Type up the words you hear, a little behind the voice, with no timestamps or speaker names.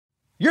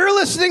You're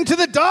listening to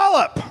The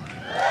Dollop.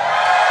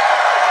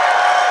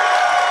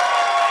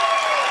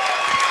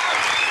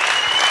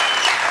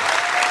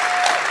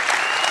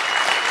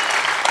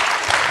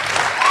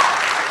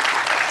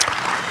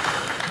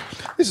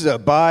 This is a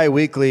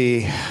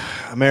bi-weekly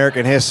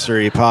American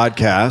history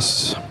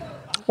podcast.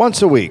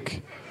 Once a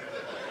week.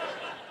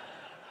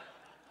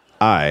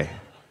 Taco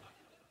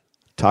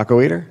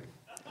eater?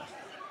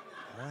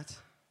 What?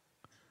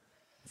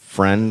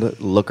 Friend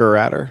looker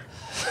at her?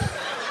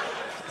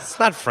 It's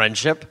not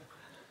friendship.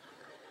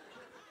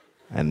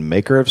 And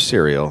maker of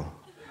cereal,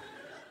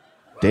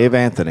 Dave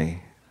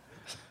Anthony,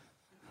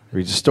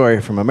 reads a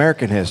story from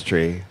American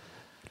history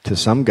to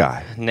some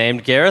guy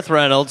named Gareth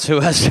Reynolds, who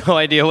has no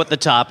idea what the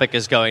topic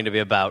is going to be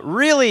about.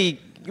 Really,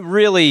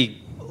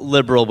 really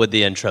liberal with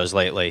the intros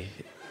lately.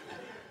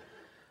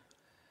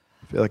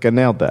 I feel like I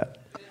nailed that.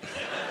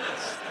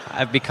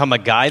 I've become a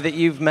guy that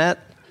you've met,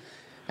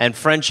 and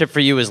friendship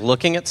for you is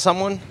looking at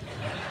someone?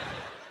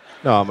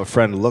 No, I'm a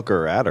friend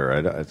looker at her.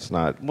 It's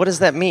not... What does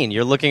that mean?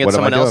 You're looking at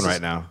someone What else? am I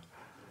doing right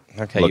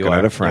now? Okay, looking you are.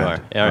 at a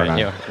friend. You are. All right,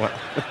 you are. Well,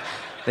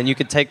 then you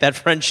could take that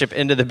friendship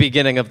into the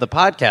beginning of the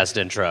podcast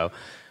intro,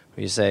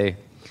 where you say,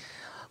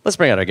 let's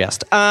bring out our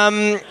guest.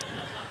 I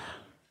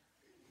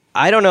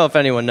don't know if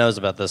anyone knows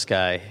about this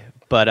guy,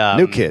 but...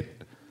 New kid.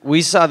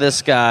 We saw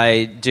this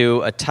guy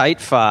do a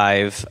tight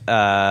five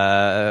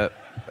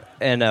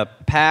in a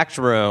packed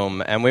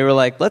room, and we were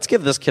like, let's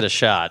give this kid a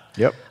shot.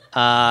 Yep.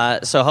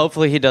 So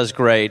hopefully he does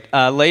great.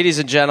 Ladies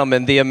and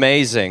gentlemen, the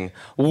amazing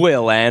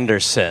Will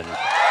Anderson.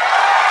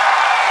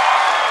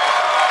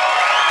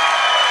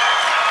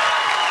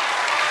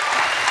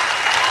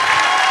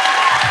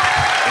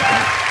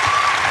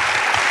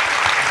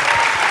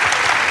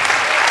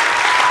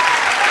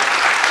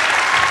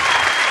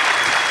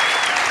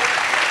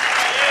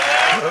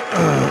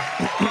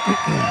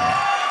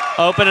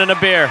 Opening a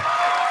beer.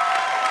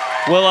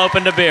 Will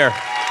opened a beer.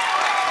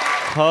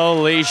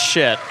 Holy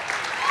shit.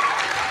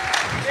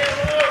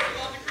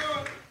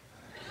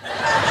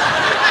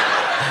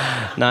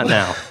 Not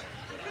now.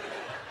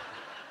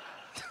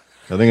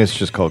 I think it's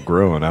just called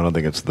Gruen. I don't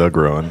think it's the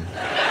Gruen.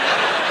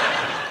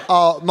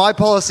 Oh, my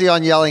policy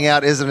on yelling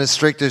out isn't as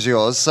strict as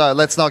yours, so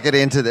let's not get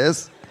into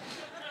this.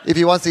 If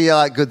he wants to yell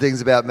out good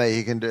things about me,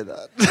 he can do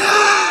that.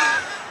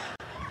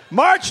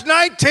 March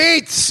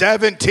 19th,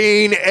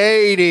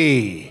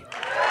 1780.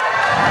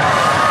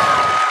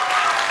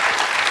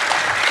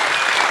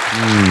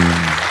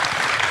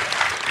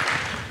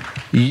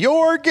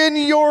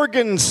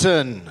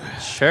 Jorgenson.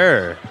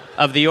 Sure.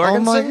 Of the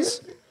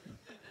Jorgensons?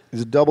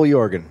 He's a double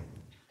Jorgen.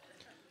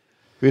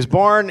 He was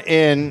born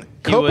in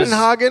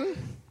Copenhagen.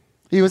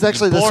 He was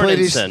actually the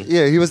Swedish. Born-inson.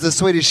 Yeah, he was the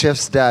Swedish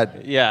chef's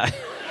dad. Yeah.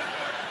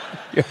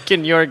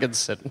 Jorgen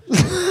Jorgensen.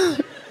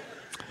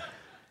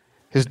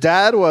 His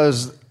dad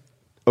was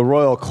a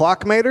royal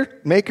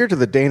clockmaker to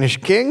the Danish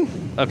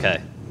king.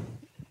 Okay.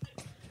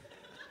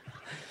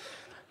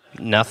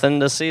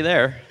 Nothing to see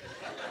there.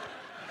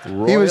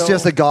 He was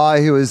just a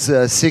guy who was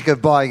sick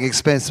of buying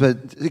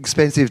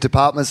expensive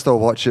department store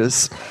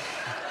watches.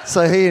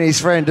 So he and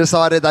his friend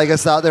decided they could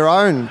start their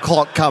own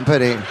clock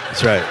company.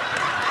 That's right.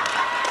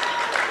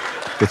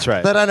 That's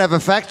right. They don't have a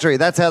factory.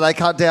 That's how they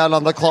cut down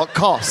on the clock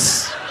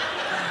costs.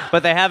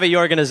 But they have a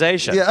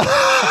organization. Yeah.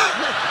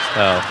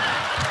 So,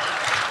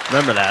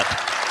 remember that.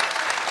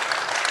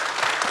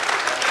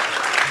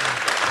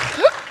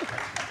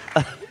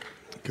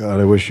 God,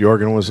 I wish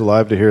Jorgen was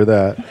alive to hear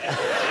that.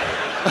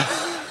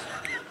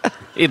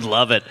 He'd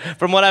love it.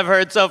 From what I've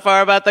heard so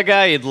far about the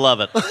guy, he'd love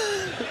it.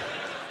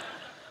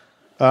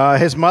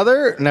 His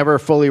mother never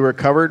fully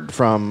recovered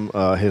from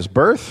his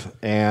birth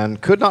and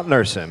could not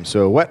nurse him,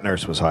 so a wet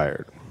nurse was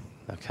hired.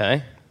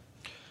 Okay.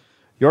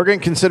 Jorgen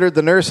considered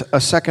the nurse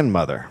a second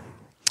mother.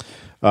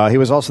 He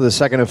was also the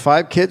second of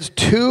 5 kids.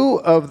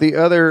 2 of the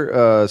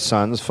other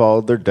sons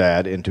followed their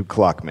dad into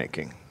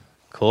clockmaking.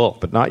 Cool.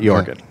 But not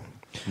Jorgen.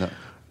 No.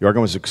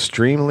 Jorgen was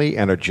extremely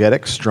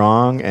energetic,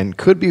 strong, and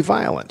could be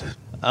violent.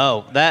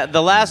 Oh,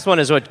 the last one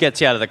is what gets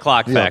you out of the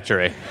clock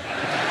factory.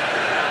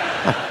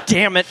 Oh,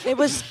 damn it. It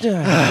was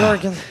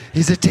Jorgen.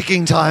 He's a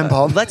ticking time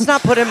bomb. Let's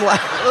not put him...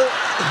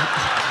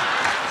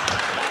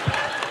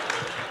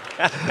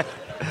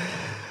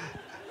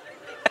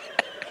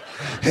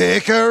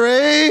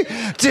 Hickory,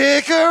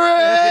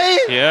 dickory.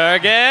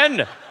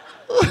 Jorgen!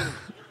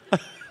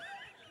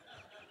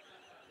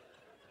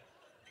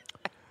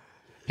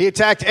 He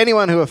attacked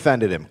anyone who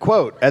offended him.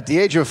 Quote, at the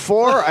age of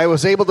 4, I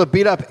was able to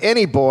beat up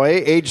any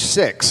boy age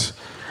 6.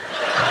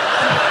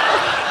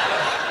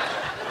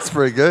 It's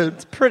pretty good.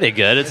 It's pretty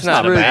good. It's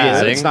not pretty good.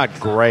 amazing. It's not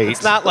great.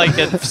 It's not like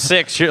at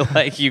 6,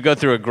 you go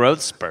through a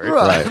growth spurt.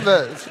 Right,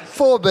 but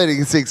 4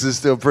 beating 6 is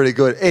still pretty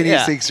good. Any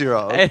Yeah.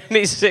 6-year-old.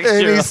 Any 6-year-old.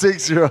 Any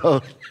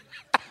 6-year-old.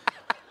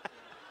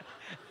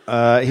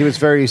 He was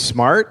very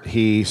smart.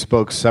 He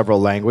spoke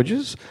several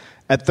languages.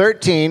 At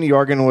 13,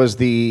 Jorgen was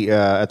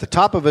at the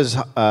top of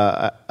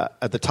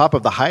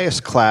the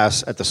highest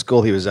class at the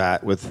school he was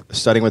at,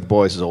 studying with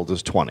boys as old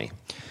as 20.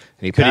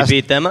 And Could he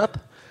beat them up?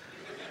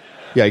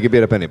 Yeah, he could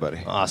beat up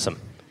anybody. Awesome.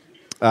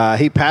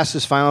 He passed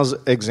his final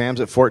exams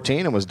at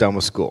 14 and was done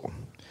with school.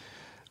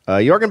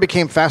 Jorgen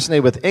became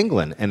fascinated with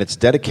England and its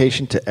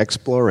dedication to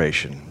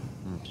exploration.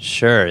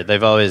 Sure,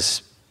 they've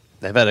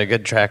had a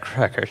good track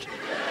record.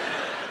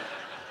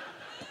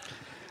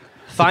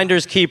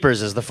 Finders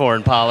keepers is the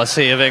foreign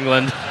policy of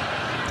England.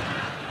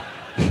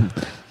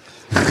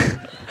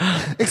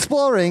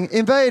 Exploring,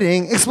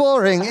 invading,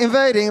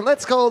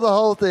 let's call the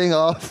whole thing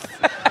off.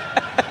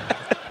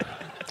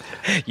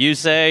 You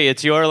say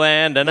it's your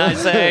land, and I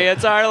say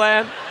it's our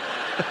land.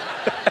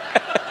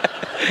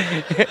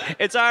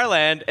 It's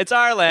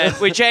our land,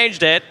 we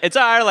changed it, it's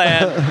our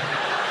land.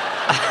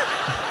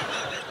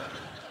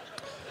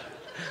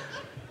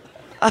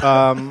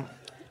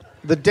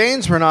 The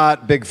Danes were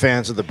not big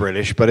fans of the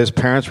British, but his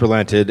parents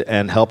relented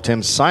and helped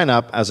him sign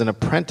up as an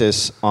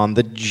apprentice on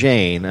the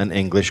Jane, an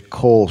English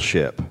coal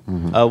ship.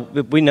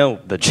 Mm-hmm. We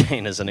know the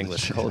Jane is an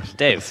English coal ship.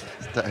 Dave,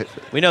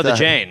 we know the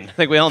Jane. I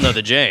think we all know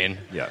the Jane.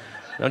 Yeah.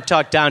 Don't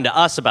talk down to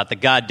us about the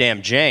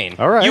goddamn Jane.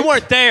 All right. You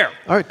weren't there.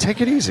 All right, take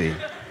it easy.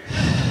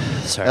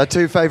 Sorry. Our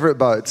two favourite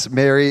boats,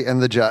 Mary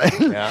and the Jane.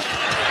 Yeah.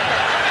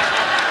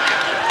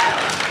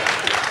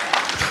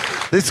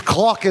 This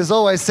clock is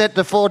always set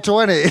to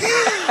 4:20.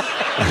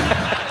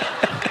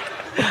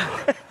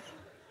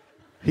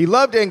 He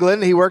loved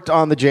England. He worked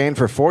on the Jane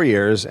for 4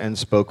 years and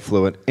spoke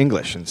fluent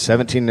English. In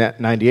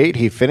 1798,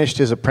 he finished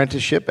his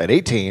apprenticeship at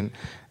 18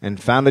 and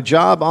found a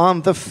job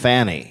on the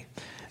Fanny,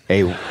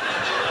 a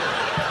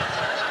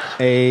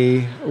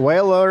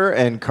whaler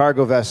and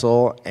cargo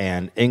vessel,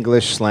 and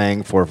English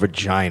slang for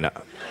vagina.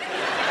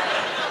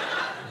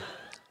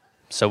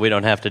 So we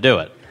don't have to do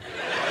it.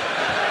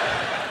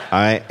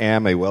 I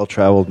am a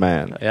well-traveled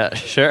man. Yeah,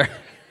 sure.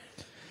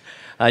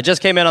 I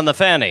just came in on the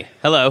Fanny.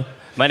 Hello,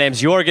 my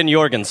name's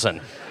Jorgenson.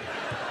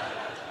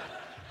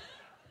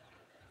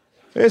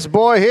 This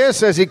boy here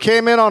says he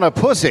came in on a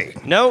pussy.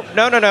 No.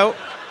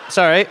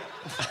 Sorry.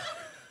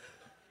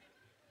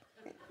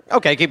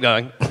 Okay, keep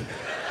going.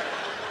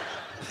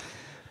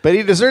 But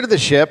he deserted the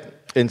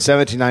ship in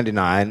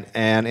 1799,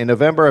 and in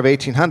November of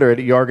 1800,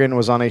 Jorgen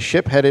was on a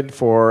ship headed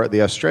for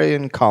the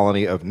Australian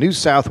colony of New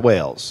South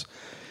Wales.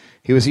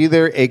 He was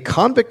either a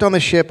convict on the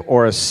ship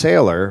or a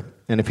sailor,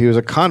 and if he was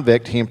a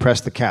convict, he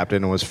impressed the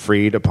captain and was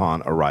freed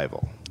upon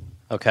arrival.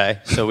 Okay,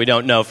 so we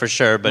don't know for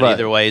sure, but Right.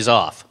 either way, he's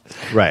off.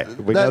 Right.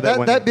 We know that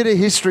when That bit of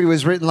history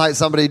was written like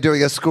somebody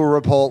doing a school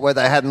report where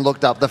they hadn't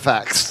looked up the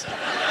facts.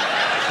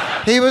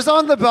 He was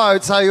on the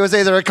boat, so he was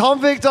either a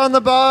convict on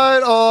the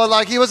boat or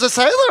like he was a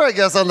sailor, I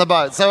guess, on the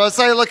boat. So a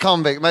sailor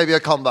convict, maybe a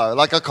combo,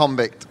 like a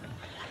convict.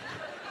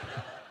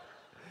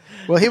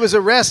 Well, he was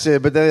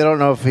arrested, but they don't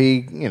know if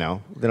he, they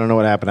don't know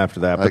what happened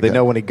after that. But they Okay.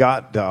 know when he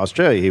got to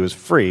Australia, he was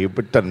free,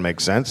 but it doesn't make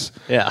sense.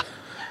 Yeah.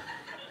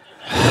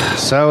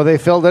 So they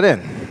filled it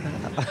in.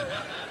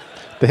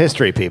 The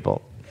history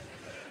people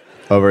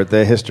over at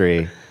the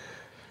history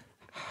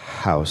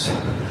house,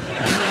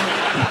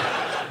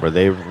 where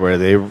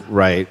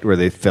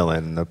they fill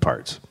in the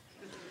parts.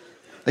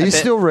 Are you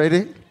still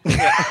reading?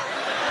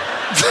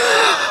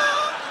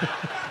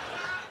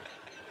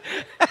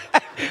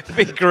 It'd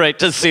be great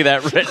to see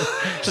that written.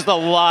 Just a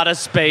lot of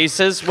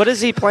spaces. What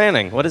is he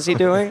planning? What is he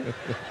doing?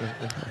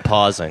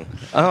 Pausing.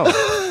 Oh.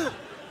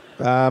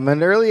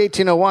 In early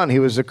 1801, he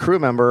was a crew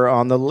member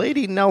on the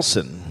Lady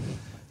Nelson.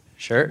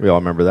 Sure. We all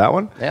remember that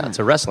one. Yeah, it's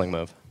a wrestling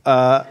move.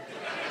 The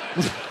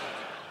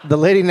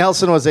Lady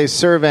Nelson was a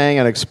surveying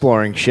and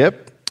exploring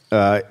ship.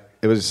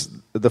 It was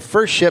the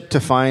first ship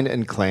to find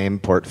and claim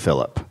Port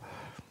Phillip.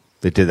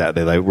 They did that.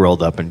 They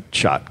rolled up and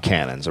shot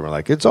cannons and were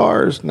like, "It's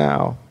ours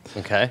now."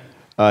 Okay.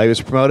 He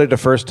was promoted to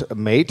first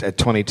mate at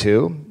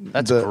 22.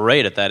 That's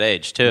great at that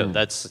age, too.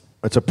 That's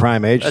It's a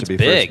prime age to be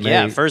big. first mate.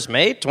 Yeah, first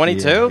mate,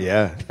 22?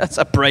 Yeah. That's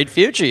a bright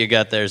future you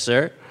got there,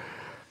 sir.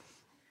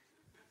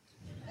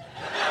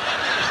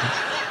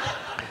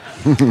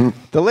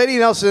 The Lady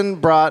Nelson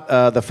brought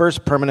the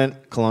first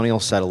permanent colonial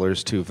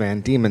settlers to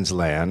Van Diemen's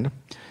Land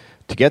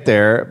to get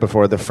there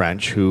before the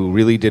French, who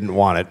really didn't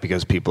want it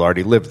because people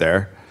already lived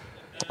there.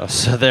 Oh,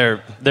 so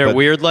they're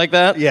weird like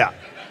that? Yeah.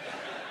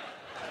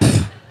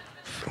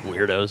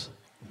 Weirdos.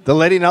 The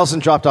Lady Nelson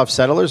dropped off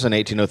settlers in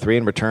 1803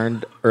 and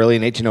returned early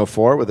in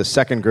 1804 with a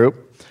second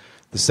group.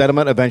 The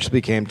settlement eventually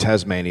became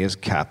Tasmania's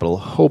capital,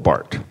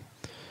 Hobart.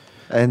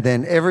 And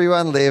then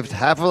everyone lived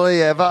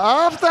happily ever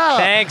after.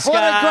 Thanks, what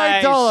guys. a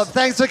great dollop.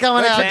 Thanks for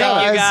coming out, Thank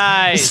you,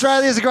 guys.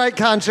 Australia's a great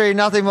country.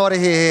 Nothing more to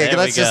hear here. There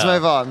Let's we just go.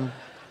 move on.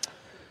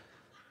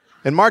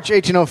 In March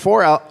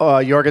 1804,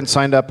 Jorgen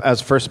signed up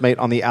as first mate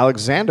on the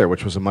Alexander,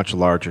 which was a much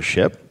larger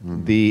ship.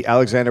 The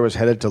Alexander was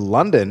headed to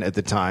London at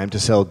the time to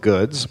sell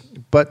goods,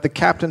 but the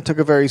captain took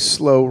a very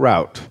slow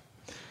route.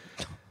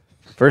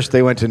 First,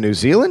 they went to New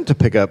Zealand to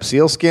pick up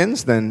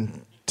sealskins,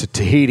 then to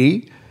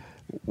Tahiti,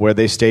 where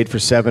they stayed for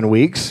 7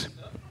 weeks.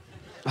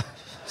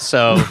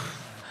 So,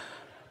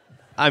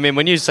 I mean,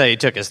 when you say he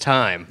took his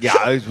time.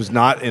 Yeah, he was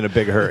not in a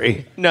big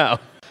hurry. No.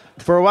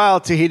 For a while,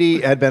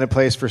 Tahiti had been a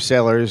place for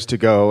sailors to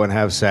go and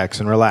have sex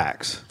and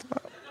relax.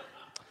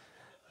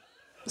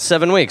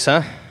 7 weeks,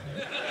 huh?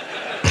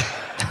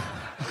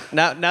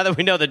 Now that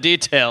we know the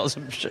details,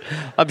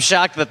 I'm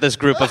shocked that this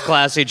group of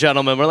classy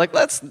gentlemen were like,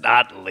 let's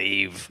not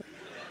leave.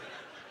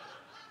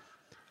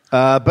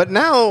 But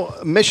now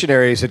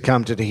missionaries had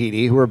come to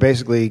Tahiti who were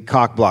basically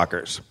cock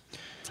blockers.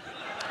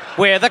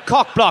 We're the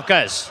cock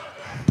blockers.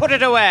 Put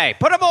it away.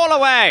 Put them all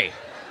away.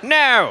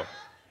 No.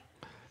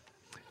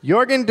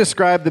 Jorgen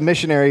described the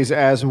missionaries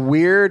as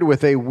weird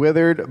with a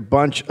withered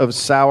bunch of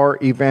sour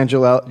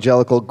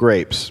evangelical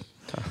grapes.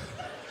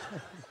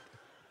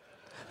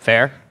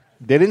 Fair.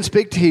 They didn't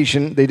speak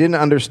Tahitian, they didn't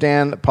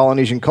understand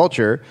Polynesian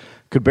culture,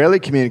 could barely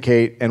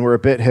communicate, and were a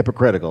bit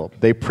hypocritical.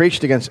 They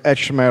preached against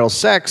extramarital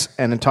sex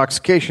and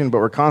intoxication, but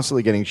were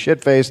constantly getting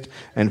shit-faced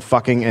and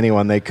fucking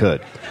anyone they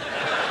could.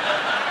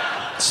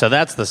 So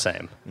that's the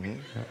same. Mm-hmm.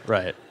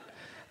 Right.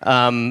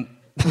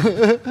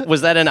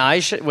 Was that an eye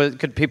shit?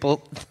 Could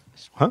people...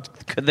 Huh?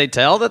 Could they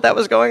tell that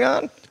was going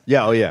on?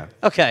 Yeah, oh yeah.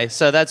 Okay,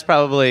 so that's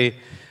probably...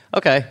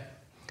 Okay.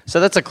 So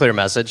that's a clear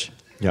message.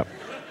 Yep.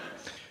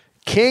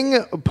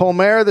 King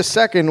Polmer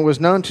II was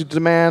known to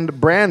demand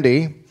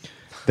brandy,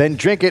 then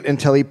drink it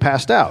until he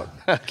passed out.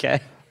 Okay.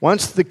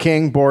 Once the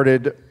king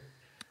boarded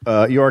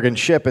Jorgen's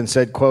ship and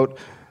said, quote,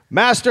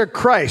 "Master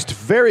Christ,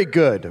 very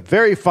good,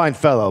 very fine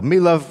fellow. Me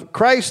love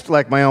Christ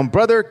like my own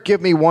brother.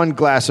 Give me one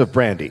glass of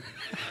brandy."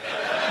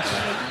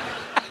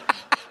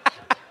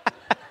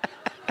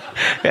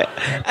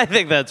 I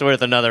think that's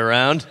worth another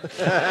round.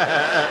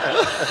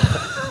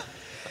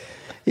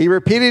 He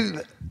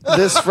repeated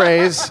this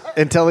phrase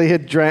until he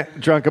had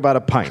drunk about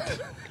a pint.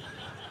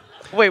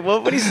 Wait,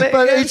 what would he say?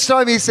 But again? each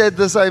time he said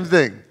the same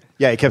thing.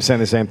 Yeah, he kept saying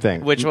the same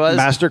thing. Which was?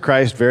 "Master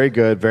Christ, very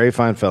good, very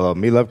fine fellow.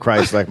 Me love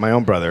Christ like my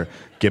own brother.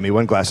 Give me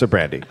one glass of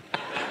brandy."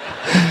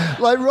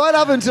 Like right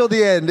up until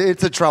the end,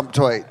 it's a Trump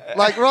tweet.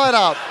 Like right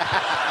up.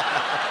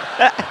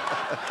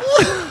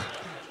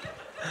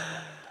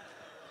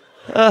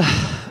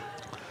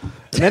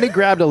 And then he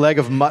grabbed a leg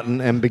of mutton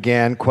and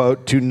began,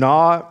 quote, "to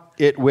gnaw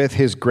it with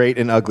his great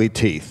and ugly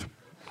teeth."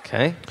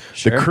 Okay,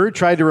 sure. The crew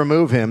tried to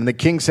remove him, and the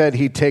king said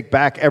he'd take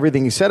back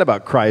everything he said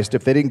about Christ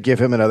if they didn't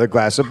give him another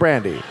glass of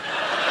brandy.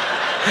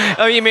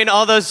 Oh, you mean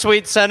all those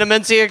sweet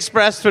sentiments he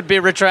expressed would be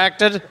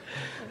retracted?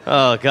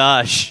 Oh,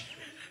 gosh.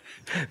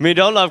 Me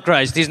don't love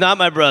Christ. He's not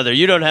my brother.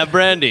 You don't have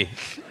brandy.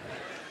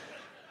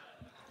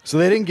 So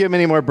they didn't give him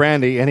any more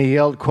brandy, and he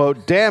yelled,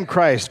 quote, "Damn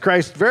Christ,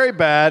 Christ very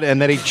bad,"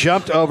 and then he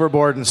jumped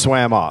overboard and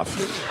swam off.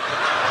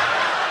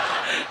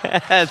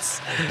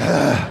 That's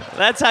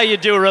how you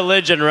do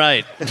religion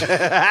right. Do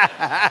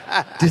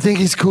you think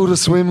he's cool to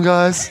swim,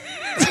 guys?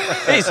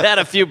 He's had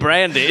a few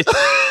brandies,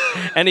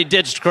 and he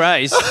ditched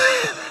Christ.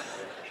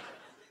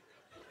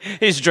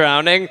 He's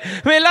drowning.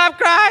 We love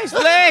Christ,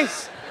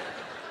 please.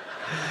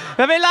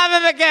 Let me love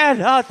him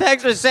again. Oh,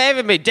 thanks for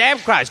saving me. Damn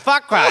Christ.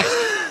 Fuck Christ.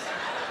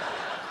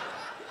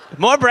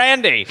 More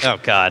brandy. Oh,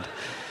 God.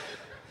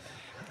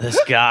 This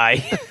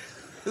guy.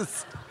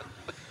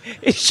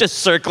 He's just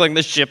circling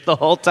the ship the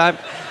whole time.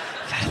 God,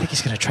 I think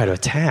he's going to try to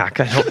attack.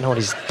 I don't know what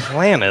his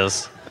plan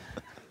is.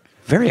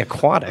 Very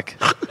aquatic.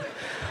 Well,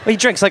 he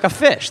drinks like a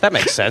fish. That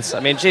makes sense. I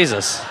mean,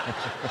 Jesus.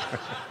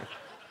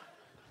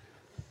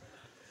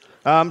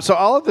 So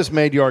all of this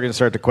made Jorgen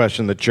start to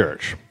question the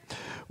church.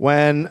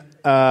 When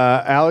the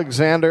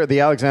Alexander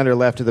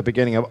left at the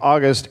beginning of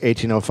August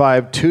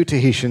 1805, 2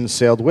 Tahitians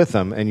sailed with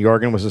them, and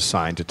Jorgen was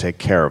assigned to take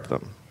care of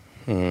them.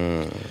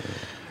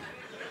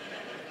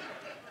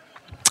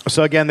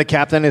 So again, the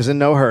captain is in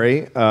no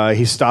hurry.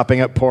 He's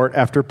stopping at port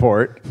after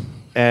port,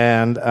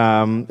 and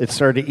it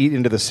started to eat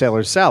into the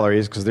sailors'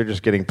 salaries because they're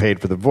just getting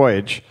paid for the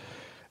voyage,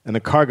 and the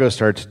cargo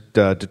started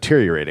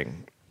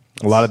deteriorating.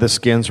 A lot of the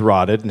skins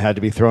rotted and had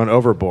to be thrown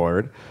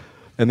overboard,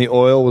 and the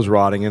oil was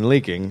rotting and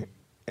leaking.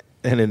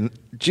 And in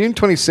June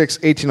 26,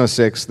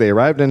 1806, they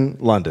arrived in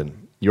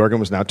London. Jorgen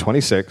was now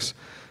 26.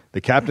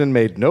 The captain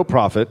made no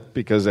profit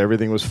because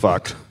everything was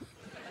fucked.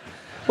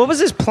 What was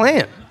his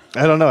plan?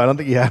 I don't know. I don't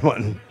think he had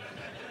one.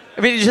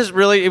 I mean,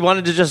 he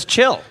wanted to just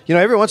chill. You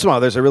know, every once in a while,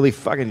 there's a really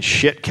fucking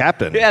shit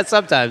captain. Yeah,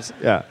 sometimes.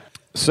 Yeah.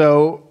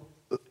 So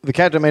the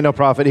captain made no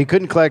profit. He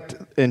couldn't collect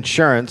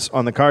insurance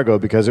on the cargo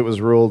because it was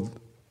ruled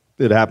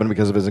it happened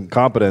because of his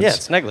incompetence. Yeah,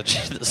 it's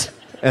negligence.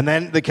 And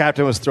then the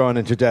captain was thrown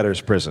into debtor's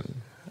prison.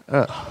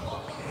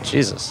 Oh,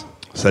 Jesus.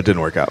 So that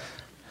didn't work out.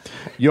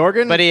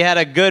 Jorgen... But he had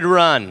a good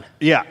run.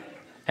 Yeah.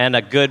 And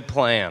a good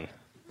plan.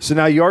 So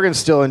now Jorgen's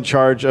still in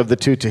charge of the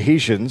 2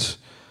 Tahitians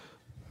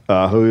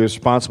who he was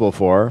responsible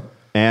for.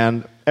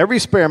 And every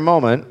spare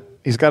moment,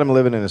 he's got him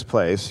living in his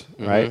place,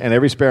 right? And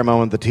every spare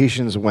moment, the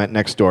Tahitians went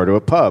next door to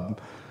a pub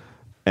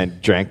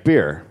and drank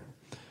beer.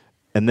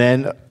 And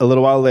then a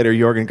little while later,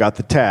 Jorgen got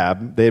the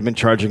tab. They had been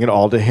charging it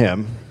all to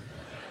him.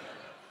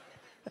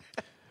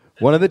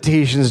 One of the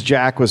Tahitians,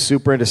 Jack, was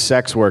super into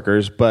sex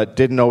workers, but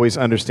didn't always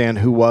understand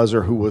who was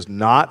or who was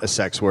not a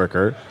sex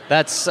worker.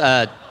 That's,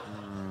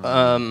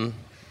 One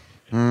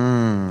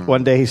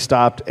day he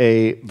stopped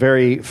a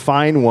very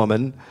fine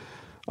woman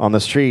on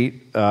the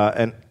street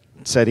and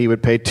said he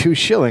would pay 2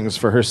 shillings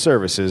for her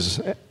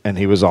services, and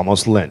he was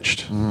almost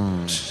lynched.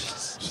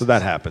 So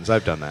that happens.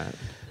 I've done that.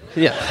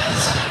 Yeah.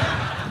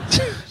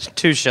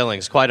 2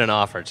 shillings. Quite an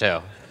offer,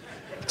 too.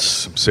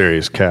 Some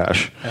serious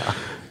cash. Yeah.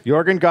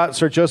 Jorgen got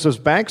Sir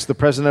Joseph Banks, the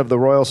president of the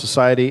Royal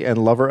Society and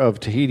lover of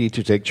Tahiti,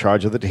 to take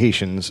charge of the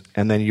Tahitians,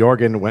 and then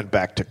Jorgen went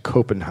back to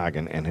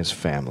Copenhagen and his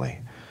family.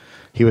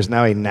 He was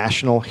now a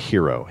national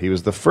hero. He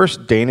was the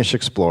first Danish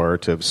explorer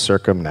to have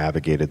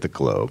circumnavigated the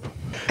globe.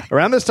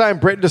 Around this time,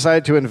 Britain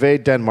decided to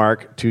invade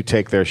Denmark to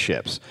take their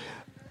ships.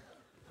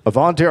 A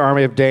volunteer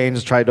army of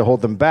Danes tried to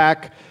hold them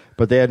back,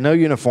 but they had no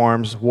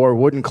uniforms, wore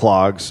wooden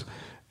clogs,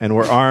 and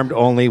were armed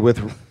only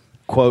with,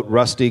 quote,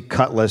 rusty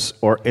cutlass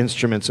or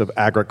instruments of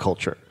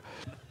agriculture.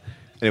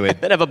 Anyway.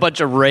 They'd have a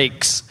bunch of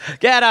rakes.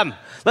 Get them!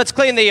 Let's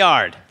clean the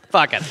yard.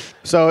 Fuck it.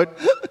 So,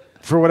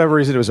 for whatever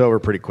reason, it was over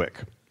pretty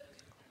quick.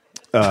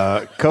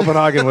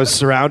 Copenhagen was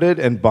surrounded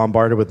and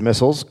bombarded with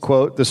missiles.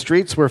 Quote, the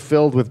streets were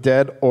filled with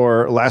dead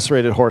or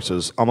lacerated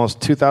horses.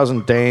 Almost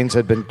 2,000 Danes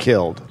had been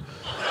killed.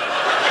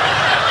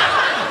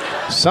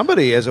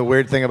 Somebody has a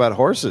weird thing about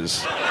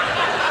horses.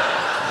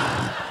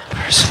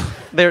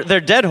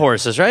 They're dead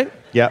horses, right?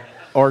 Yeah,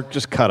 or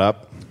just cut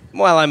up.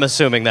 Well, I'm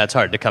assuming that's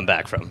hard to come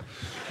back from.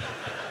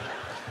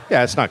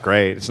 Yeah, it's not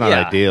great. It's not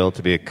ideal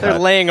to be a cut. They're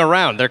laying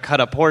around. They're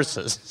cut up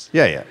horses.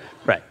 Yeah.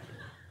 Right.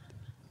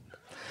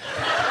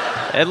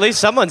 At least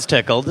someone's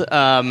tickled.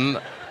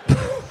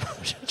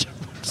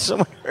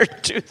 Someone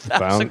heard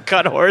 2,000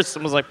 cut horse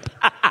and was like,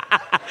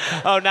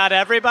 oh, not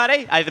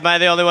everybody? Am I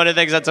the only one who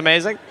thinks that's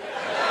amazing?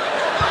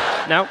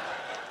 No?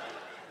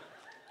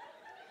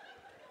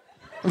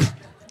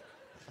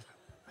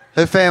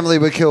 Her family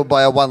were killed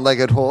by a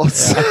one-legged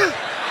horse. Yeah.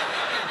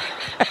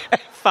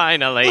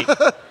 Finally.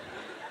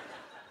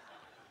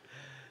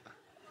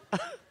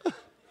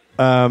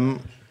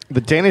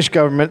 The Danish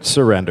government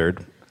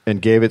surrendered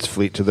and gave its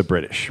fleet to the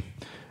British.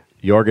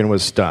 Jorgen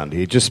was stunned.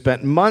 He just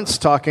spent months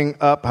talking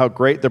up how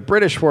great the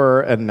British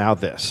were, and now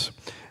this.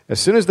 As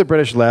soon as the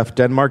British left,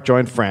 Denmark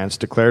joined France,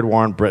 declared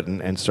war on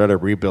Britain, and started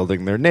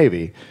rebuilding their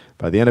navy.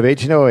 By the end of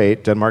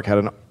 1808, Denmark had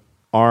an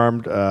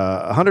armed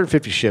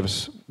 150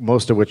 ships,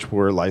 most of which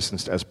were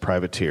licensed as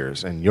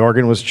privateers, and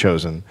Jorgen was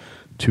chosen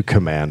to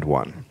command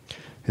one.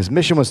 His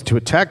mission was to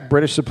attack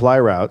British supply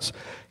routes.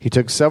 He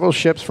took several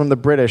ships from the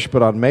British,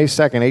 but on May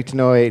 2nd,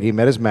 1808, he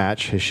met his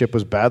match. His ship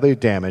was badly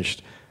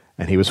damaged,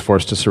 and he was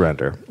forced to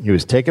surrender. He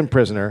was taken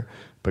prisoner,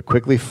 but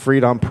quickly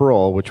freed on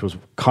parole, which was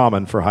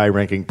common for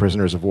high-ranking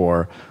prisoners of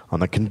war, on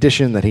the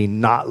condition that he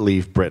not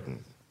leave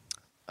Britain.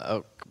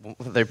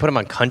 They put him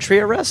on country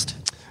arrest?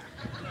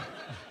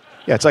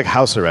 Yeah, it's like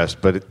house arrest,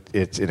 but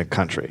it's in a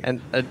country.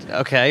 And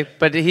okay,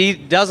 but he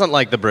doesn't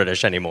like the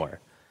British anymore.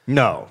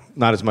 No,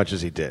 not as much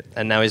as he did.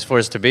 And now he's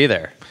forced to be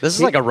there. This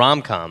is like a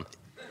rom-com.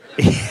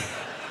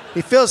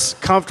 He feels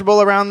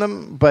comfortable around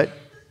them, but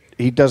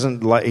he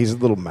doesn't like. He's a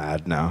little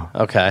mad now.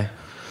 Okay.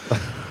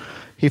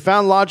 He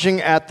found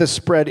lodging at the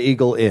Spread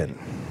Eagle Inn.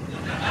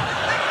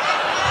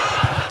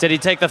 Did he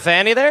take the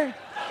fanny there?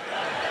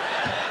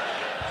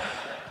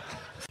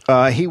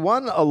 He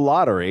won a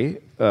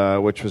lottery,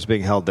 which was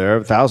being held there,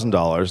 of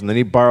 $1,000, and then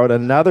he borrowed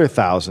another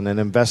 $1,000 and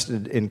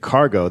invested in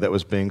cargo that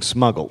was being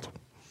smuggled.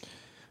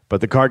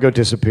 But the cargo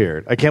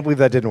disappeared. I can't believe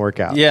that didn't work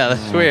out. Yeah,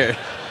 that's weird.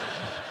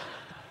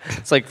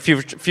 It's like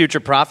future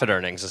profit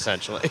earnings,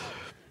 essentially.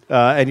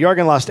 And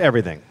Jorgen lost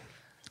everything.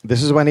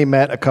 This is when he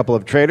met a couple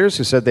of traders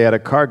who said they had a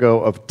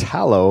cargo of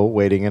tallow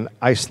waiting in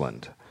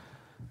Iceland.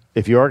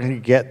 If Jorgen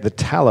could get the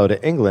tallow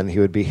to England, he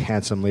would be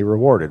handsomely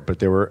rewarded. But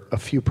there were a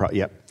few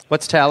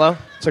What's tallow?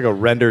 It's like a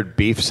rendered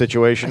beef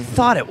situation. I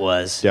thought it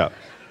was. Yeah.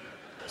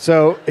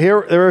 So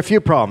here there were a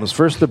few problems.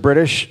 First, the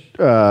British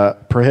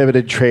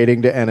prohibited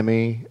trading to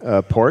enemy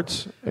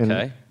ports.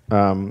 Okay.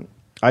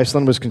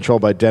 Iceland was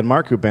controlled by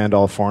Denmark, who banned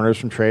all foreigners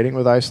from trading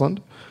with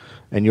Iceland.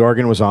 And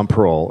Jorgen was on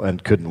parole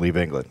and couldn't leave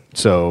England.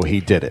 So he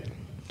did it.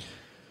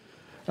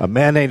 A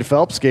man named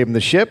Phelps gave him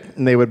the ship,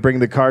 and they would bring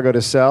the cargo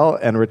to sell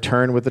and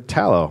return with the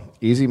tallow.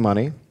 Easy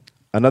money.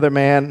 Another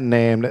man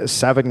named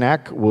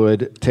Savignac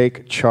would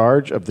take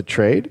charge of the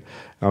trade.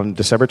 On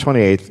December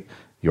 28th,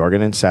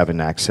 Jorgen and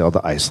Savignac sailed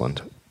to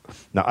Iceland.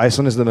 Now,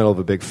 Iceland is in the middle of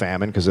a big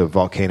famine because a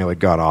volcano had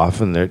gone off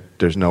and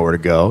there's nowhere to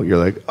go. You're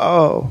like,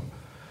 oh.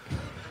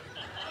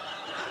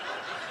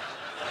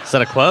 Is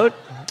that a quote?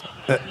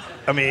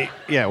 I mean,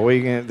 yeah,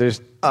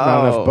 there's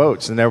not enough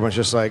boats. And everyone's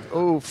just like,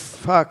 oh,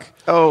 fuck.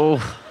 Oh.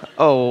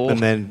 And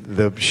then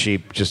the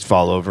sheep just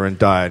fall over and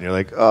die. And you're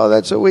like, oh,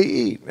 that's what we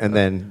eat. And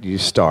then you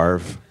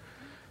starve.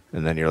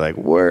 And then you're like,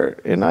 we're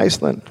in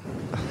Iceland.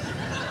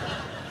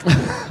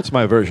 That's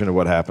my version of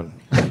what happened.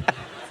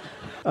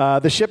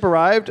 The ship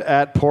arrived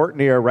at port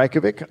near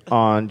Reykjavik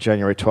on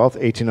January 12th,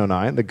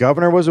 1809. The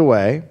governor was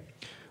away,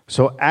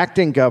 so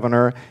acting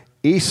governor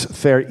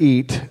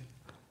Ísþér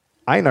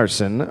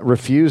Einarsson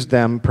refused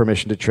them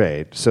permission to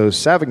trade. So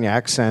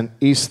Savignac sent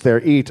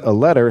Ísþér a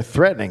letter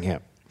threatening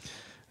him.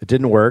 It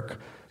didn't work.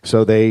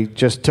 So they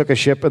just took a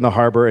ship in the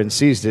harbor and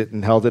seized it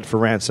and held it for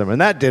ransom. And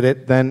that did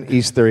it. Then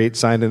Ísþér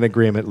signed an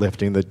agreement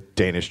lifting the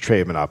Danish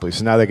trade monopoly.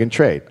 So now they can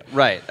trade.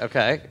 Right,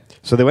 okay.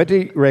 So they went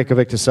to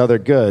Reykjavik to sell their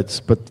goods,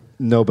 but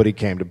nobody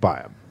came to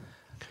buy them.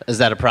 Is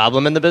that a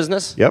problem in the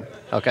business? Yep.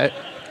 Okay.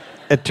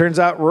 It turns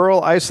out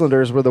rural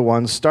Icelanders were the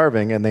ones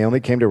starving, and they only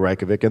came to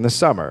Reykjavik in the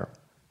summer.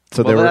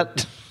 So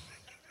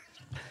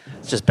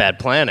it's just bad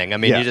planning. I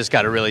mean, Yeah. you just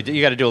got to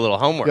you got to do a little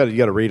homework. You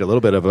got to read a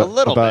little bit of it. A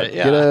little bit,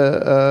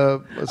 yeah.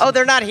 Get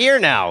They're not here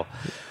now.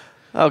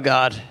 Oh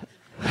God,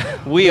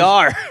 we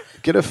are.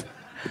 get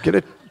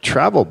a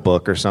travel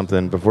book or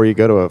something before you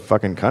go to a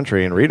fucking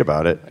country and read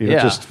about it. You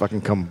don't just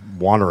fucking come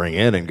wandering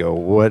in and go,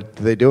 what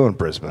do they do in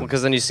Brisbane?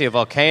 Because then you see a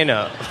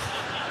volcano.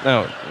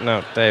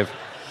 No, Dave.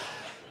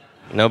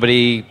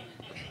 Nobody.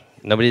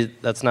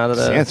 That's not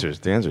The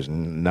answer's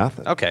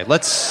nothing. Okay,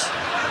 let's.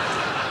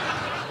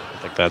 I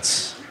think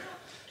that's.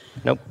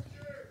 Nope.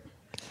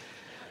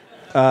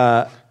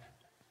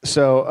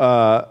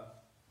 So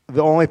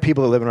the only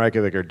people that live in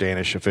Reykjavik are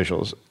Danish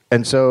officials,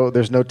 and so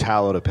there's no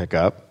tallow to pick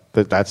up.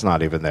 That's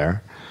not even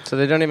there. So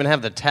they don't even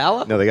have the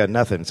tallow? No, they got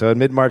nothing. So in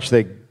mid-March,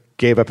 they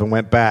gave up and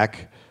went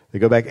back. They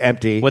go back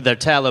empty. With their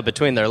tallow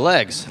between their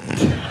legs.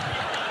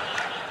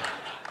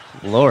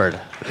 Lord.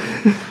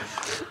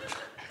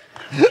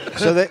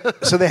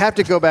 So they have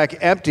to go back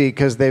empty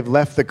because they've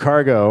left the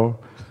cargo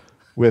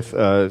with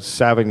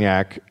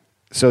Savignac.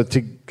 So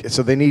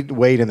they need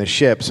weight in the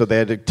ship. So they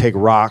had to take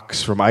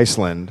rocks from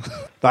Iceland.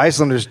 The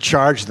Icelanders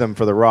charged them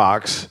for the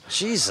rocks.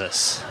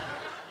 Jesus.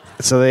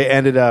 So they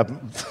ended up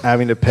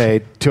having to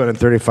pay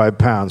 235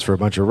 pounds for a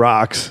bunch of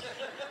rocks.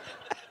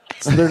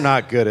 So they're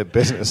not good at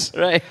business.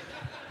 Right.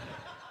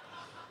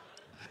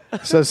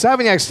 So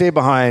Savignac stayed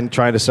behind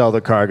trying to sell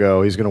the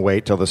cargo. He's going to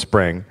wait till the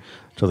spring,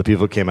 till the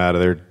people came out of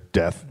their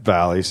death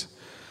valleys,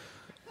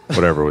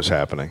 whatever was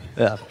happening.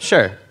 Yeah,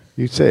 sure.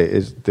 You'd say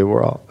they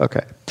were all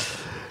okay.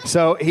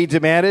 So he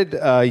demanded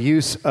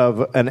use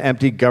of an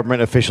empty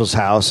government official's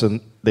house,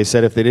 and they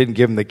said if they didn't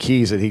give him the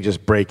keys, that he'd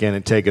just break in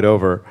and take it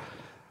over.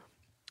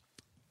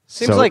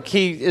 Seems like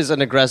he is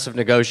an aggressive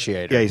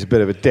negotiator. Yeah, he's a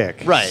bit of a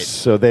dick. Right.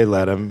 So they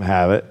let him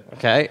have it.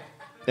 Okay.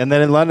 And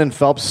then in London,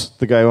 Phelps,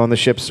 the guy who owned the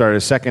ship, started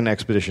a second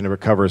expedition to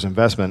recover his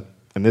investment.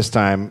 And this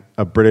time,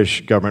 a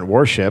British government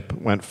warship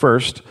went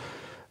first,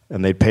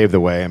 and they'd pave the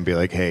way and be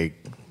like, hey,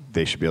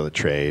 they should be able to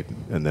trade.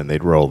 And then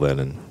they'd roll in,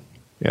 and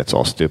it's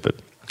all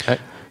stupid. Okay.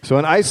 So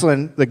in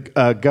Iceland, the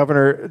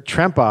Governor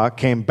Trempa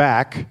came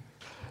back.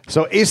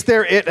 So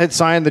It had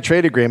signed the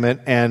trade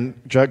agreement, and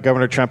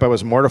Governor Trempa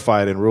was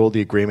mortified and ruled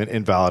the agreement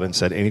invalid and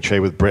said any trade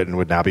with Britain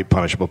would now be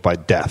punishable by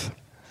death.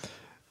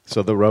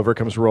 So the rover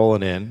comes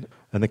rolling in,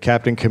 and the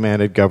captain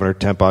commanded Governor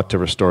Trempa to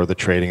restore the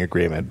trading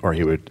agreement, or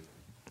he would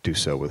do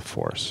so with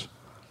force.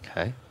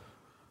 Okay.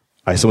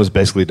 Iceland was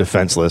basically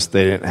defenseless.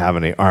 They didn't have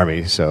any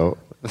army, so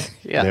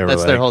yeah,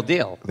 that's their whole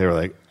deal. They were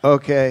like,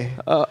 okay.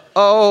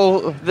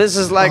 This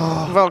is like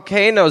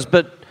volcanoes,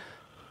 but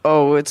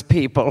it's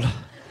people.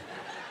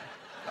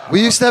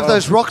 We used to have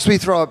those rocks we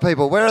throw at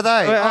people. Where are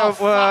they?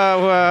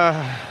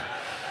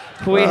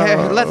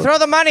 Let's throw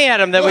the money at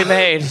them that we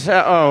made.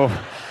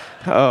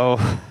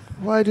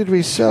 Why did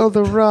we sell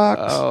the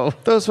rocks?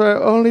 Those were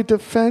our only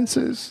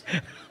defenses.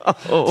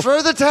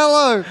 Throw the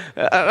tallow.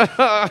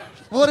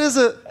 What is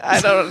it?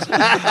 I don't.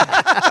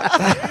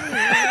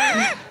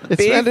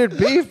 It's rendered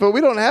beef, but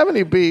we don't have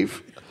any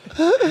beef.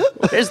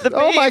 Where's the beef?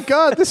 Oh my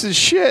God, this is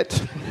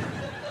shit.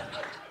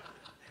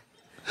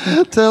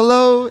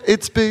 Tallow,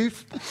 it's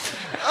beef.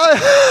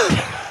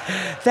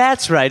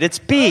 That's right, it's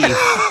beef.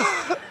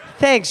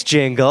 Thanks,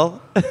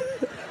 Jingle.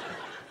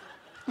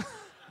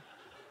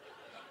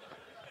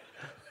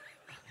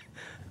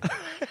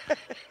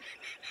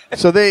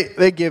 So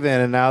they give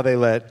in, and now they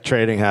let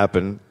trading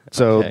happen.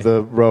 So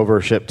the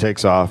rover ship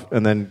takes off,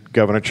 and then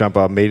Governor Trump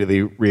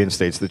immediately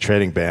reinstates the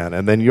trading ban,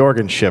 and then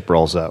Jorgen's ship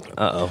rolls up.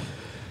 Uh-oh.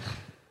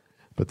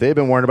 But they've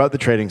been warned about the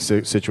trading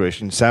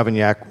situation.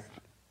 Savignac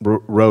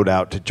rode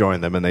out to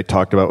join them, and they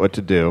talked about what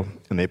to do,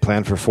 and they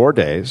planned for 4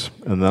 days.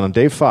 And then on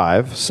day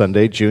 5,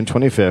 Sunday, June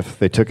 25th,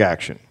 they took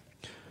action.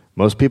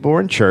 Most people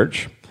were in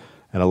church,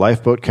 and a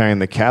lifeboat carrying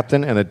the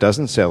captain and a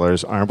dozen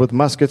sailors armed with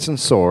muskets and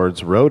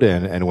swords rowed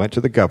in and went to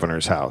the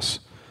governor's house.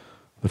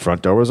 The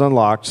front door was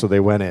unlocked, so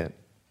they went in.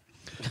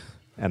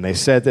 And they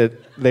said that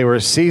they were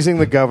seizing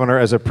the governor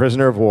as a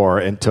prisoner of war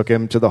and took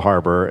him to the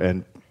harbor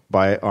and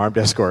by armed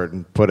escort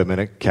and put him in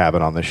a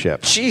cabin on the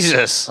ship.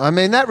 Jesus. I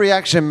mean, that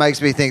reaction makes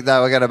me think they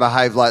were going to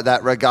behave like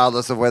that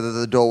regardless of whether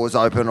the door was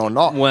open or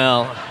not.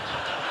 Well,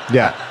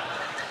 Yeah.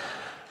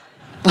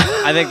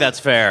 I think that's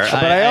fair.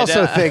 But I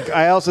also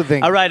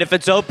think all right, if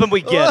it's open,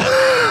 we get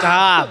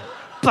it.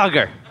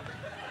 Bugger.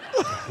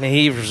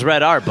 He's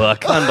read our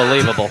book.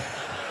 Unbelievable.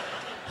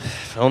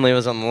 If only it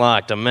was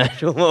unlocked.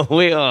 Imagine what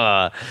we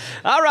are.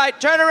 All right,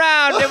 turn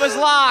around. It was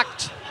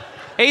locked.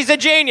 He's a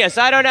genius.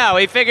 I don't know.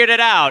 He figured it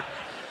out.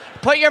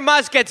 Put your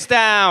muskets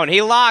down.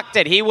 He locked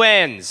it. He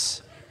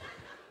wins.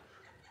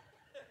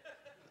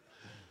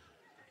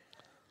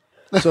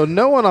 So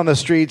no one on the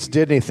streets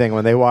did anything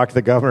when they walked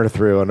the governor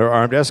through under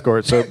armed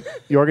escort, so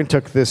Jorgen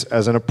took this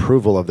as an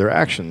approval of their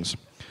actions.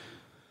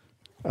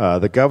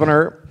 The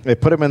governor, they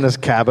put him in this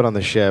cabin on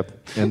the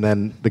ship, and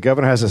then the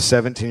governor has a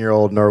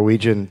 17-year-old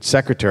Norwegian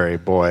secretary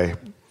boy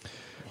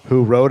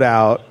who rode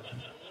out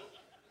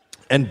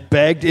and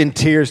begged in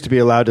tears to be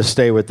allowed to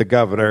stay with the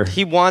governor.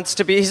 He wants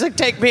to be. He's like,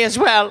 take me as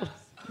well.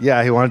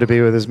 Yeah, he wanted to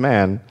be with his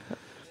man.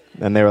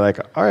 And they were like,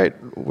 all right,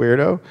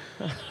 weirdo.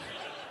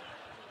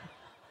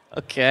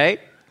 Okay.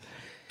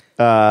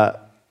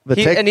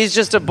 And he's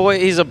just a boy.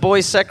 He's a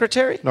boy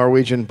secretary?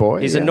 Norwegian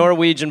boy. He's a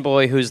Norwegian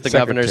boy who's the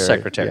governor's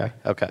secretary. Yeah.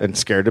 Okay. And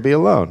scared to be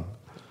alone.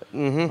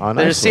 Mm-hmm.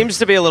 There seems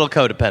to be a little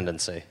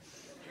codependency.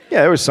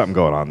 Yeah, there was something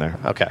going on there.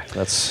 Okay.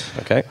 That's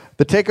okay.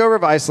 The takeover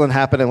of Iceland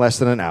happened in less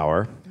than an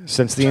hour.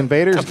 Since the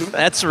invaders...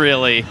 That's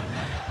really...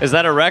 Is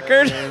that a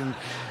record?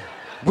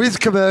 With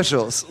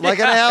commercials. Like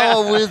an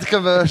hour with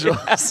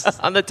commercials.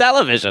 On the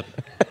television.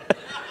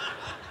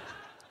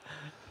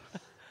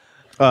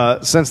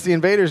 Since the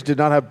invaders did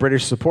not have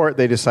British support,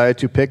 they decided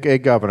to pick a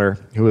governor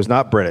who was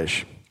not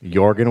British.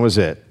 Jorgen was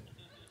it.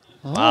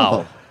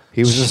 Wow.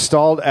 He was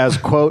installed as,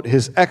 quote,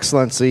 His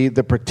Excellency,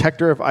 the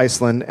Protector of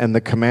Iceland and the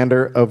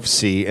Commander of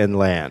Sea and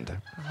Land.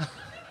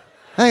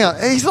 Hang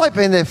on, he's like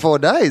been there 4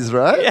 days,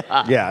 right?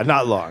 Yeah,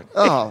 not long.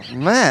 Oh,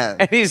 man.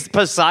 And he's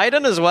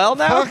Poseidon as well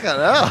now? Fucking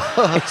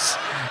hell.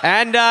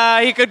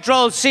 And he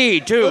controls sea,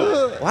 too.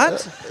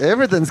 What?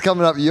 Everything's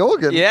coming up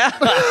Jorgen. Yeah.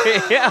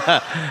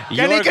 Yeah.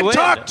 And he can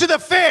talk to the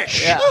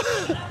fish. Yeah.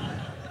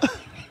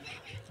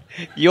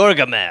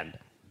 Jorgaman.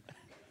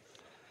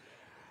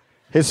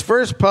 His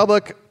first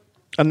public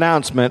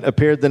announcement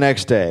appeared the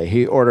next day.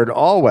 He ordered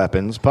all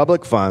weapons,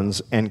 public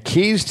funds, and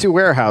keys to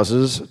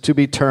warehouses to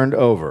be turned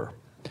over.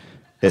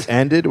 It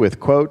ended with,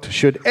 quote,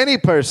 Should any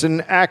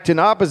person act in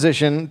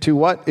opposition to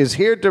what is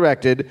here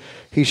directed,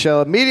 he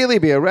shall immediately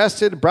be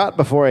arrested, brought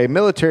before a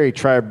military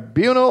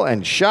tribunal,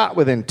 and shot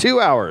within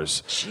 2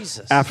 hours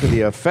after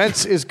the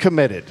offense is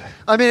committed.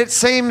 I mean, it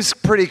seems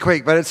pretty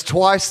quick, but it's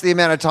twice the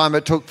amount of time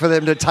it took for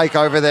them to take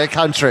over their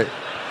country.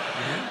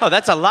 Oh,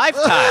 that's a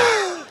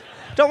lifetime.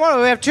 Don't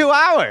worry, we have 2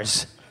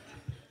 hours.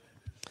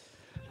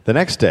 The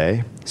next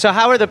day... So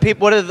how are the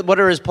people, what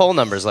are his poll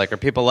numbers like? Are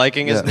people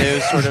liking his new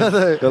sort of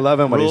They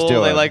love him what he's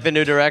doing. They like the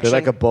new direction? They're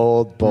like a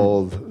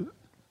bold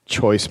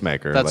choice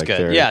maker. That's like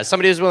good. Yeah,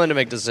 somebody who's willing to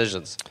make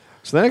decisions.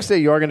 So the next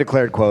day, Jorgen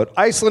declared, quote,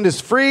 Iceland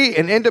is free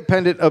and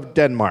independent of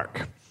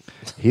Denmark.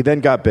 He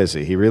then got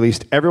busy. He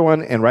released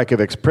everyone in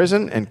Reykjavik's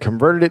prison and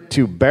converted it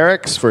to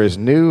barracks for his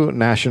new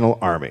national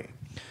army.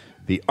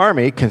 The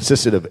army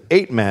consisted of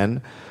 8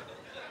 men,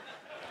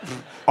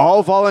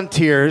 all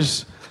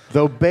volunteers,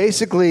 though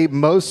basically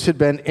most had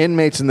been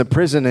inmates in the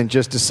prison and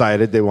just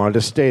decided they wanted to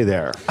stay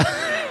there.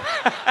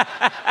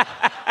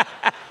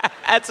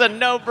 That's a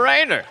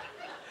no-brainer.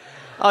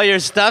 All your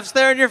stuff's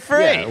there and you're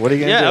free. Yeah, what are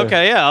you going to do? Yeah,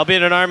 okay, yeah, I'll be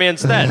in an army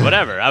instead.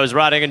 Whatever. I was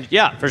rotting and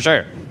yeah, for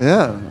sure.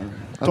 Yeah.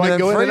 So I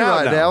go in free and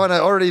out right now, and I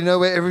already know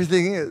where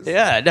everything is.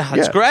 Yeah, no,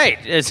 it's great.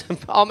 It's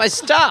all my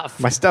stuff.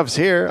 My stuff's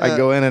here. I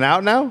go in and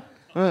out now?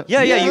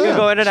 Yeah, you can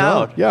go in and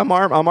out. Yeah, I'm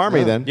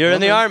army then. You're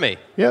in the army.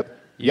 Yep.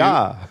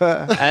 Yeah.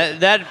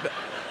 That...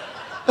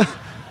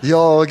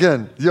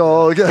 Jorgen.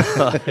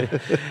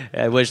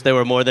 I wish there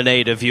were more than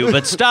 8 of you,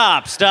 but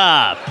stop.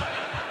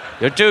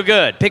 You're too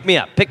good. Pick me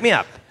up.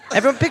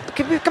 Everyone,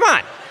 come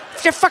on.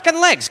 It's your fucking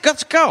legs.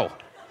 Let's go.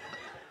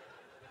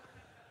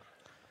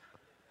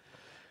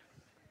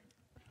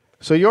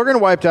 So Jorgen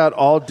wiped out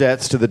all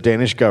debts to the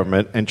Danish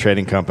government and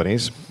trading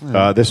companies.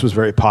 This was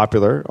very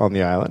popular on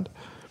the island.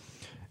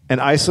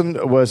 And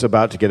Iceland was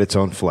about to get its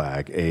own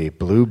flag, a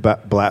blue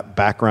black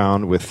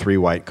background with 3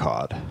 white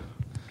cod.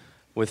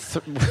 With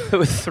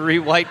 3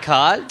 white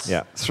cods?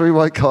 Yeah. 3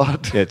 white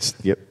cod. It's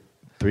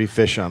 3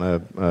 fish on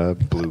a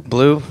blue.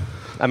 Blue?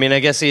 I mean, I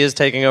guess he is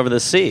taking over the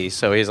sea,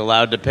 so he's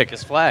allowed to pick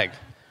his flag.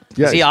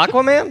 Yeah, is he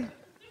Aquaman?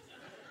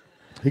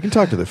 He can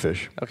talk to the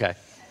fish. Okay.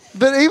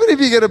 But even if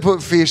you're going to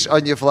put fish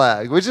on your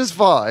flag, which is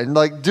fine,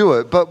 like, do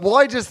it. But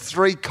why just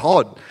 3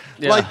 cod?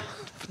 Yeah. Like,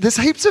 there's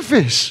heaps of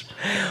fish.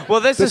 Well,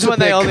 this is is when a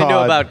they big only knew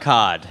cod. about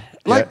cod.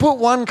 Like, put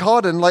 1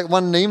 cod and, like,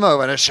 1 Nemo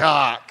and a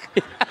shark.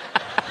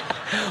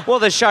 Well,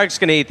 the shark's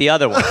going to eat the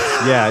other one.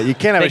 Yeah, you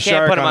can't have They a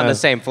shark can't put him on the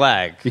same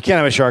flag. You can't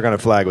have a shark on a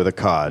flag with a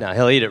cod. No,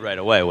 he'll eat it right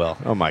away, Will.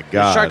 Oh, my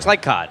God. Sharks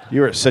like cod.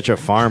 You are such a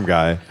farm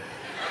guy.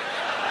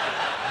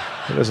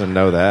 Who doesn't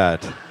know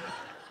that?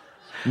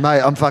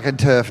 Mate, I'm fucking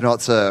turf,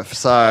 not surf.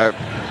 So...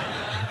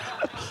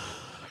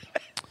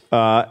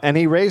 And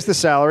he raised the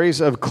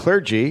salaries of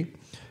clergy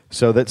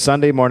so that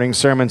Sunday morning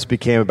sermons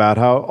became about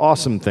how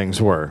awesome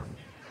things were.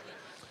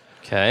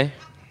 Okay.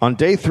 On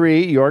day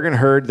 3, Jorgen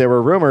heard there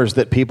were rumors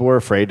that people were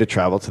afraid to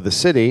travel to the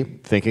city,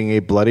 thinking a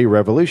bloody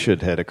revolution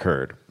had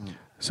occurred.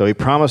 So he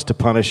promised to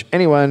punish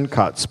anyone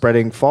caught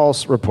spreading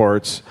false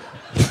reports.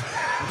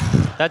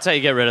 That's how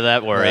you get rid of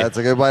that worry. That's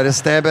a good way to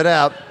stamp it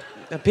out.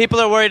 People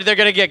are worried they're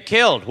going to get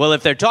killed. Well,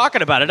 if they're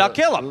talking about it, I'll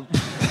kill them.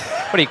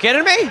 What, are you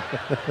kidding me?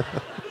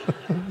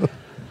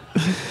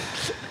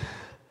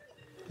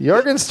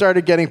 Jorgen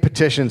started getting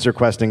petitions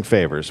requesting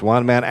favors.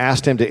 One man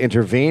asked him to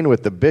intervene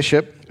with the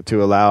bishop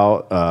to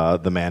allow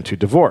the man to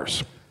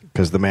divorce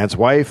because the man's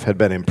wife had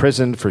been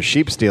imprisoned for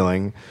sheep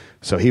stealing,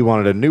 so he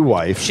wanted a new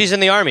wife. She's in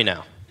the army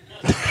now.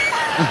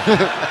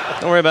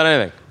 Don't worry about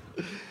anything.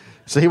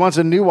 So he wants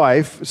a new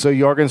wife, so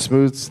Jorgen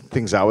smooths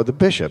things out with the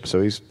bishop,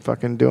 so he's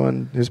fucking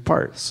doing his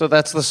part. So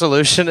that's the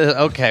solution?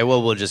 Okay,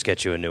 well, we'll just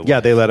get you a new wife. Yeah,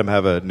 they let him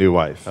have a new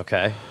wife.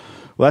 Okay.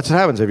 Well, that's what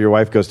happens if your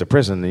wife goes to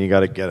prison. Then you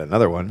got to get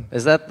another one.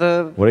 Is that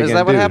the? What are you is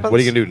gonna that what do? happens?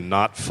 What are you gonna do?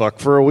 Not fuck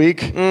for a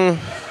week?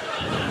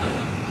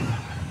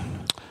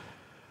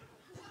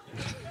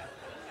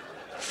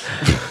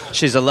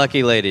 She's a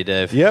lucky lady,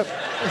 Dave. Yep.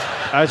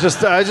 I was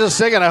just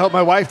thinking. I hope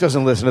my wife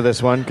doesn't listen to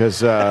this one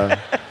because.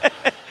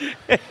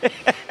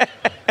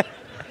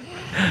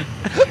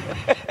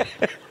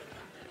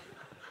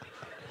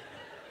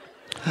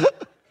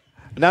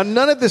 Now,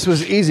 none of this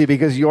was easy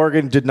because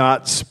Jorgen did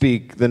not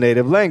speak the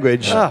native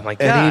language. Oh, my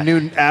God. And he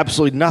knew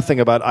absolutely nothing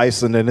about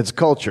Iceland and its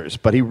cultures,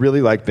 but he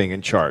really liked being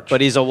in charge.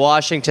 But he's a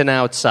Washington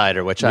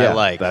outsider, which I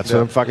like. That's what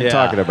I'm fucking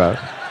talking about.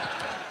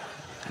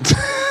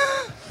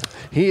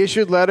 He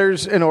issued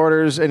letters and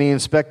orders, and he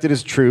inspected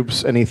his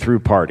troops, and he threw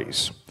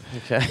parties.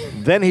 Okay.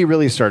 Then he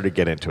really started to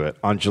get into it.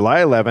 On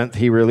July 11th,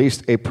 he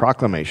released a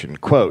proclamation,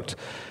 quote,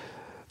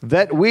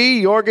 that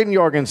we, Jorgen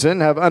Jorgenson,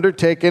 have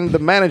undertaken the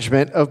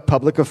management of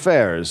public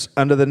affairs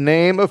under the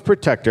name of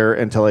protector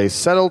until a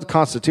settled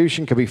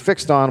constitution can be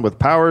fixed on with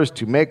powers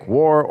to make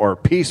war or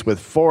peace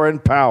with foreign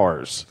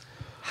powers.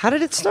 How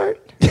did it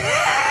start?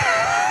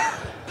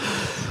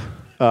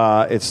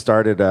 It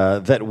started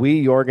that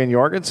we, Jorgen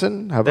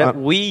Jorgenson, have...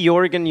 we,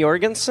 Jorgen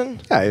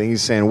Jorgensen? Yeah, I think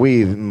he's saying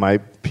we, my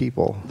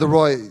people. The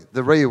royal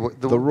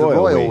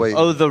we.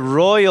 Oh, the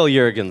Royal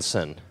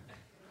Jorgensen.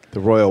 The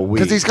royal we.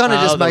 Because he's kind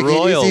of just the making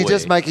royal he's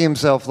just we. making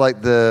himself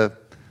like the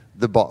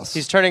boss.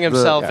 He's turning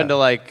himself yeah. into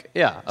like,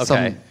 okay.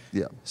 Some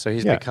So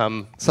he's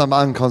become, some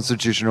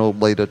unconstitutional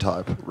leader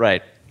type.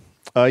 right.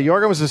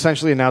 Jorgen was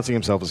essentially announcing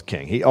himself as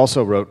king. He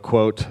also wrote,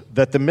 quote,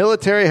 that the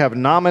military have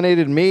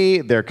nominated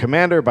me their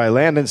commander by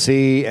land and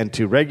sea and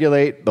to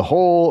regulate the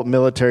whole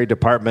military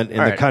department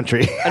in All the right.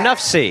 country. Enough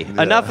sea.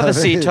 Enough of the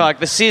sea talk.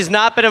 The sea's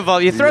not been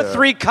involved. You throw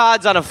 3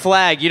 cods on a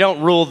flag, you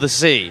don't rule the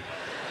sea.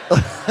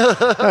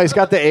 No, he's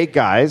got the 8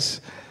 guys.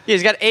 Yeah,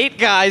 he's got 8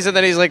 guys, and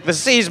then he's like, the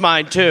sea's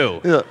mine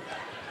too. Yeah.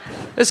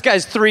 This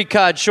guy's 3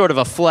 cods short of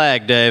a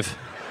flag, Dave.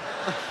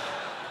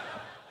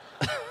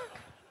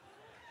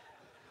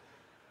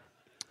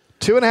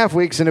 2.5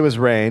 weeks into his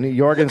reign,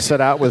 Jorgen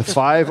set out with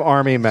 5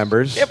 army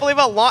members. Can't believe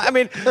how long. I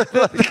mean,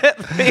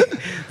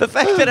 the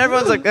fact that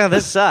everyone's like, oh,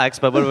 this sucks,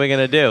 but what are we going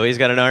to do? He's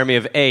got an army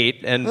of 8,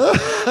 and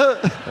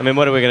I mean,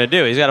 what are we going to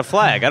do? He's got a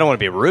flag. I don't want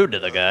to be rude to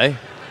the guy.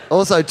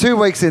 Also, 2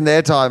 weeks in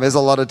their time is a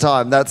lot of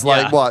time. That's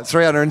like, Yeah.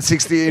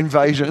 360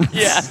 invasions?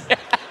 Yeah.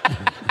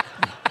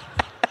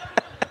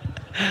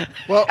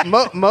 Well,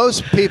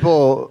 most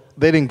people,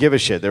 they didn't give a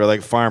shit. They were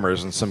like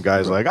farmers, and some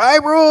guys like, I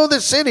rule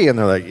the city. And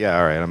they're like, yeah,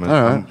 all right,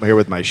 I'm here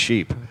with my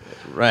sheep.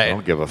 I Right.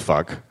 don't give a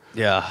fuck.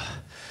 Yeah.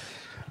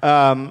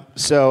 So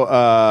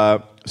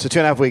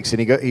 2.5 weeks,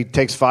 and he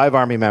takes 5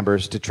 army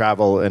members to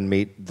travel and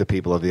meet the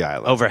people of the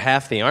island. Over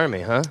half the army,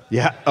 huh?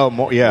 Yeah. Oh,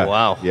 more. Yeah.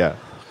 Wow. Yeah.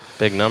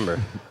 Big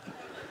number.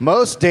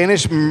 Most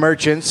Danish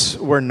merchants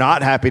were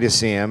not happy to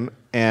see him,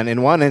 and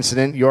in one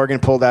incident,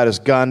 Jorgen pulled out his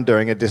gun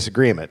during a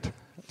disagreement.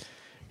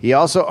 He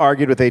also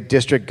argued with a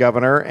district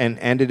governor and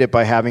ended it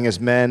by having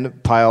his men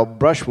pile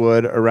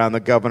brushwood around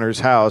the governor's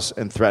house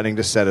and threatening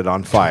to set it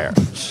on fire.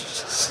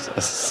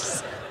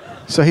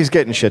 So he's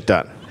getting shit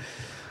done.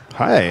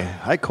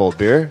 Hi, cold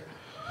beer.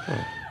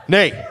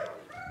 Nay.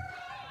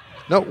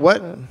 No,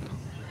 what?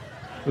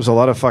 There's a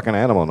lot of fucking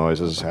animal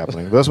noises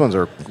happening. Those ones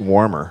are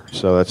warmer,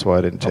 so that's why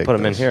I didn't take I'll put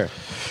them in those. here.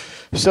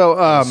 So,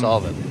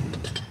 Solve it.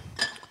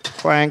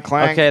 clank,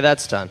 clank. Okay,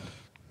 that's done.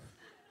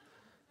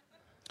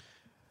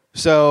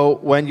 So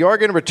when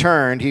Jorgen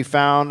returned, he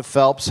found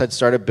Phelps had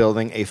started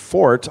building a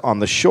fort on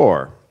the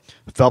shore.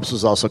 Phelps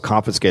was also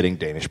confiscating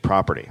Danish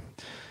property.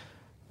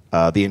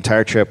 The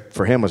entire trip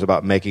for him was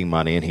about making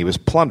money, and he was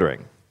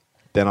plundering.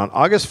 Then on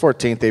August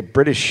 14th, a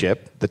British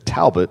ship, the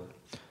Talbot,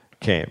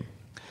 came.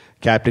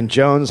 Captain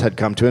Jones had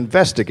come to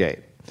investigate.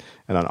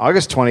 And on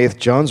August 20th,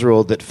 Jones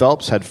ruled that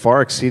Phelps had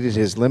far exceeded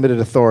his limited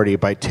authority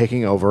by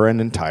taking over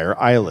an entire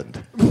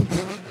island.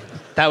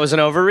 That was an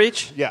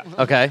overreach? Yeah.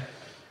 Okay.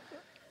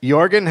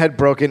 Jorgen had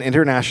broken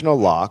international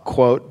law,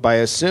 quote, by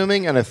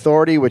assuming an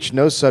authority which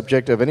no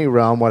subject of any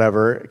realm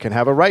whatever can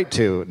have a right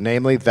to,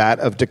 namely that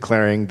of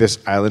declaring this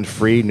island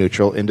free,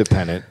 neutral,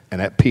 independent,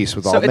 and at peace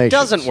with all nations. So it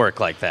doesn't work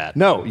like that.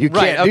 No, you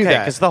can't do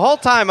that. Because the whole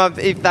time I'm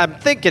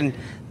thinking,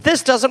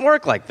 this doesn't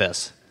work like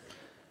this.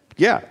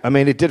 Yeah, I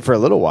mean, it did for a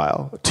little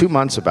while. 2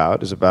 months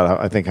is about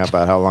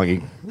how long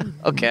he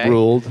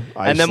ruled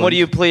Iceland. And then what do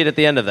you plead at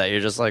the end of that?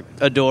 You're just like,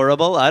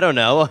 adorable? I don't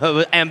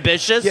know.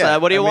 Ambitious? Yeah,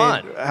 What do you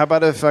want? How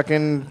about a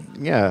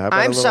fucking, how about I'm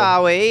a little...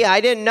 sorry.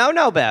 I didn't know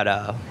no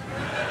better.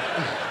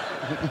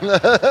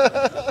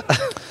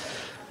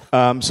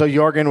 So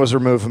Jorgen was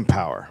removed from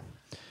power.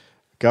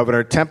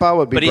 Governor Tempa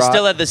would be But he's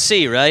still at the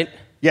sea, right?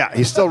 Yeah,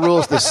 he still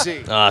rules the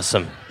sea.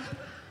 Awesome.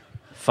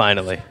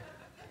 Finally.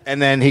 And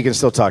then he can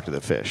still talk to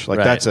the fish. Like,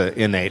 Right. that's an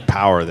innate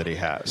power that he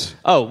has.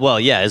 Oh, well,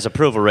 yeah, his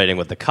approval rating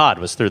with the cod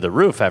was through the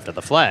roof after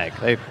the flag.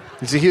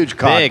 He's a huge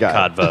cod Big guy.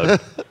 cod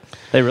vote.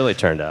 They really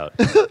turned out.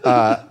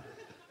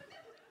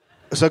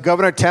 So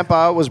Governor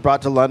Tempa was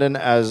brought to London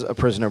as a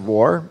prisoner of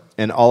war,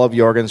 and all of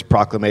Jorgen's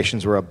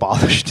proclamations were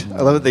abolished.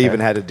 I love that they even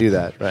had to do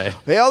that. Right.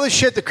 Hey, all this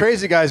shit the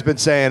crazy guy's been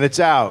saying, it's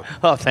out.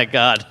 Oh, thank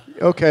God.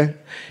 Okay.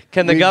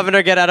 Can the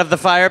governor get out of the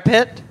fire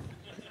pit?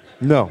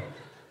 No.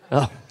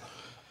 Oh.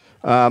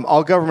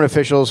 All government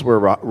officials were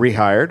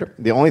rehired.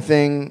 The only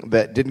thing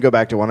that didn't go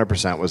back to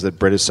 100% was that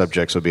British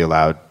subjects would be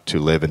allowed to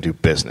live and do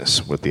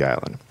business with the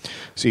island.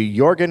 See,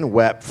 Jorgen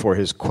wept for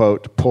his,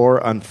 quote, poor,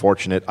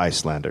 unfortunate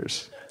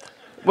Icelanders.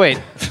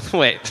 Wait.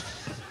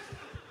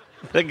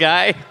 The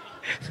guy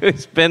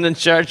who's been in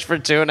charge for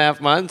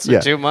 2.5 months or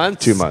 2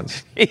 months? 2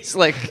 months. He's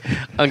like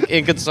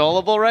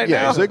inconsolable right now.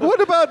 Yeah, he's like,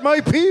 what about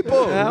my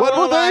people? What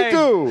will they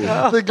do?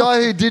 The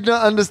guy who did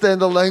not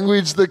understand the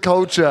language, the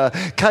culture,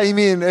 came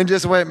in and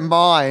just went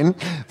mine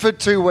for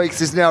 2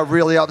 weeks is now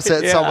really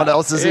upset someone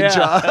else is in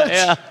charge.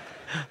 Yeah.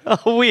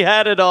 Oh, we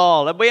had it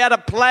all, and we had a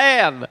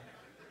plan.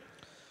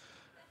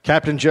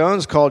 Captain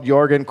Jones called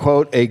Jorgen,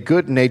 quote, a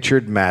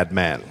good-natured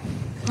madman.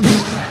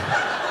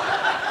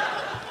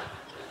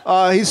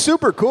 He's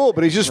super cool,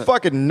 but he's just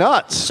fucking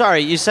nuts.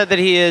 Sorry, you said that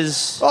he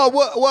is... Oh,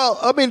 well,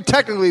 I mean,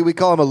 technically we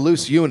call him a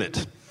loose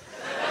unit.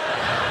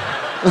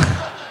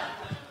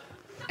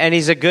 And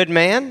he's a good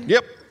man?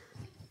 Yep.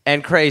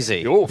 And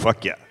crazy? Oh,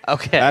 fuck yeah.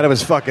 Okay. Out of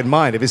his fucking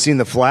mind. Have you seen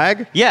the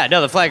flag? Yeah,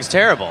 no, the flag's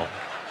terrible.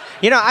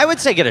 You know, I would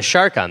say get a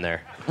shark on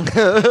there.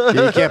 Yeah,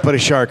 you can't put a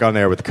shark on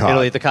there with cod.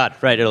 It'll eat the cod.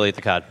 Right, it'll eat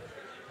the cod.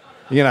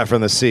 You're not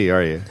from the sea,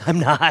 are you? I'm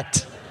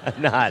not.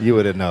 You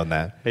would have known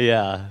that.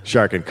 Yeah.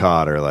 Shark and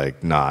cod are,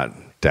 like, not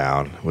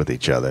down with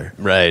each other.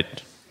 Right.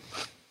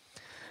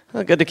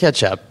 Well, good to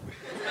catch up.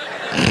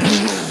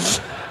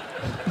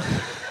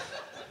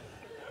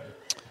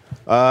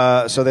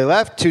 So they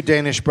left. 2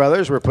 Danish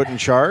brothers were put in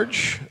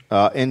charge.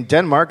 In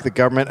Denmark, the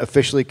government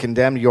officially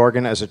condemned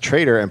Jorgen as a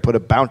traitor and put a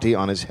bounty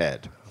on his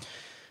head.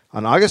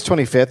 On August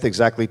 25th,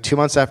 exactly 2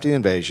 months after the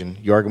invasion,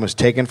 Jorgen was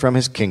taken from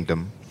his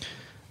kingdom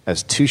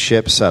as 2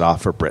 ships set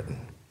off for Britain.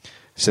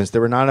 Since there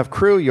were not enough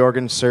crew,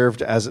 Jorgen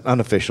served as an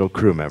unofficial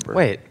crew member.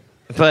 Wait,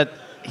 but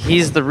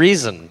he's the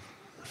reason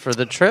for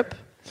the trip?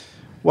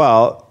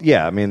 Well,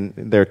 yeah, I mean,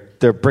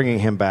 they're bringing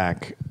him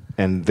back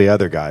and the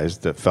other guys,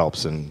 the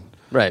Phelps and...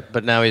 Right,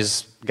 but now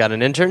he's got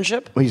an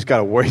internship? Well, he's got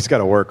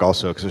to work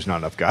also because there's not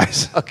enough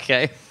guys.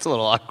 Okay, it's a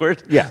little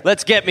awkward. Yeah.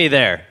 Let's get me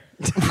there.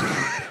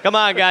 Come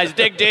on, guys,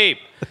 dig deep.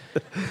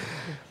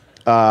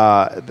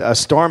 A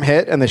storm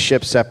hit and the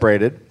ship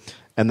separated,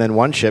 and then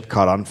one ship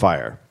caught on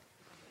fire.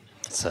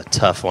 It's a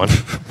tough one.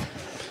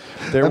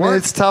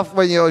 It's tough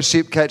when your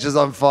ship catches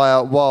on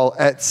fire while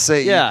at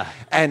sea. Yeah.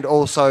 And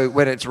also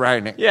when it's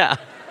raining. Yeah.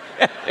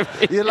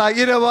 You're like,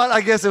 you know what?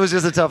 I guess it was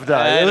just a tough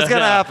day. It was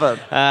going to happen.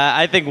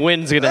 I think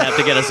wind's going to have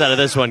to get us out of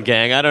this one,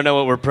 gang. I don't know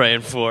what we're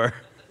praying for.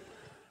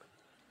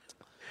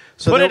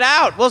 So Put it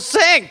out. We'll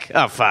sink.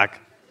 Oh, fuck.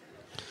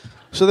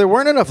 So there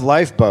weren't enough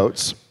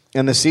lifeboats,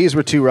 and the seas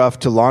were too rough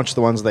to launch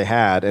the ones they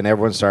had, and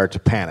everyone started to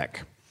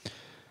panic.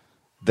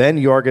 Then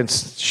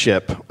Jorgen's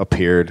ship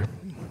appeared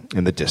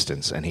in the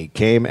distance, and he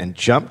came and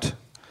jumped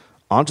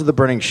onto the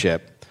burning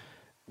ship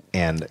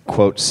and,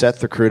 quote, set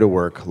the crew to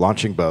work,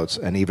 launching boats,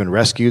 and even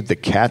rescued the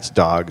cats,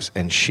 dogs,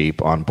 and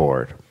sheep on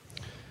board.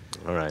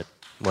 All right.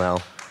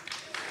 Well.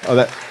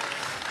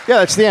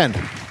 That's the end.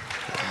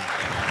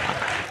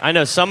 I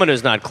know someone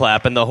who's not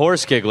clapping, the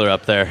horse giggler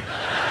up there.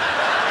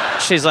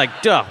 She's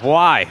like, duh,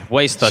 why?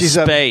 Waste the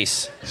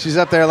space. She's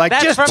up there like,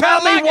 That's just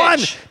tell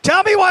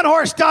me one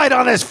horse died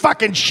on this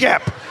fucking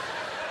ship.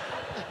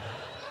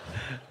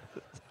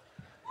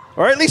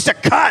 Or at least a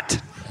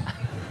cut.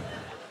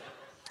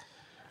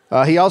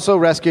 He also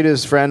rescued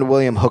his friend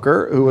William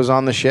Hooker, who was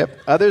on the ship.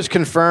 Others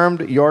confirmed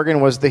Jorgen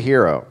was the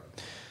hero.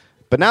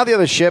 But now the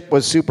other ship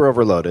was super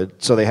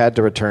overloaded, so they had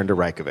to return to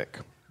Reykjavik.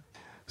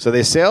 So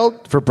they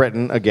sailed for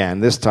Britain again,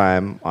 this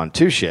time on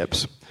 2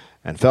 ships,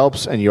 and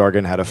Phelps and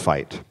Jorgen had a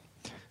fight.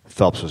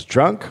 Phelps was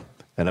drunk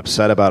and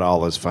upset about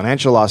all his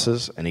financial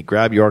losses, and he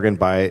grabbed Jorgen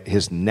by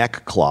his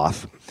neck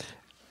cloth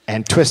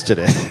and twisted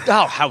it.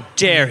 Oh, how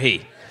dare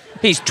he?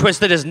 He's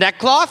twisted his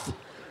neckcloth?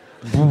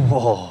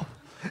 Whoa.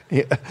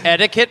 Yeah.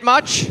 Etiquette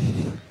much?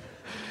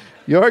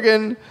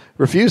 Jorgen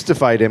refused to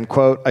fight him.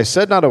 Quote, I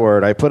said not a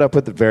word. I put up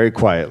with it very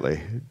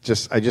quietly.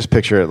 I just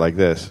picture it like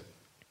this.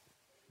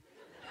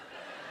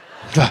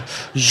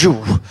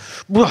 You've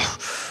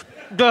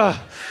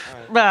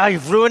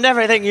ruined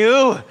everything,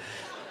 you.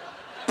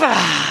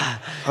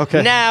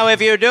 Okay. Now,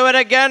 if you do it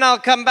again, I'll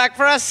come back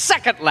for a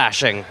second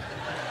lashing.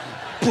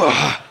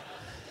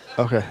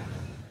 Okay.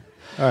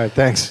 All right,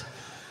 thanks.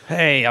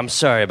 Hey, I'm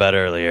sorry about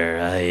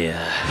earlier.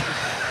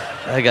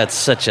 I got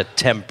such a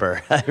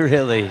temper. I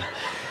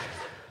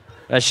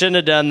shouldn't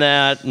have done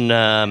that.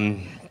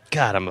 And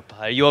God,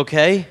 are you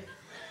okay?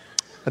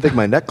 I think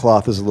my neck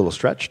cloth is a little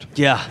stretched.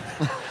 Yeah.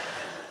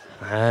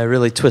 I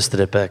really twisted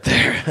it back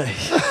there.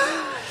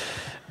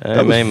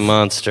 I'm a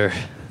monster.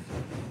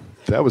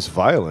 That was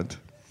violent.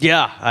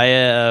 Yeah,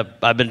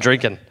 I've been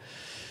drinking.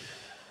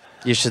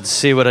 You should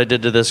see what I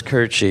did to this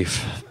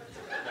kerchief.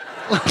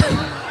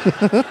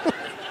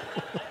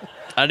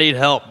 I need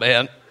help,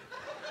 man.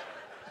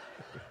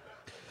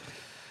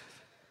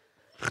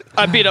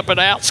 I beat up an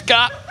owl,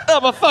 Scott.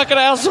 I'm a fucking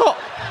asshole.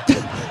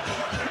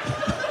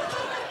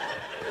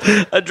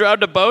 I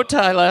drowned a bow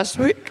tie last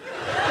week.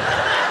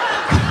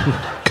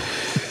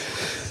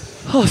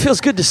 Oh, it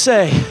feels good to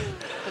say.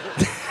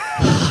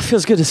 It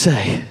feels good to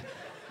say.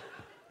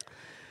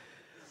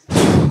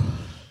 Got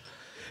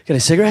any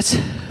cigarettes?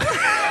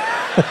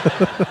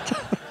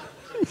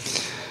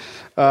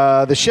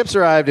 The ships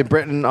arrived in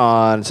Britain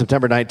on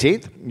September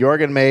 19th.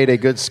 Jorgen made a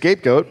good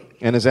scapegoat,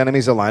 and his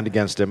enemies aligned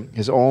against him.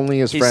 His friend...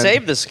 He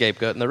saved the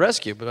scapegoat in the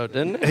rescue boat,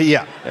 didn't he?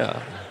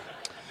 Yeah.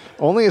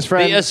 Only his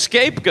friend... The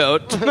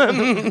scapegoat.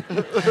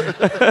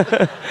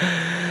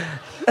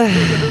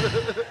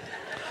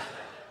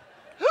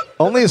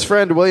 Only his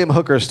friend William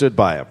Hooker stood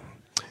by him.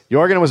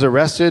 Jorgen was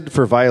arrested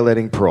for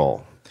violating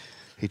parole.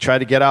 He tried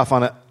to get off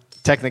on a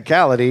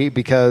technicality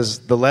because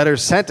the letter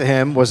sent to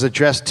him was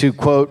addressed to,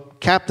 quote,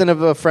 captain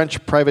of a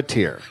French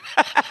privateer,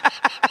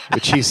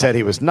 which he said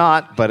he was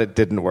not, but it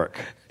didn't work.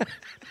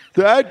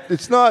 Dad,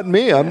 it's not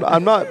me.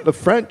 I'm not the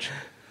French.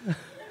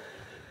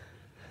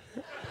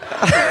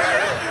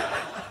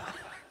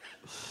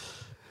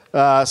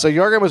 So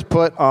Jorgen was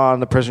put on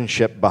the prison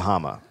ship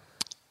Bahama.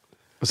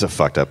 It's a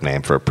fucked up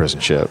name for a prison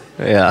ship.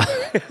 Yeah.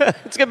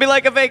 It's going to be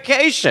like a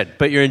vacation,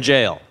 but you're in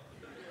jail.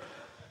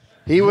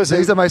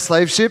 These are my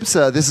slave ships.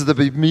 This is the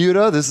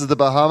Bermuda. This is the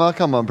Bahama.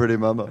 Come on, pretty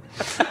mama.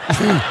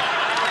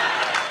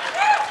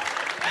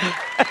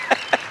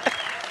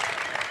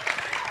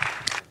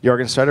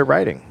 Jorgen started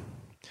writing.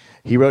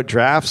 He wrote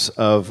drafts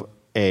of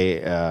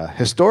a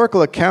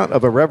historical account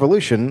of a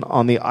revolution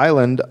on the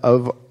island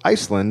of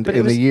Iceland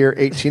in the year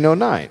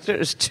 1809.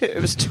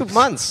 It was 2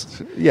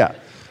 months. Yeah.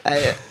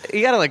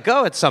 You got to let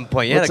go at some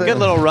point. You had a good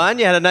little run.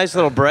 You had a nice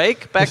little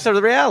break. Back to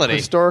the reality.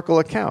 Historical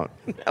account.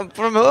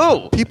 From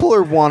who? People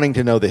are wanting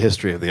to know the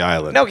history of the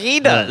island. No, he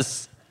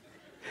does.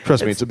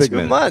 Trust me, it's a big 2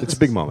 moment. months. It's a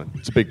big moment.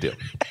 It's a big deal.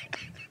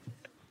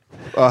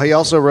 He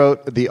also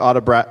wrote the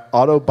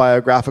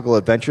autobiographical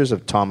adventures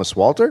of Thomas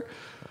Walter.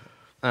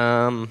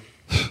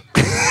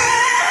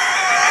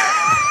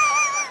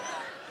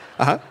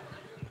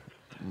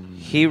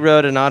 He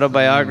wrote an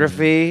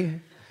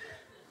autobiography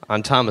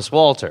on Thomas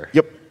Walter.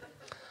 Yep.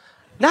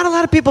 Not a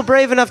lot of people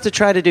brave enough to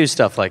try to do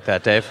stuff like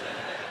that, Dave.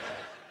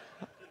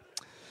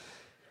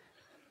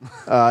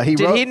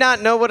 Did he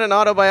not know what an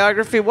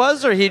autobiography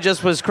was, or he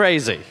just was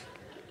crazy?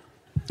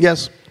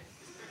 Yes.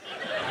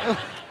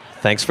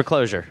 Thanks for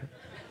closure.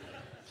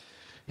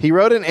 He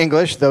wrote in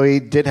English, though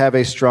he did have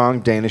a strong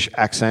Danish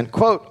accent.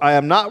 Quote, I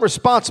am not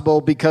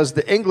responsible because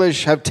the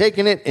English have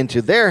taken it into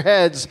their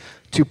heads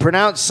to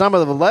pronounce some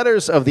of the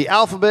letters of the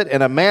alphabet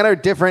in a manner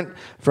different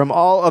from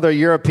all other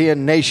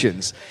European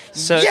nations.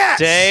 So, yes!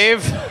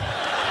 Dave,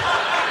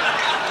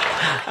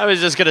 I was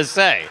just going to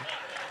say,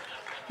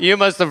 you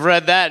must have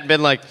read that and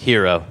been like,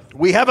 hero.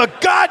 We have a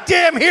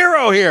goddamn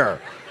hero here.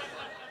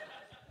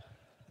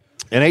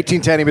 In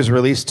 1810, he was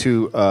released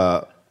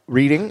to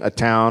Reading, a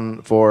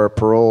town for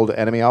paroled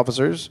enemy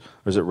officers.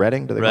 Or is it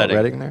Reading? Do they call it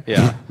Reading there?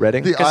 Yeah.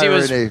 Reading? The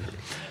irony.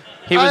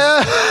 He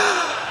was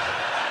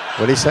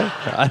What did he say?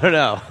 I don't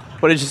know.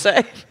 What did you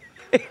say?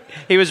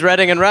 He was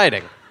reading and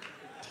writing.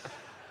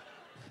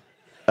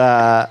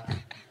 So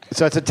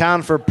it's a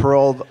town for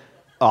paroled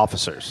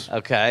officers.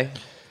 Okay.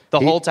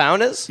 The whole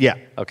town is? Yeah.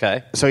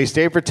 Okay. So he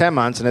stayed for 10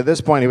 months, and at this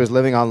point he was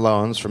living on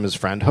loans from his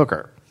friend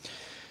Hooker.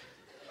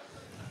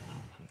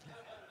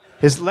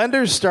 His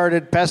lenders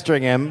started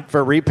pestering him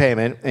for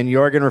repayment, and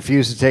Jorgen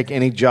refused to take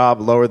any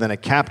job lower than a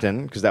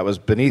captain, because that was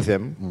beneath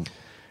him.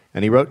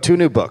 And he wrote 2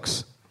 new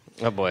books.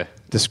 Oh, boy.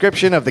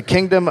 Description of the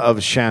Kingdom of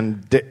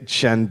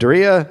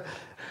Chandria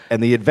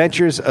and the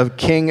Adventures of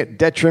King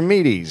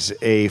Detromedes,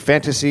 a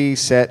fantasy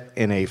set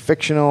in a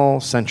fictional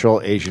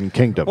Central Asian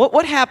kingdom.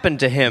 What happened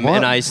to him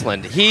in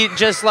Iceland? He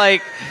just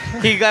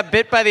he got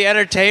bit by the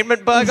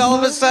entertainment bug all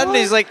of a sudden.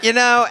 He's like,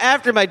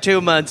 after my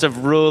 2 months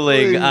of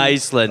ruling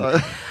Iceland,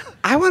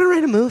 I want to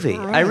write a movie.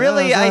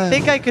 I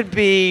think I could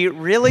be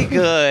really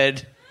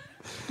good.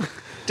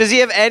 Does he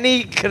have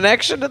any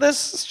connection to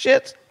this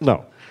shit?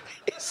 No.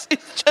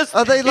 He's just,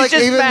 Are they he's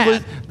just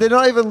mad. they're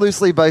not even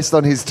loosely based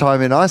on his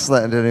time in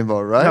Iceland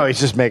anymore, right? No, he's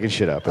just making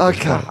shit up.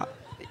 Okay.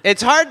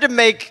 It's hard to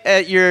make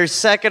your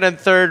second and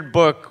third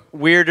book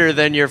weirder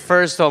than your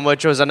first one,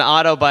 which was an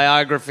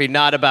autobiography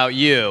not about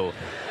you.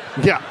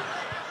 Yeah.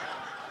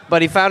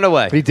 But he found a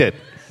way. He did.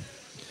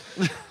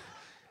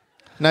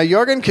 Now,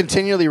 Jorgen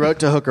continually wrote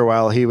to Hooker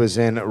while he was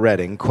in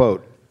Reading,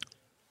 quote,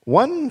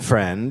 one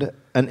friend,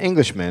 an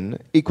Englishman,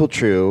 equal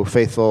true,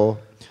 faithful,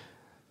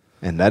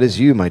 and that is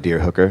you, my dear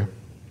Hooker.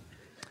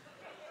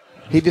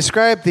 He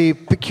described the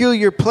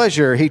peculiar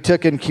pleasure he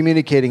took in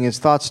communicating his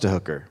thoughts to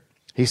Hooker.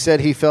 He said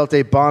he felt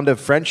a bond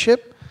of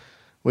friendship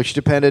which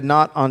depended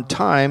not on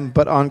time,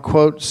 but on,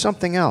 quote,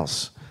 something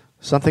else.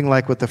 Something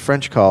like what the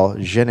French call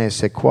je ne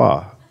sais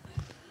quoi.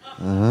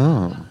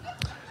 Oh.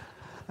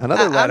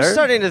 Another letter. I'm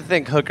starting to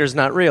think Hooker's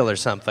not real or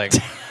something.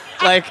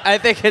 I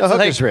think it's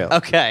Hooker's real.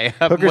 Okay.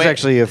 Hooker's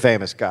actually a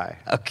famous guy.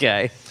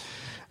 Okay.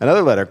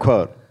 Another letter,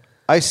 quote,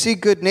 I see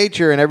good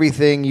nature in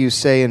everything you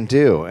say and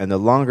do, and the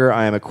longer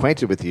I am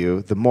acquainted with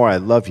you, the more I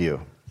love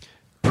you.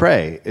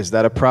 Pray, is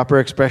that a proper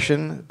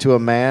expression to a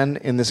man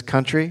in this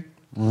country?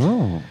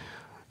 Oh.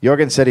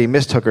 Jorgen said he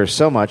missed Hooker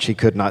so much he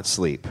could not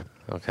sleep.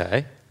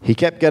 Okay. He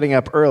kept getting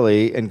up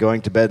early and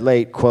going to bed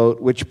late,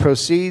 quote, which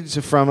proceeds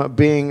from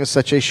being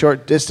such a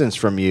short distance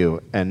from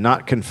you and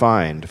not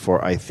confined,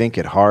 for I think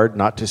it hard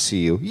not to see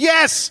you.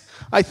 Yes!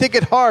 I think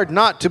it hard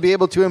not to be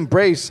able to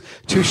embrace,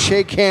 to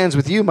shake hands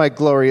with you, my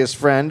glorious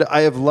friend.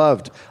 I have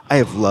loved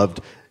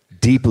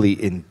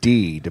deeply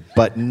indeed,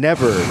 but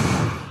never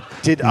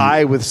did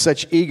I with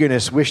such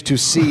eagerness wish to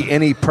see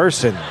any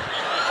person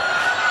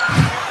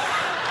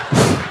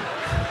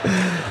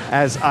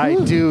as I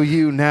do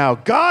you now.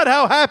 God,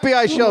 how happy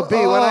I shall be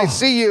when I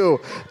see you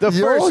the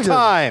first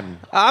time.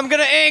 I'm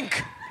going to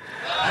ink.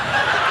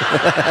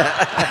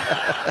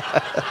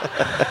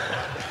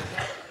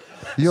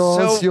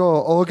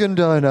 Your organ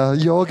donor,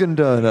 Jorgen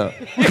donor.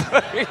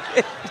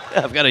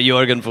 I've got a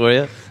Jorgen for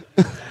you.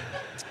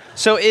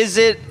 So is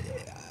it...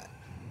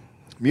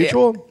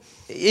 Mutual?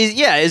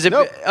 Is it...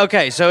 Nope.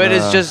 Okay, so it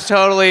is just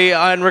totally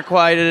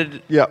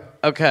unrequited. Yep.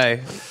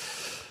 Okay.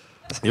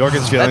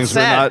 Jorgen's feelings That's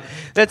were sad. not...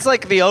 That's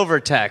like the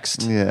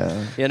overtext.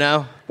 Yeah. You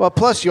know? Well,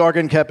 plus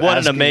Jorgen kept What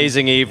asking... an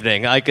amazing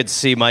evening. I could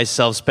see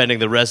myself spending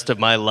the rest of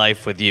my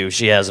life with you.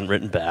 She hasn't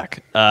written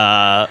back.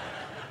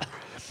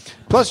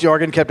 Plus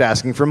Jorgen kept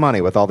asking for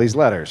money with all these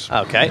letters.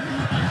 Okay.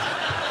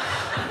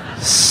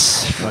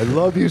 I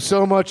love you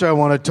so much. I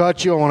want to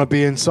touch you. I want to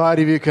be inside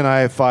of you. Can I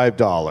have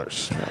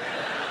 $5?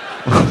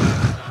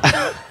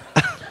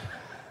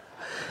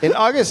 In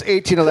August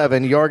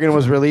 1811, Jorgen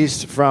was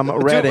released from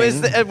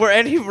Reading. Were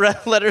any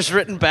letters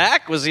written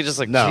back? Was he just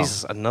like, No.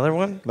 Jesus, another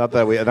one? Not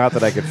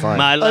that I could find.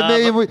 My love.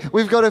 I mean,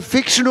 we've got a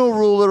fictional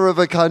ruler of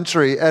a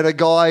country and a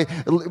guy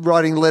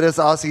writing letters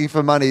asking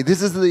for money.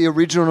 This is the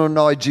original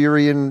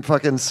Nigerian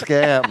fucking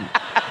scam.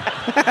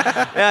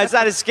 No, it's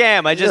not a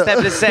scam. I just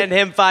have to send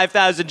him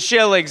 5,000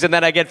 shillings and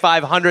then I get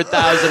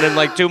 500,000 in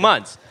like 2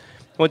 months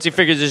once he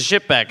figures his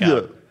shit back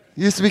out.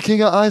 He used to be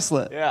king of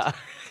Iceland. Yeah.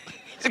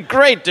 He's a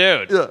great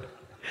dude. Yeah.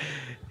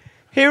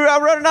 He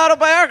wrote an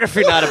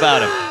autobiography not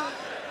about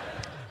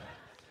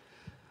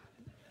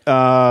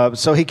him.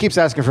 So he keeps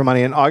asking for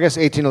money. In August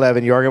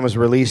 1811, Jorgen was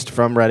released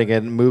from Reading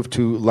and moved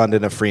to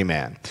London a free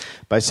man.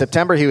 By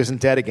September, he was in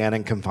debt again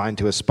and confined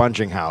to a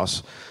sponging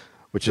house,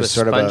 which is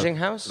sort of sponging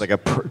house? like a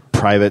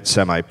private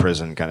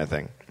semi-prison kind of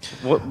thing.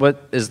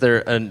 What is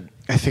there an...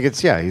 I think it's,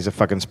 he's a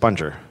fucking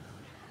sponger.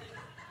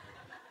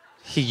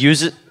 He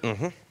uses...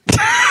 Mm-hmm.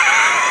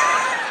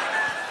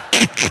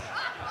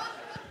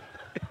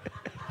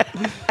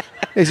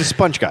 He's a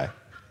sponge guy.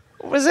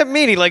 What does that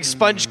mean? He like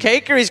sponge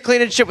cake or he's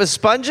cleaning shit with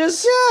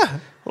sponges? Yeah.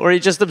 Or he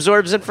just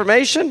absorbs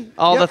information?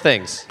 All the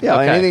things. Yeah,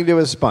 Okay. anything to do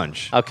with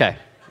sponge. Okay.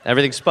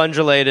 Everything's sponge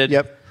related.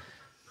 Yep.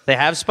 They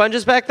have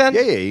sponges back then?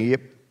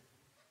 Yep.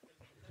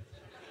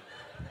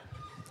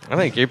 I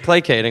think you're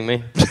placating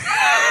me.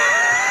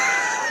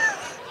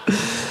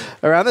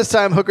 Around this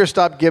time, Hooker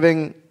stopped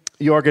giving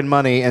Jorgen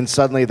money, and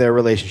suddenly their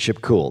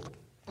relationship cooled.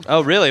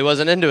 Oh, really? He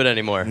wasn't into it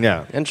anymore?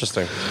 Yeah.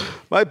 Interesting.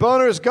 My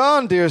boner is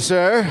gone, dear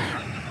sir,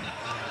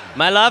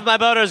 My love, my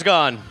boner's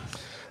gone.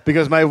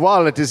 because my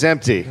wallet is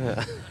empty.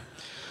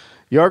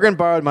 Jorgen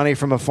borrowed money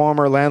from a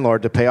former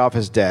landlord to pay off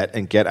his debt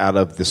and get out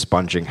of the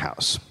sponging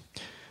house.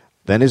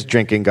 Then his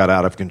drinking got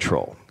out of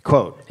control.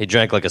 Quote, He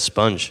drank like a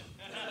sponge.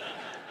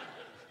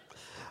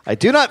 I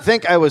do not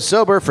think I was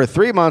sober for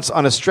 3 months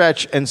on a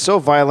stretch, and so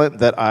violent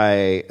that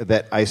I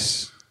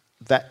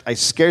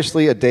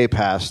scarcely a day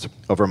passed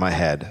over my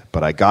head,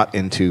 but I got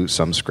into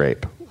some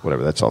scrape.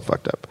 Whatever, that's all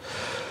fucked up.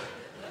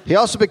 He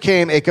also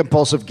became a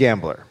compulsive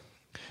gambler.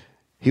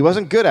 He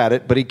wasn't good at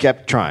it, but he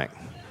kept trying.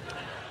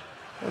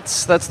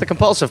 That's the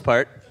compulsive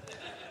part.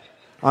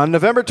 On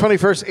November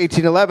 21st,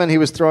 1811, he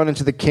was thrown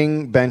into the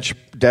King Bench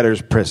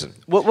debtors' prison.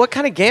 What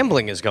kind of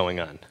gambling is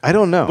going on? I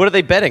don't know. What are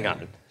they betting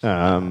on?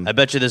 I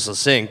bet you this will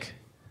sink.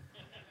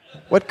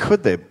 What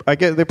could they? I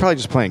guess they're probably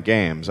just playing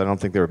games. I don't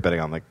think they were betting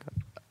on like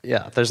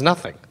Yeah, there's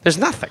nothing. There's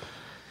nothing.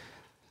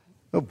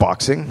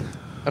 boxing,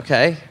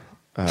 Okay.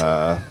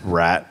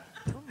 rat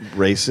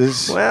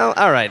races. Well,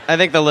 all right. I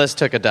think the list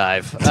took a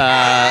dive.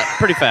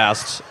 Pretty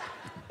fast.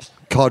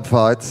 Cod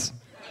fights.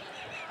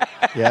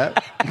 Yeah.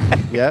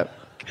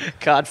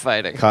 Cod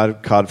fighting.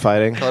 Cod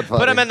fighting. Put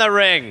them in the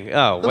ring.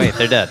 Oh, wait,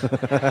 they're dead.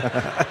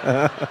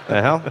 The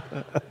hell?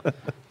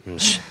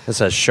 This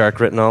has shark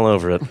written all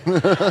over it.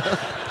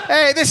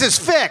 Hey, this is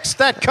fixed.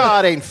 That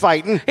cod ain't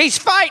fighting. He's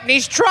fighting.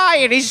 He's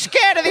trying. He's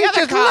scared of the He's other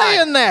just cod.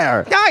 laying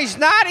there. No, he's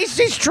not.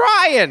 He's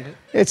trying.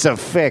 It's a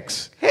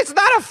fix. It's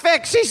not a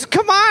fix.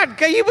 Come on.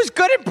 He was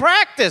good in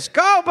practice.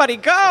 Go, buddy,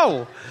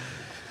 go.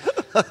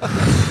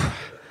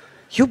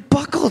 You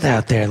buckled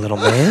out there, little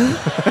man.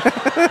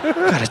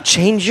 Gotta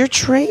change your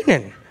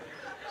training.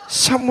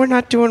 Something we're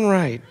not doing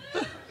right.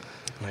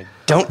 I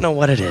don't know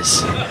what it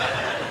is.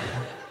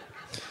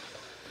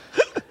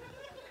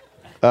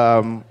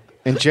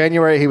 In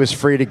January, he was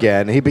freed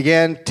again. He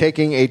began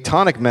taking a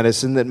tonic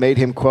medicine that made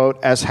him,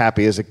 quote, as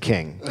happy as a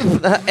king.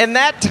 And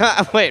that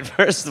time, wait,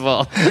 first of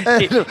all,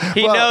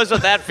 he knows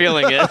what that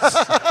feeling is,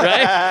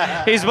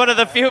 right? He's one of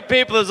the few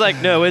people who's like,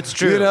 no, it's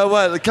true. You know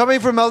what? Coming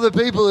from other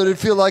people, it'd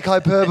feel like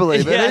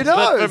hyperbole, but Yes, he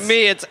knows. but for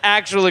me, it's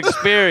actual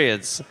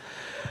experience.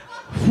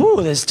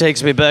 Whew, this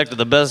takes me back to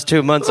the best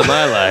 2 months of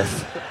my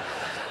life.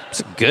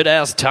 It's a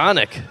good-ass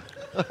tonic.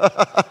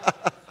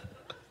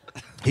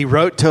 He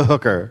wrote to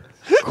Hooker,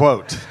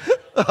 quote,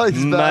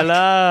 My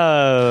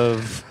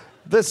love.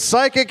 "The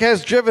psychic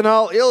has driven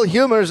all ill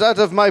humors out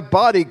of my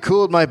body,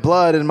 cooled my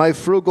blood, and my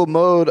frugal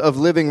mode of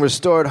living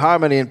restored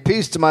harmony and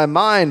peace to my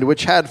mind,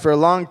 which had for a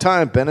long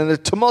time been in a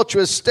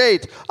tumultuous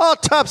state, all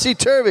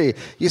topsy-turvy.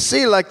 You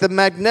see, like the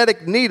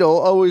magnetic needle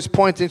always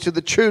pointing to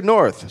the true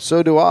north,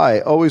 so do I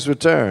always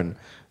return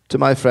to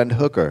my friend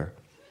Hooker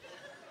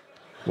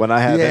when I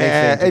have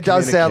anything to it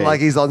does sound communicate."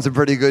 like he's on some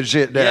pretty good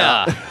shit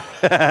now.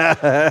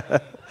 Yeah.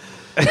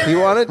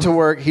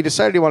 He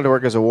decided he wanted to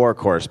work as a war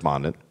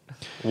correspondent.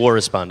 War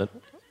respondent.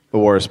 A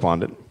war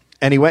respondent.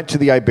 And he went to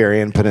the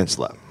Iberian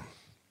Peninsula.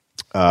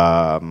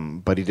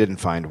 But he didn't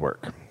find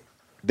work.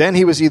 Then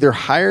he was either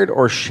hired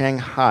or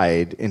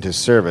shanghaied into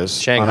service.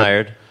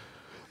 Shanghaied.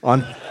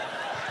 On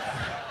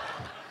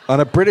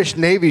a British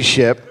Navy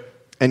ship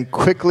and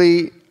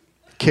quickly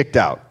kicked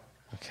out.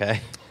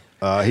 Okay.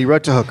 He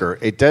wrote to Hooker,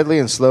 "A deadly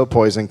and slow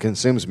poison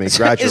consumes me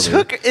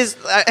gradually." Is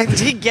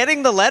he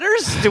getting the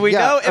letters? Do we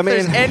Yeah, know if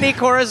there's mean- any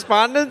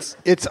correspondence?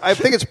 I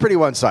think it's pretty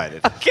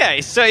one-sided.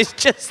 Okay, so he's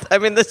just,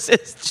 this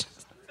is just,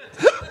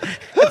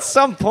 at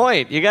some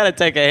point, you got to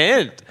take a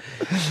hint.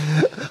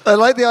 I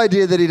like the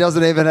idea that he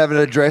doesn't even have an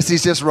address.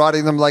 He's just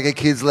writing them like a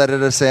kid's letter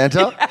to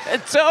Santa.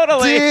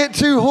 Totally. Dear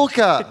to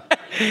Hooker.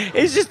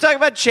 He's just talking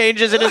about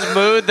changes in his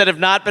mood that have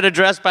not been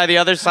addressed by the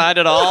other side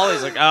at all.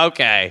 He's like,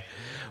 okay.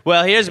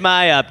 Well, here's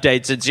my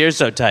update since you're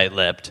so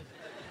tight-lipped.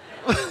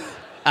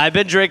 I've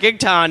been drinking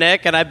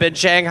tonic and I've been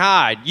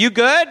shanghaied. You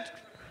good?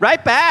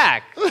 Right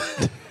back.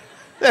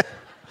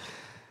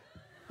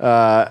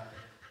 A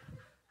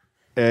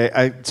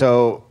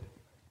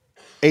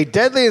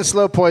deadly and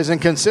slow poison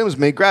consumes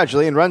me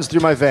gradually and runs through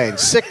my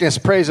veins. Sickness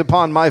preys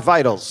upon my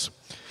vitals.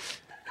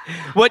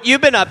 What you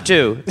been up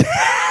to?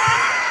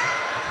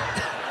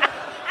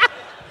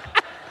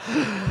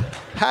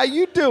 How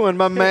you doing,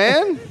 my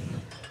man?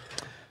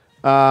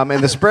 In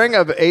the spring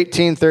of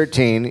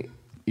 1813,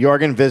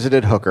 Jorgen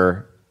visited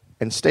Hooker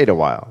and stayed a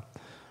while.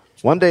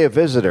 One day a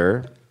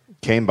visitor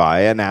came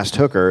by and asked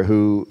Hooker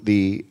who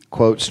the,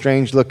 quote,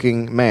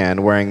 strange-looking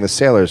man wearing the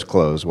sailor's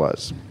clothes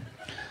was.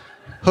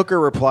 Hooker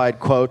replied,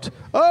 quote,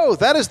 "Oh,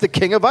 that is the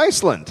King of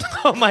Iceland."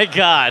 Oh, my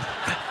God.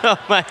 Oh,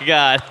 my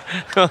God.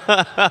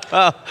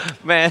 Oh,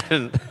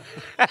 man.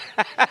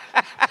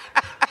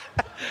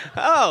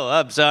 Oh,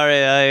 I'm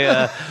sorry.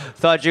 I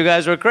thought you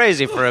guys were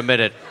crazy for a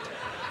minute.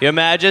 Your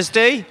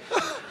Majesty?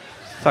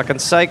 Fucking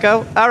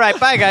psycho. All right,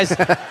 bye, guys.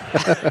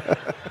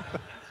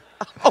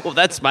 Oh,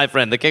 that's my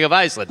friend, the King of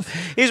Iceland.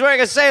 He's wearing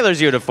a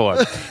sailor's uniform.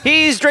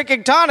 He's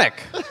drinking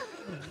tonic.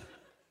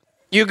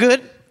 You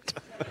good?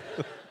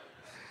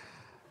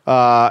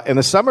 In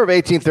the summer of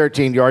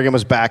 1813, Jorgen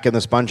was back in the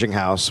sponging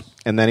house,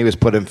 and then he was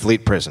put in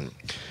Fleet Prison.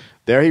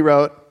 There he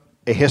wrote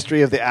a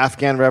history of the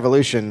Afghan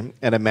Revolution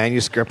and a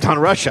manuscript on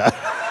Russia.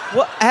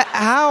 What?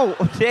 How?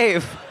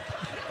 Dave.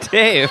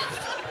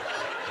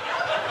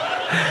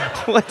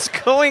 What's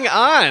going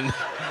on?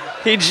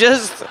 He's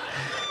just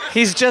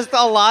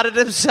allotted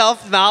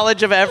himself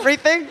knowledge of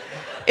everything?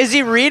 Is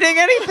he reading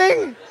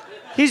anything?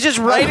 He's just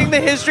writing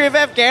the history of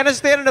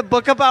Afghanistan in a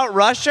book about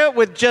Russia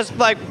with just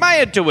like,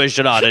 my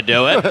intuition ought to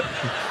do it.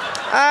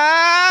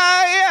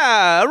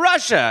 Yeah,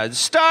 Russia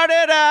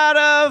started out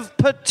of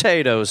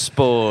potato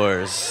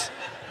spores.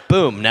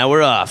 Boom, now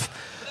we're off.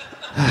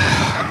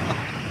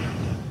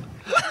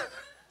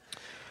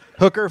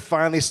 Hooker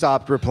finally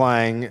stopped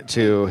replying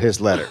to his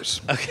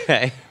letters.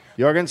 Okay.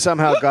 Jorgen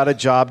somehow got a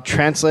job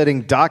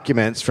translating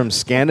documents from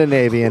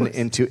Scandinavian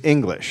into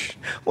English.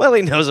 Well,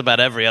 he knows about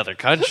every other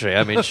country.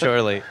 I mean,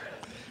 surely.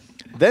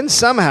 Then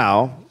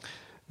somehow,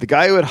 the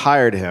guy who had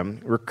hired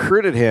him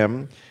recruited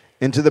him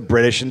into the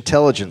British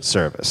intelligence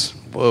service.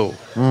 Whoa.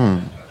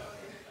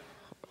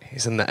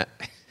 He's in that.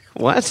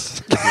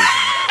 What?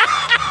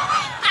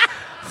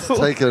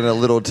 Taking a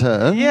little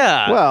turn.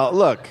 Yeah. Well,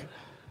 look,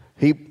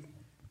 he's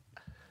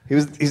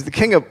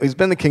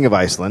been the king of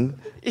Iceland,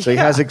 so he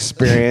has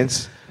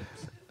experience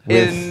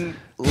in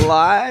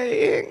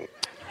lying.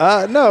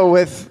 No,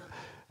 with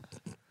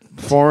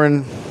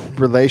foreign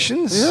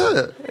relations.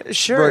 Yeah.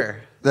 Sure.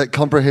 That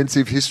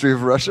comprehensive history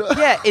of Russia.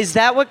 Yeah, is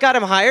that what got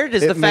him hired?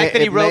 Is the fact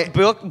that he wrote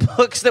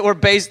books that were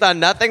based on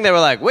nothing? They were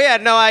like, we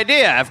had no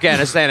idea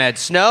Afghanistan had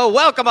snow.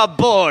 Welcome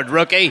aboard,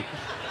 rookie.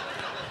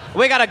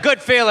 We got a good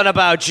feeling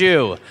about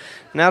you.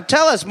 Now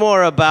tell us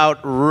more about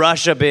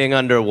Russia being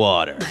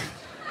underwater.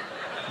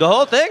 The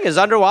whole thing is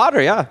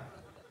underwater, yeah.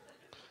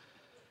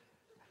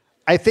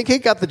 I think he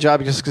got the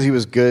job just because he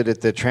was good at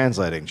the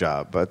translating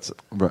job, but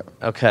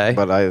Okay.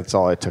 that's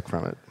all I took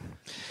from it.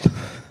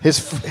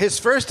 His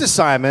first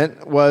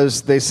assignment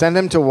was they sent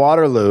him to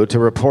Waterloo to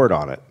report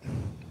on it.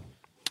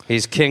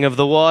 He's king of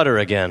the water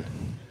again.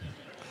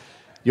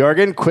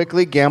 Jorgen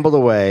quickly gambled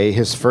away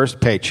his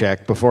first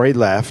paycheck before he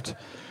left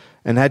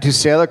and had to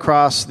sail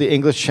across the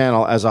English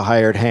Channel as a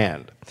hired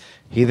hand.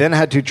 He then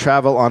had to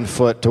travel on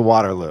foot to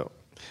Waterloo.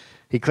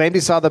 He claimed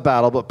he saw the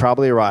battle, but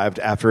probably arrived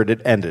after it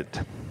had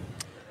ended.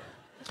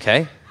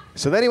 Okay.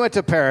 So then he went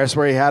to Paris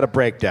where he had a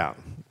breakdown.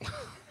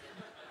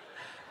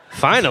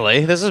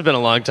 Finally, this has been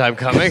a long time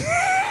coming.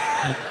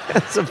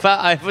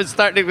 I was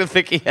starting to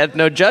think he had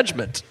no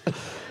judgment.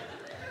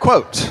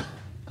 Quote,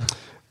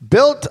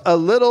 built a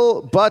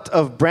little butt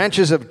of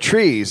branches of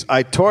trees.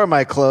 I tore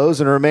my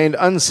clothes and remained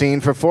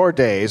unseen for 4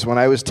 days when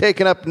I was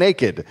taken up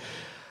naked.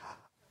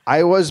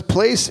 I was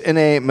placed in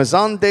a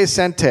maison de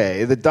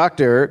santé. The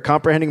doctor,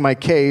 comprehending my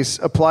case,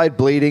 applied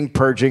bleeding,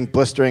 purging,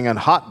 blistering, and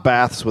hot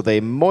baths with a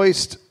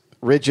moist,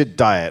 rigid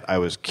diet. I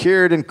was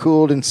cured and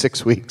cooled in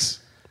 6 weeks.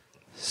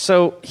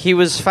 So he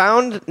was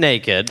found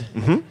naked.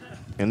 Mm-hmm.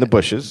 In the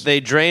bushes. They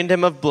drained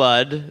him of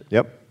blood.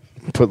 Yep.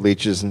 Put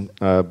leeches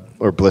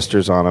or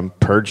blisters on him,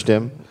 purged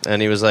him.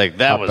 And he was like,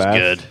 that was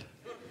good.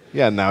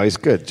 Yeah, now he's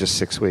good. Just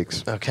 6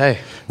 weeks. Okay.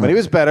 When he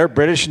was better,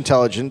 British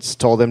intelligence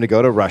told him to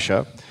go to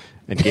Russia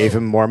and gave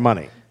him more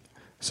money.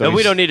 So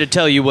we don't need to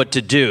tell you what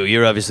to do.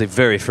 You're obviously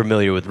very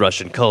familiar with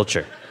Russian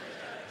culture.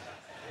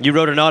 You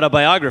wrote an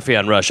autobiography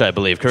on Russia, I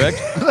believe, correct?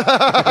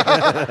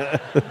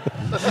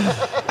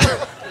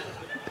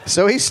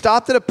 So he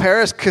stopped at a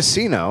Paris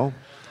casino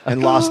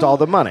and lost all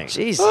the money.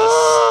 Jesus.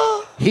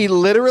 He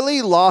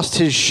literally lost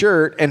his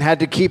shirt and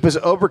had to keep his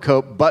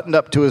overcoat buttoned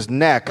up to his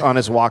neck on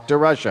his walk to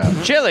Russia.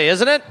 Chilly,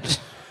 isn't it?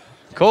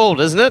 Cold,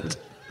 isn't it?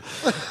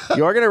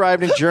 Jorgen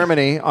arrived in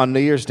Germany on New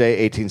Year's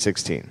Day,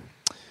 1816.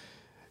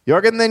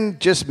 Jorgen then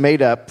just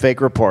made up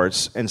fake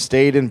reports and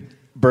stayed in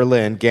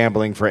Berlin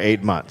gambling for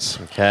 8 months.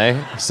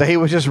 Okay. So he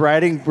was just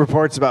writing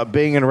reports about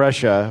being in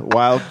Russia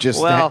while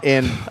just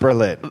in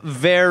Berlin.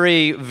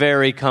 Very,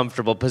 very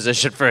comfortable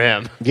position for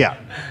him. Yeah.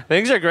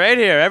 Things are great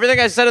here. Everything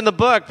I said in the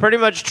book, pretty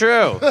much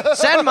true.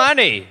 Send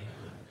money.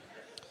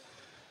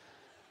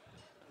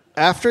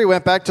 After he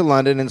went back to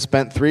London and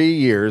spent 3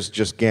 years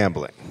just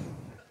gambling.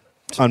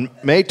 On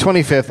May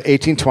 25th,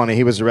 1820,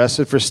 he was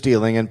arrested for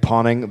stealing and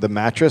pawning the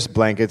mattress,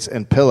 blankets,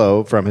 and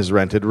pillow from his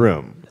rented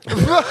room.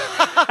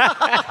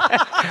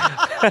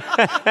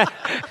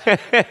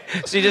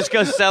 So you just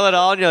go sell it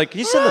all, and you're like, can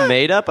you send the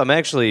maid up?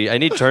 I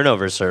need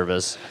turnover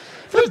service.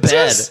 For bed.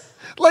 Just,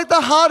 like, the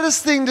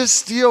hardest thing to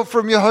steal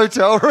from your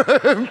hotel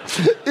room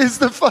is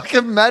the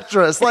fucking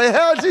mattress. Like,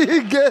 how do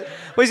you get...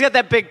 Well, he's got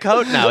that big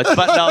coat now. It's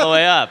buttoned all the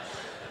way up.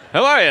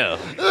 How are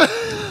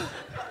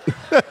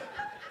you?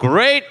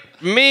 Great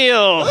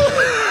meal.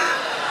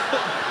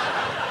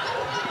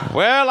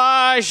 Well,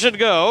 I should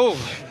go.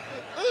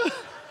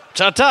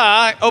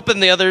 Ta-ta.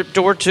 Open the other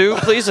door, too,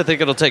 please. I think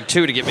it'll take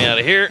 2 to get me out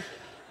of here.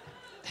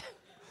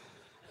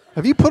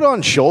 Have you put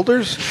on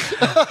shoulders?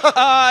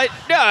 Yeah,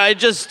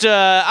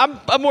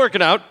 I'm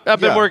working out.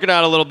 I've been working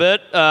out a little bit.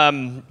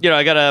 I'm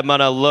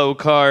on a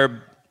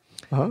low-carb,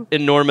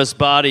 enormous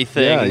body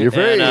thing. Yeah,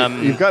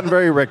 you've gotten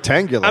very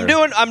rectangular. I'm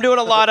doing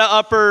a lot of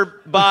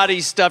upper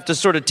body stuff to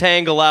sort of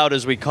tangle out,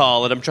 as we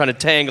call it. I'm trying to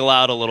tangle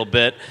out a little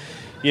bit.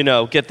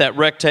 Get that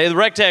rectangle. The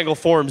rectangle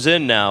forms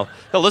in now.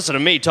 Hell, listen to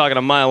me talking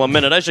a mile a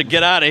minute. I should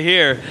get out of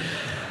here.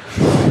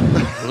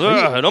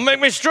 Don't make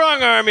me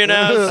strong arm you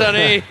now,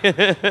 Sonny.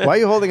 Why are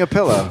you holding a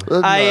pillow?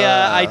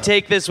 I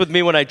take this with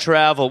me when I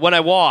travel. When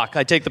I walk,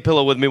 I take the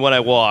pillow with me when I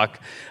walk.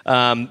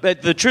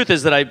 But the truth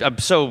is that I'm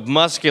so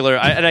muscular,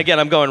 and again,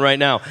 I'm going right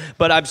now,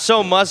 but I'm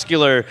so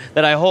muscular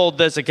that I hold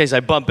this in case I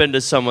bump into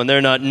someone.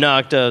 They're not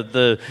knocked out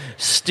the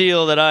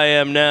steel that I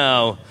am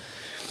now.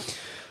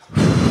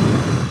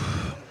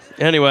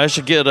 Anyway, I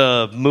should get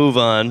a move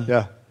on.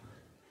 Yeah.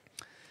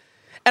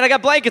 And I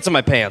got blankets in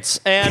my pants.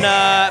 And,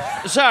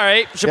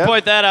 should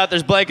point that out.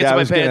 There's blankets in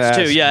my pants,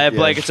 too. Yeah, I have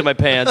blankets in my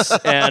pants.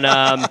 And,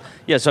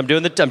 so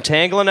I'm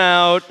tangling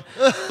out,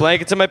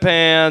 blankets in my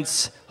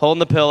pants, holding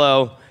the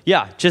pillow.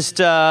 Yeah,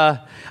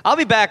 I'll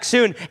be back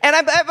soon.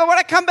 And when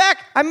I come back,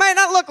 I might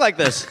not look like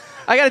this.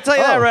 I got to tell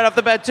you that right off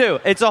the bat, too.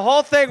 It's a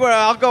whole thing where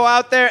I'll go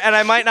out there, and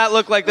I might not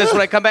look like this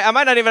when I come back. I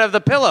might not even have the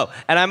pillow.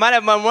 And I might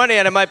have my money,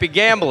 and I might be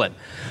gambling.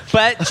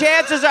 But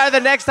chances are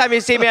the next time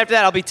you see me after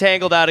that, I'll be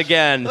tangled out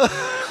again.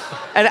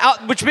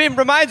 Which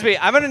reminds me,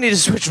 I'm going to need to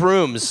switch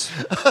rooms.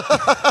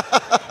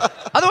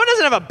 Other one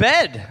doesn't have a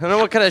bed. I don't know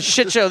what kind of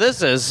shit show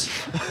this is.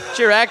 Get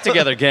your act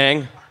together,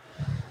 gang.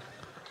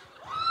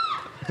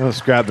 I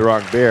almost grabbed the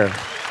wrong beer.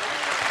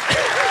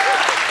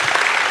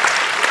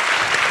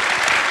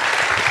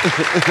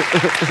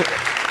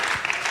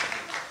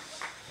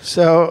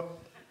 So...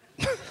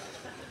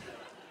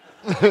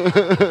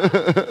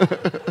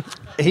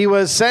 he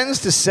was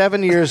sentenced to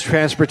 7 years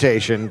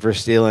transportation for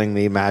stealing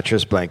the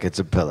mattress, blankets,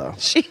 and pillow.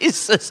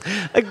 Jesus.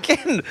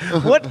 Again,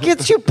 what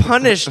gets you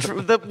punished?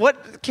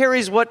 What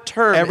carries what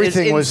term?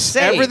 Everything was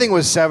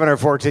 7 or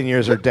 14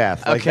 years or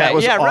death. Like, that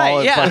was all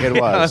it fucking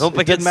was.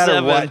 It didn't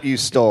matter what you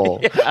stole.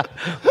 Yeah.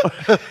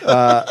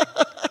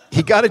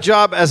 He got a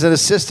job as an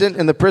assistant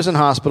in the prison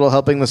hospital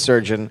helping the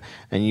surgeon,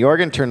 and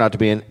Jorgen turned out to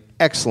be an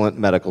excellent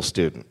medical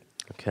student.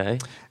 Okay.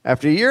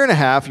 After a year and a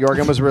half,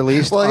 Jorgen was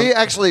released. Well, he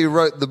actually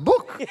wrote the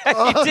book.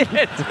 Yeah, he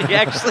did. He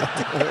actually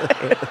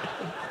did.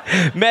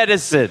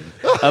 Medicine,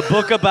 a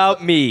book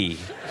about me.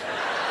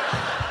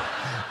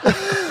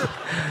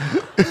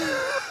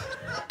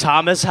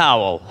 Thomas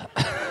Howell.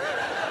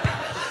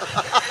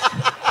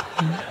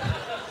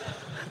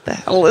 The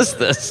hell is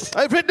this?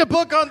 I've written a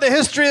book on the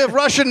history of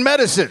Russian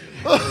medicine.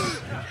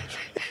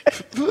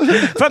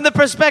 From the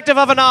perspective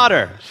of an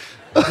otter.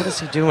 What is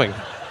he doing?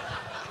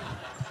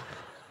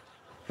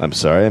 I'm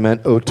sorry, I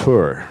meant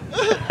auteur.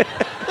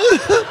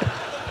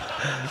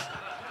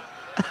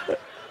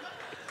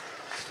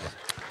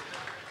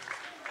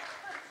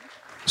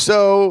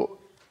 So,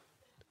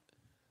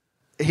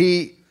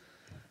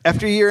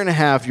 after a year and a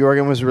half,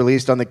 Jorgen was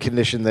released on the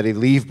condition that he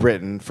leave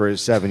Britain for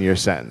his 7-year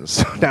sentence.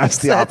 So now it's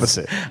the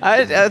opposite.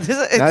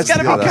 It's got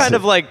to be kind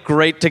of like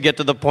great to get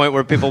to the point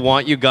where people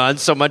want you gone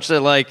so much they're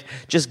like,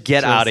 just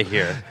get out of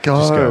here.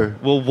 Go.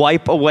 We'll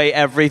wipe away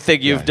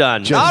everything you've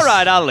done. All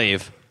right, I'll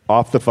leave.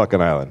 Off the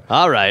fucking island.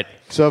 All right.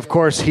 So, of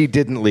course, he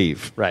didn't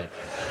leave. Right.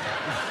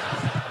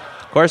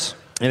 Of course.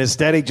 And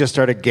instead, he just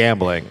started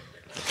gambling.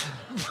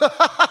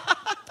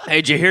 Hey,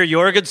 did you hear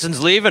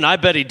Jorgenson's leaving? I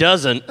bet he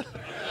doesn't.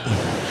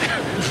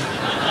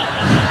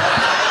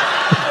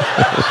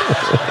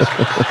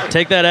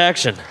 Take that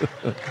action.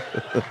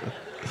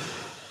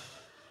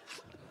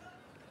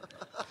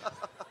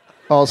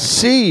 I'll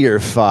see your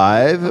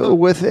 5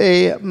 with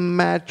a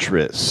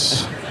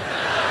mattress.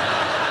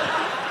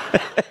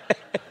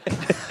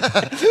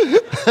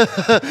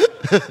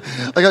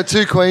 I got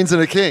 2 queens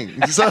and a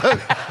king. So.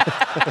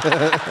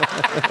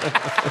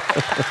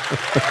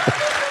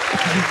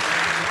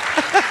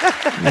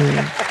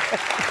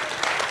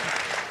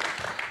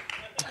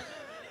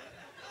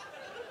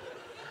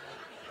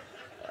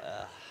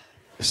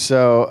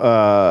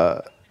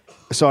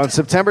 So on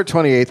September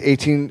 28th,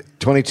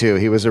 1822,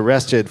 he was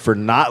arrested for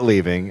not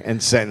leaving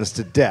and sentenced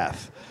to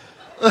death.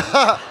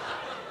 What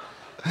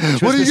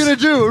are you going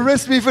to do?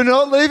 Arrest me for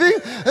not leaving?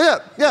 Yeah.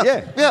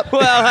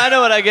 Well, I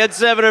know what I get,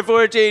 7 or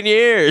 14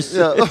 years.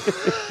 Yeah.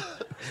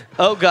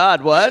 Oh,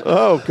 God, what?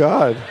 Oh,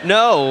 God.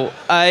 No,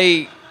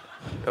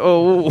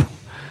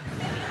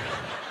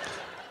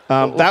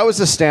 That was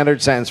the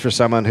standard sentence for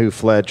someone who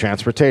fled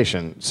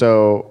transportation.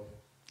 So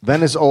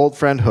then his old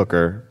friend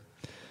Hooker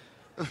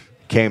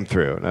came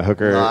through. Now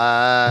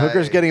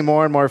Hooker's getting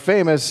more and more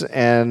famous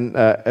and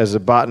as a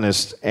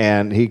botanist,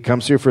 and he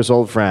comes through for his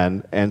old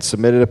friend and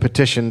submitted a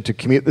petition to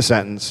commute the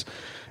sentence.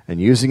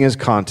 And using his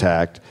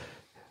contact,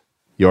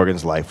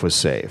 Jorgen's life was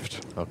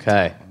saved.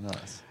 Okay.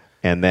 Nice.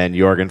 And then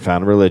Jorgen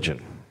found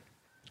religion,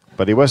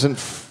 but he wasn't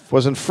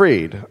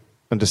freed.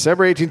 In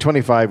December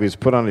 1825, he was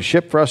put on a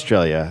ship for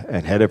Australia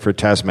and headed for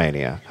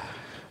Tasmania,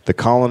 the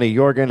colony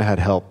Jorgen had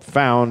helped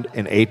found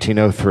in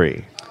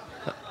 1803.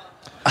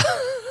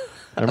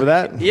 Remember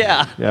that?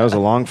 Yeah. Yeah, that was a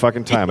long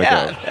fucking time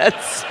ago.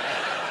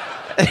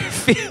 It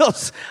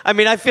feels,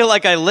 I feel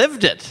like I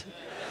lived it.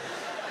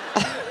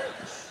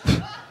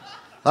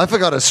 I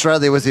forgot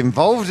Australia was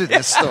involved in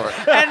this story.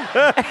 and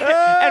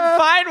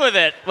fine with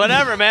it.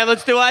 Whatever, man.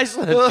 Let's do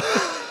Iceland.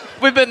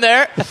 We've been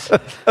there.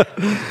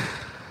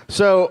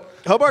 So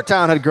Hobart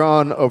Town had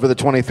grown over the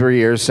 23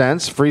 years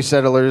since. Free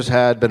settlers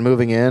had been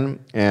moving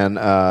in and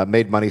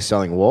made money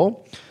selling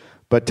wool.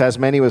 But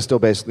Tasmania was still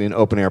basically an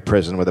open-air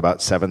prison with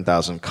about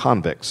 7,000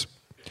 convicts.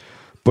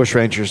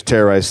 Bushrangers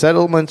terrorized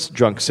settlements.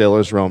 Drunk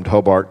sailors roamed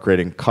Hobart,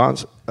 creating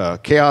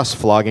chaos.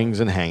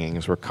 Floggings and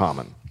hangings were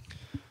common.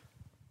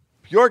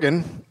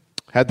 Jorgen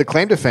had the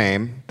claim to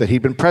fame that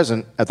he'd been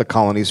present at the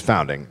colony's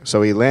founding.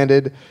 So he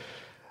landed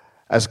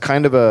as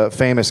kind of a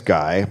famous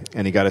guy,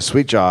 and he got a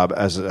sweet job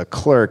as a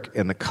clerk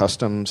in the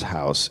customs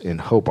house in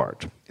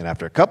Hobart. And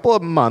after a couple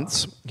of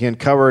months, he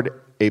uncovered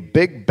a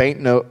big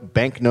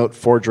banknote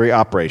forgery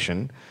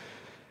operation,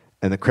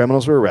 and the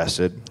criminals were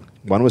arrested.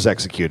 One was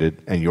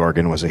executed, and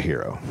Jorgen was a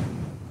hero.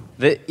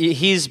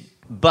 He's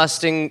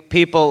busting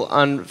people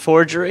on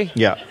forgery?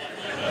 Yeah.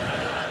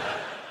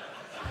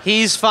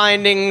 He's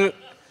finding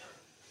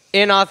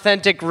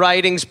inauthentic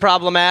writings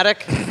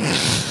problematic?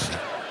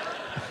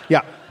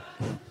 Yeah.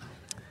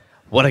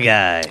 What a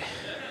guy.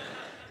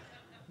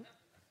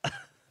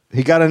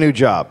 He got a new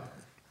job.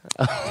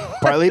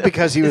 Partly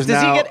because he was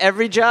Does now... he get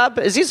every job?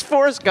 Is he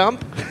Forrest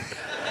Gump?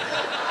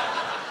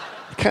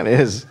 Kind of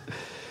is.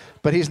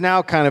 But he's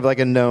now kind of like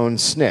a known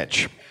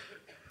snitch.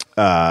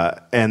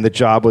 And the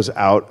job was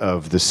out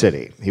of the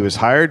city. He was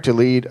hired to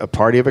lead a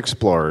party of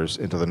explorers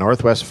into the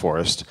Northwest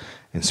Forest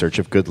in search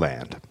of good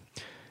land.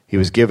 He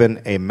was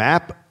given a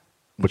map,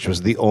 which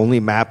was the only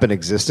map in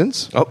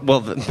existence. Oh,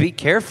 well, be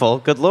careful.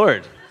 Good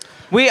Lord.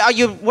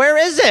 Where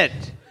is it?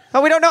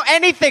 Oh, we don't know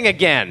anything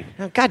again.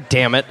 Oh, God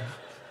damn it.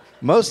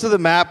 Most of the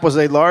map was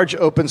a large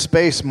open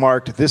space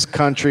marked, "This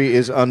country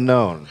is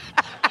unknown."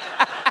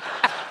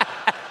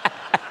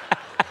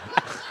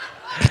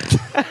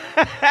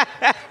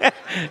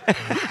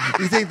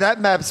 You think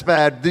that map's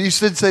bad? You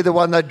should see the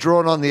one they'd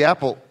drawn on the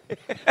apple.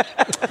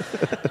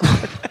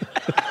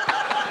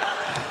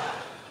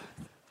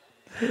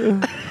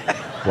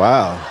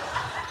 Wow.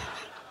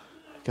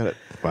 Got it.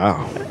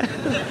 Wow.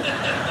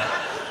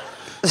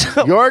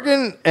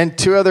 Jorgen and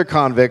 2 other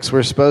convicts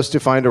were supposed to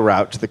find a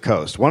route to the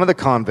coast. One of the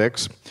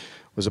convicts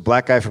was a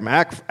black guy from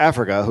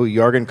Africa who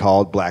Jorgen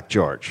called Black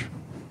George.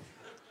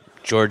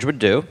 George would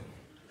do.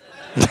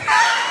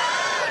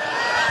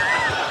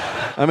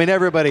 I mean,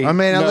 everybody knows.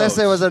 Unless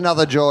there was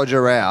another George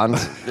around.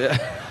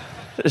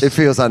 It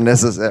feels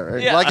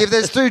unnecessary. Yeah. Like if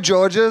there's two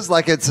Georges,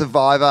 like it's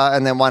Survivor,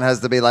 and then one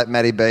has to be like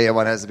Maddie B and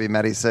one has to be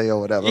Maddie C or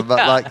whatever. Yeah.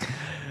 But like,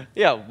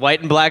 Yeah,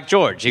 white and black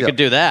George. You Yeah. could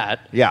do that.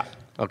 Yeah.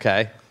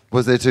 Okay.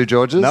 was there two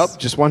Georges? Nope,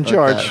 just one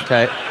George.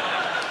 Okay.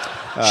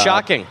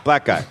 Shocking.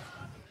 Black guy.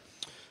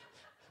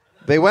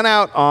 They went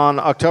out on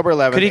October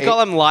 11th. Could he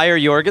call him Liar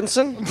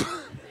Jorgensen?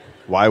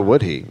 Why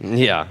would he?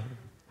 Yeah.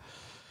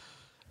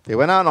 They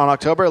went out on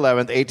October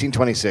 11th,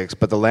 1826,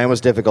 but the land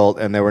was difficult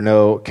and there were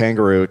no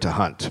kangaroo to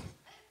hunt.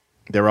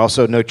 There were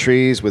also no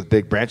trees with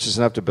big branches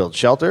enough to build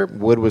shelter.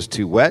 Wood was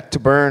too wet to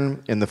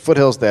burn. In the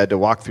foothills, they had to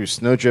walk through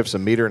snowdrifts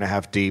 1.5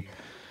 meters deep,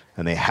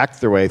 and they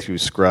hacked their way through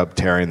scrub,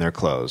 tearing their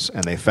clothes,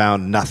 and they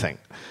found nothing.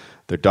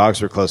 Their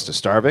dogs were close to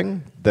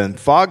starving. Then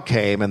fog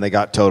came, and they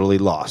got totally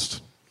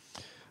lost.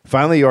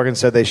 Finally, Jorgen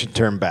said they should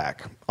turn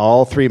back.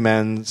 All three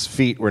men's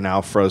feet were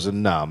now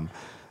frozen numb.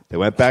 They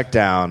went back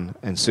down,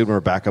 and soon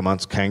were back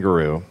amongst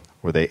kangaroo,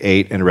 where they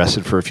ate and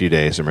rested for a few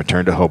days and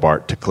returned to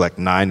Hobart to collect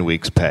 9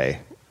 weeks' pay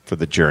for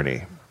the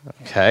journey.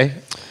 Okay.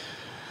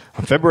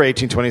 On February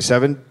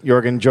 1827,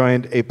 Jorgen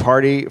joined a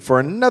party for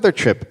another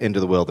trip into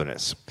the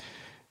wilderness.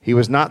 He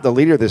was not the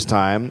leader this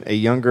time. A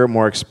younger,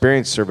 more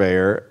experienced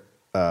surveyor,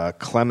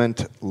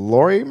 Clement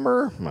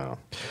Lorimer,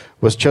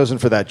 was chosen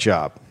for that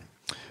job.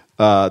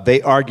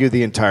 They argued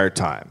the entire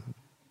time.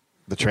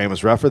 The terrain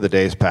was rougher, the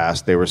days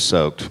passed, they were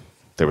soaked.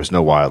 There was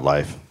no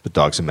wildlife. The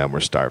dogs and men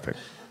were starving.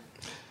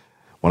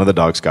 One of the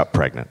dogs got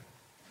pregnant.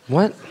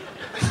 What?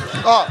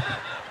 Oh,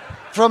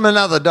 from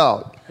another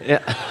dog. Yeah.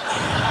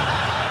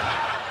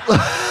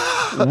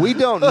 We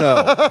don't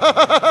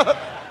know.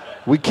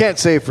 We can't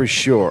say for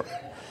sure.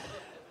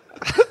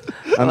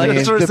 I mean,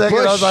 Just for a second,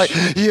 I was like,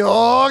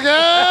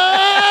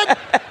 Jorgen!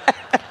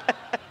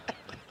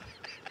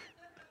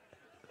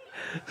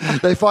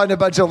 They find a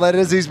bunch of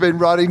letters he's been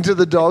writing to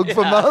the dog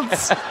for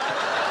months.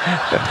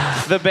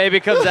 The baby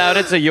comes out,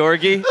 it's a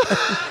Yorgie.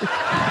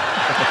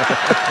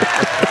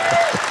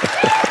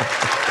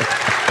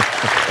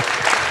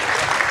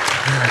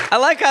 I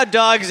like how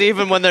dogs,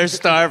 even when they're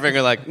starving,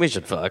 are like, we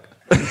should fuck.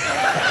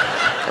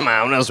 Come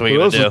on, what else are we what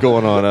going else to do? is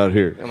going on out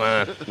here? Come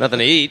on, nothing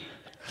to eat.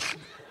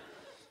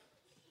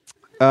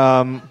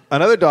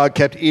 Another dog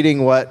kept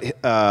eating what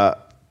I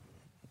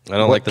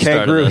don't like the start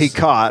of kangaroo this. he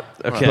caught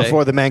Okay.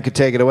 before the man could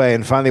take it away.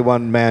 And finally,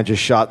 one man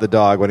just shot the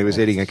dog when he was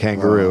eating a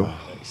kangaroo.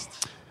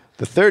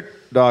 The third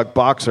dog,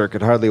 Boxer,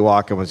 could hardly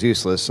walk and was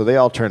useless, so they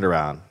all turned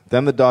around.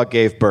 Then the dog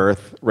gave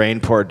birth.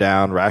 Rain poured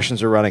down.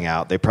 Rations were running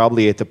out. They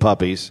probably ate the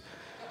puppies.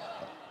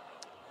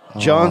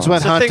 Jones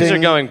went So hunting. things are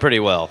going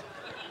pretty well.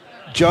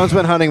 Jones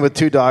went hunting with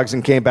 2 dogs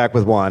and came back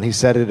with one. He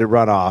said it had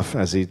run off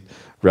as he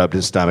rubbed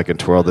his stomach and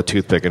twirled the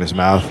toothpick in his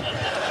mouth.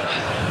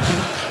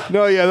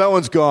 No, yeah, that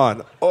one's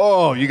gone.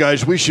 Oh, you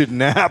guys, we should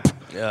nap.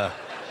 Yeah.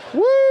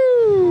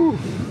 Woo!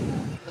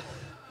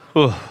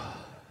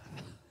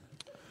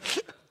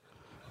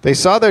 They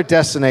saw their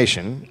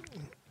destination,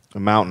 a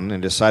mountain,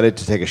 and decided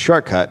to take a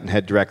shortcut and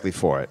head directly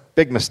for it.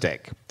 Big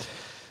mistake.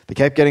 They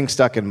kept getting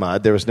stuck in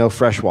mud. There was no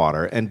fresh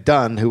water. And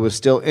Dunn, who was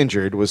still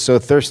injured, was so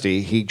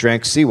thirsty he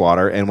drank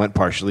seawater and went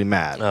partially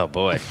mad. Oh,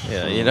 boy.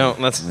 Yeah, you know,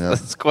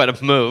 that's quite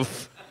a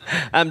move.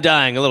 I'm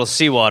dying. A little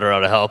seawater ought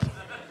to help.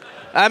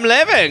 I'm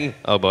living.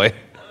 Oh, boy.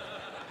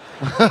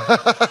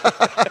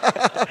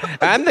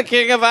 I'm the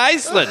king of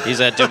Iceland. He's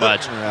had too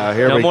much.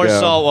 Here no we more go.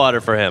 salt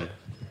water for him.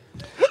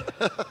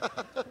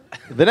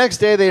 The next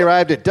day, they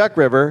arrived at Duck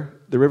River.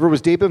 The river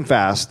was deep and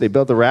fast. They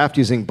built a raft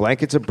using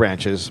blankets and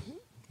branches,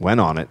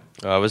 went on it.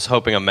 I was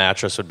hoping a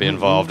mattress would be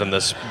involved in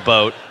this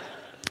boat.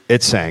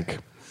 It sank.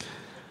 And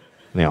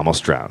they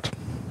almost drowned.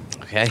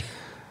 Okay.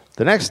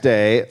 The next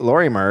day,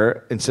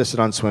 Lorimer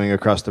insisted on swimming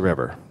across the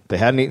river. They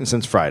hadn't eaten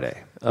since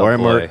Friday. Oh,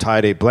 Lorimer boy.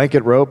 tied a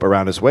blanket rope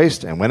around his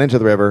waist and went into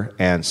the river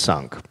and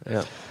sunk.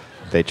 Yeah.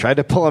 They tried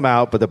to pull him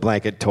out, but the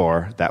blanket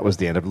tore. That was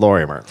the end of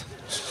Lorimer.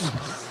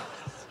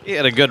 He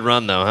had a good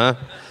run, though, huh?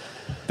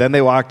 Then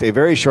they walked a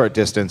very short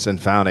distance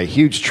and found a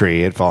huge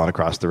tree had fallen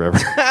across the river.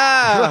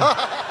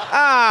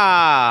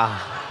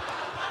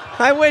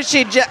 I wish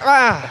he'd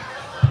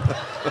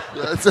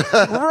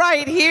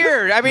right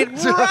here. I mean,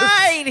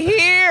 right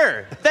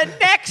here. The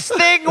next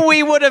thing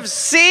we would have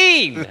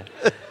seen.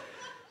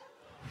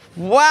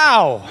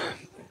 Wow.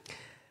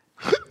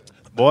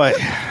 Boy.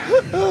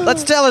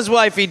 Let's tell his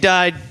wife he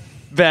died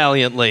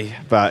valiantly,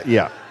 But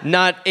yeah.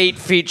 not 8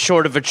 feet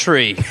short of a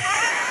tree.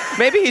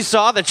 Maybe he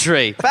saw the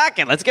tree. Fuck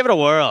it, let's give it a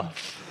whirl.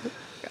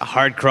 A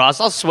hard cross,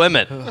 I'll swim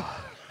it.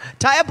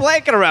 Tie a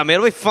blanket around me,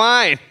 it'll be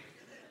fine.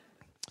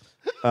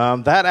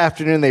 That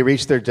afternoon, they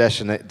reached their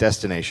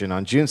destination.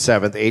 On June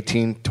 7th,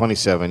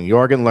 1827,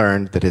 Jorgen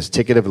learned that his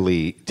ticket of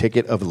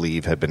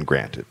leave had been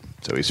granted,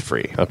 so he's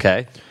free.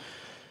 Okay.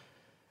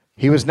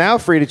 He was now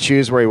free to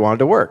choose where he wanted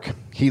to work.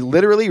 He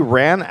literally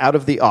ran out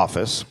of the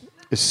office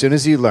as soon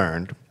as he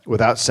learned,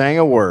 without saying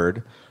a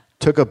word,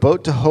 took a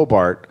boat to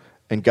Hobart,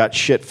 and got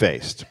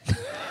shit-faced.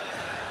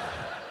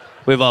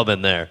 We've all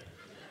been there.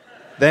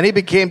 Then he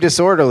became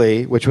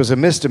disorderly, which was a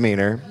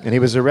misdemeanor, and he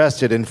was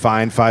arrested and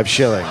fined 5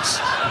 shillings.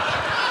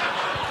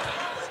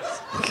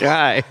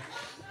 Guy.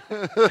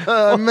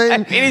 I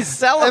mean, he's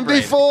celebrating.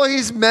 And before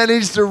he's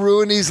managed to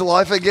ruin his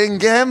life again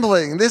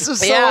gambling. This is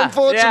so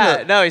unfortunate.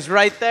 Yeah, no, he's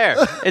right there.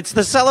 It's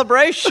the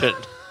celebration.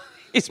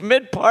 He's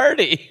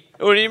mid-party.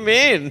 What do you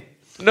mean?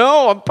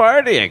 No, I'm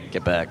partying.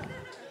 Get back.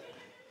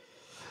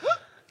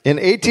 In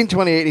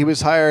 1828, he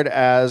was hired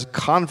as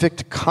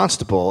convict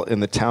constable in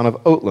the town of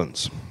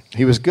Oatlands.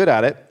 He was good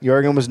at it.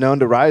 Jorgen was known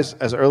to rise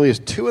as early as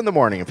 2 in the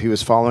morning if he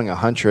was following a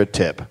hunch or a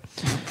tip.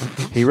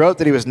 He wrote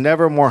that he was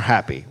never more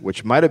happy,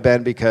 which might have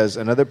been because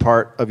another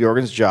part of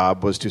Jorgen's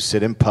job was to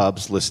sit in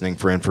pubs listening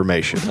for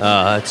information. Oh,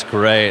 that's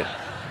great.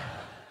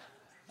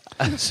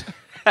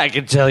 I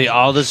can tell you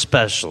all the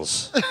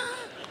specials.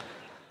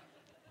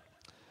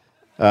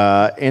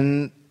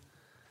 In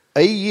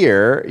a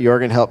year,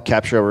 Jorgen helped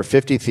capture over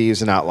 50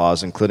 thieves and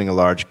outlaws, including a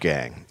large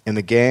gang. In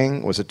the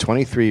gang was a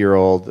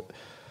 23-year-old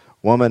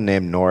woman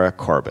named Nora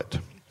Corbett.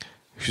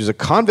 She was a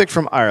convict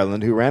from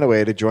Ireland who ran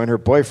away to join her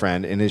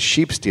boyfriend in his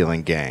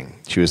sheep-stealing gang.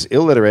 She was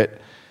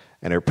illiterate,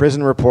 and her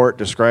prison report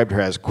described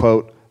her as,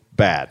 quote,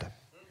 bad.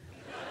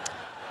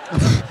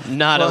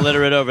 Not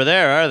illiterate over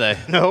there, are they?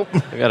 Nope.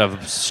 They got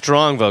a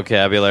strong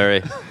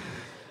vocabulary.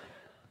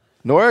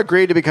 Nora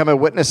agreed to become a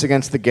witness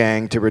against the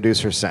gang to reduce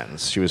her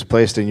sentence. She was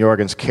placed in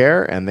Jorgen's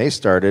care, and they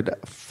started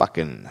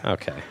fucking.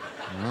 Okay.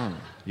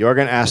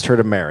 Jorgen asked her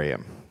to marry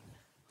him.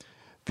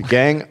 The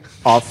gang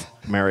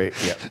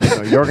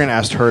Jorgen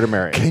asked her to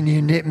marry him. Can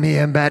you knit me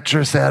a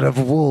mattress out of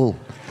wool?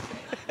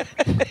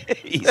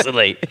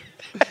 Easily.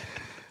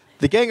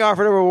 The gang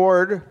offered a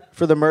reward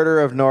for the murder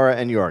of Nora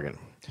and Jorgen.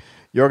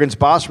 Jorgen's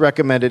boss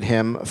recommended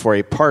him for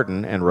a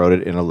pardon and wrote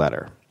it in a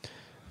letter.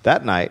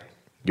 That night,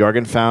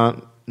 Jorgen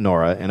found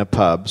Nora in a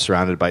pub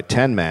surrounded by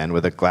 10 men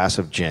with a glass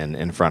of gin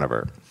in front of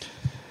her.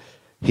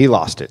 He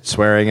lost it,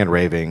 swearing and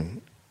raving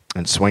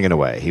and swinging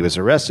away. He was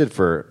arrested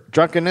for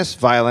drunkenness,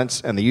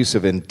 violence, and the use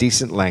of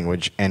indecent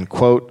language and,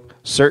 quote,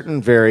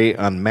 certain very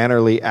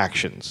unmannerly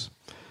actions.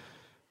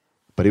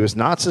 But he was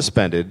not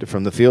suspended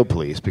from the field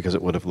police because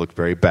it would have looked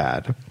very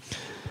bad.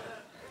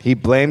 He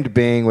blamed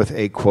being with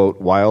a,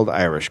 quote, wild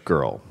Irish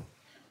girl.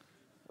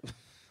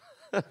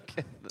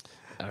 Okay.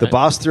 The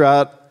boss threw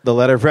out the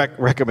letter of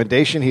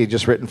recommendation he had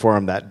just written for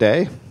him that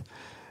day.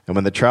 And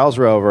when the trials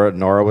were over,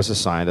 Nora was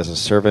assigned as a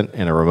servant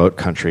in a remote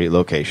country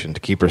location to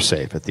keep her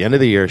safe. At the end of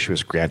the year, she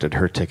was granted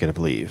her ticket of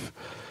leave.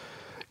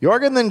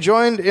 Jorgen then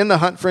joined in the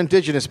hunt for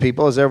indigenous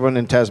people, as everyone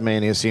in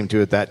Tasmania seemed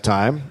to at that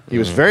time. He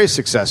was very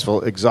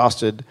successful,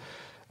 exhausted,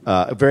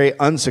 very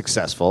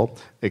unsuccessful,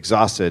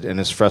 exhausted, and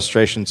his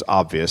frustrations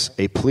obvious.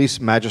 A police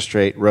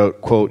magistrate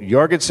wrote, quote,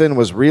 Jorgenson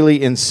was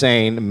really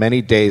insane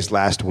many days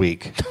last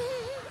week.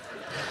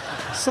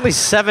 It's only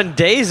 7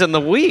 days in the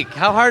week.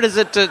 How hard is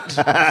it to...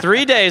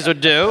 3 days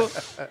would do.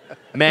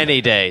 Many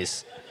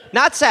days.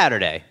 Not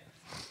Saturday.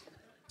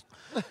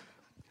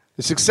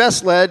 The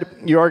success led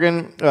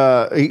Jorgen,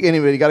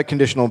 he got a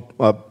conditional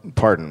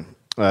pardon.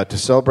 To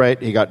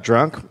celebrate, he got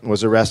drunk,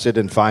 was arrested,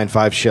 and fined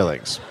 5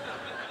 shillings.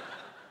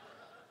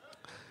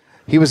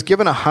 He was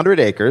given 100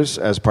 acres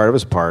as part of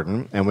his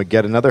pardon and would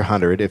get another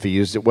 100 if he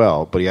used it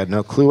well, but he had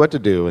no clue what to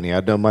do and he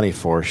had no money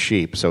for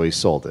sheep, so he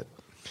sold it.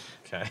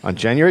 Okay. On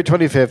January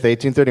 25th,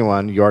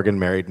 1831, Jorgen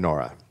married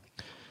Nora.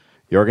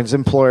 Jorgen's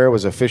employer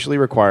was officially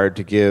required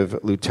to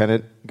give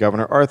Lieutenant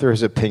Governor Arthur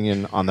his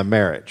opinion on the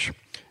marriage.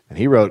 And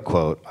he wrote,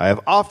 quote, I have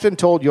often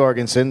told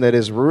Jorgenson that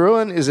his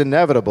ruin is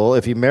inevitable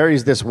if he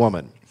marries this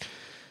woman.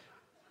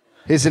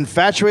 His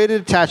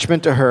infatuated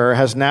attachment to her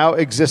has now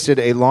existed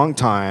a long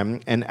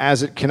time, and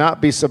as it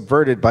cannot be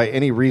subverted by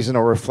any reason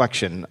or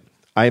reflection,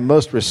 I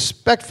most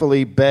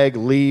respectfully beg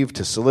leave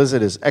to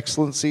solicit His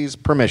Excellency's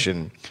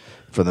permission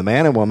for the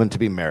man and woman to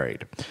be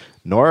married.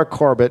 Nora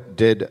Corbett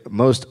did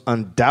most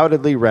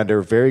undoubtedly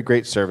render very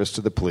great service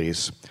to the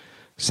police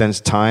since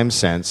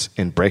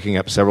in breaking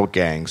up several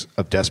gangs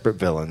of desperate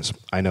villains.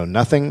 I know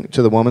nothing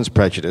to the woman's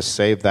prejudice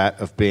save that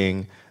of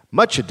being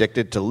much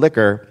addicted to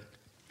liquor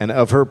and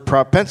of her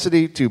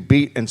propensity to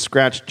beat and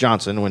scratch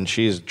Johnson when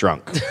she's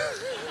drunk.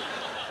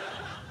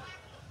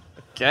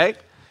 Okay.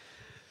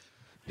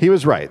 He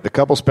was right. The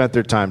couple spent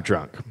their time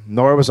drunk.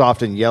 Nora was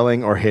often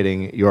yelling or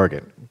hitting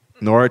Jorgen.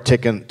 Nora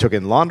took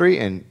in laundry,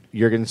 and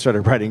Jorgen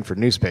started writing for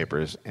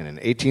newspapers. And in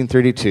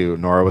 1832,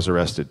 Nora was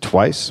arrested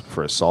twice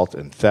for assault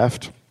and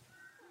theft.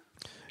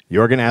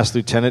 Jorgen asked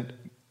Lieutenant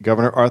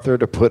Governor Arthur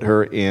to put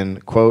her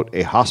in, quote,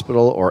 a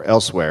hospital or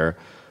elsewhere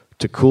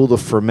to cool the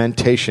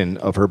fermentation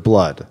of her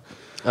blood.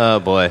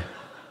 Oh, boy.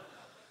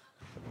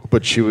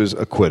 But she was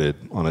acquitted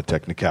on a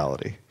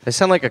technicality. They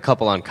sound like a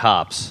couple on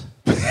Cops.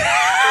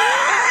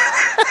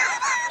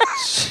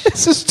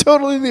 This is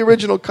totally the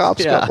original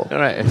Cops couple.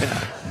 Right.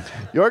 Yeah.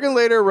 Jorgen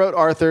later wrote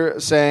Arthur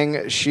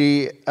saying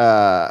she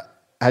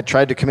had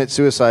tried to commit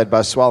suicide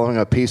by swallowing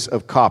a piece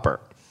of copper.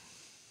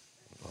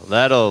 Well,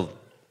 that'll...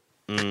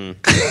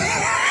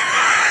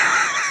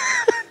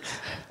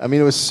 I mean,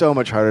 it was so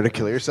much harder to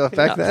kill yourself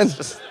back then.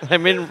 I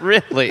mean,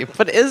 really.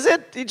 But is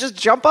it? You just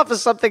jump off of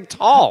something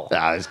tall.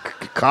 There's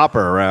copper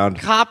around.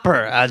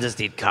 Copper. I'll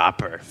just eat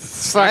copper.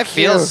 I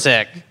feel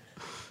sick.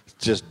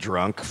 Just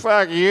drunk.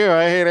 Fuck you.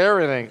 I hate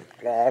everything.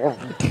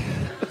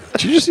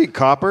 Did you just eat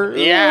copper?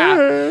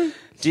 Yeah.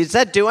 Does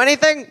that do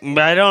anything?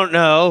 I don't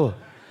know.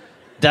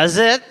 Does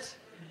it?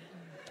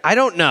 I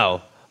don't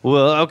know.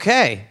 Well,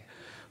 okay.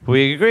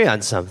 We agree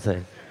on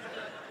something.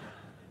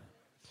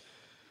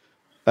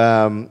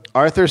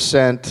 Arthur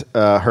sent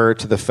her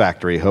to the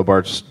factory,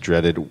 Hobart's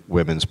dreaded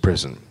women's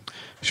prison.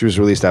 She was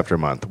released after a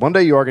month. One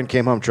day, Jorgen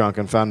came home drunk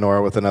and found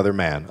Nora with another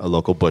man, a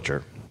local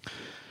butcher.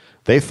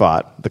 They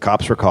fought. The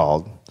cops were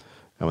called.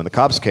 And when the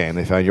cops came,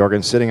 they found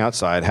Jorgen sitting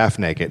outside, half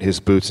naked, his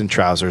boots and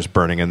trousers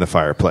burning in the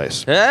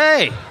fireplace.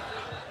 Hey!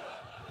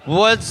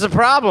 What's the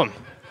problem?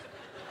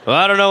 Well,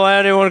 I don't know why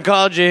anyone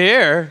called you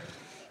here.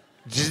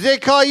 Did they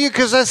call you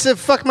because I said,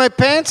 fuck my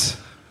pants?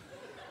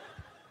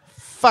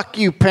 Fuck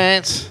you,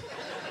 pants.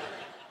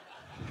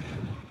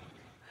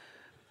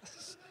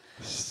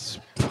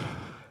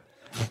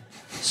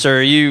 Sir,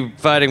 are you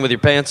fighting with your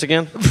pants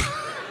again?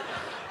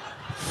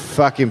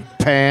 Fucking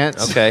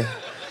pants. Okay.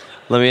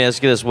 Let me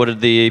ask you this. What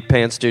did the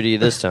pants do to you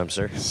this time,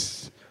 sir?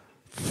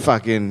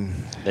 Fucking...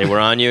 They were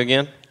on you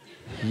again?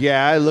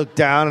 Yeah, I look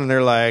down and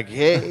they're like,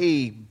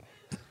 hey,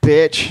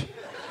 bitch.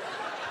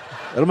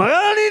 And I'm like, I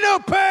don't need no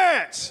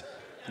pants.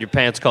 Your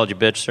pants called you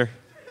bitch, sir?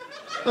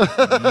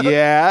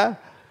 Yeah.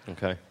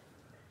 Okay.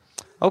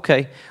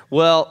 Okay.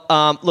 Well,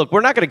 look,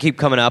 we're not going to keep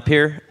coming up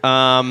here.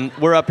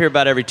 We're up here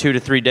about every 2 to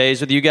 3 days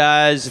with you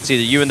guys. It's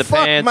either you and the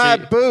Fuck pants. my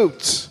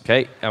boots.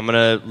 Okay. I'm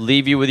going to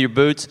leave you with your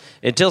boots.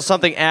 Until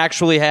something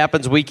actually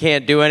happens, we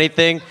can't do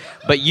anything.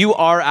 But you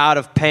are out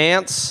of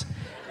pants.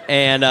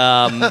 And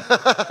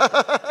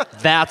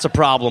that's a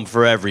problem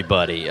for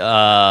everybody.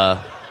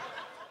 I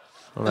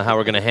don't know how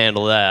we're going to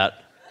handle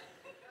that.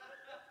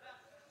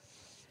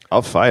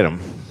 I'll fight him.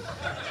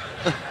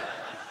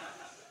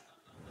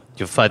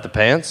 You'll fight the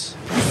pants?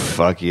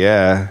 Fuck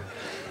yeah.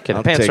 Okay, the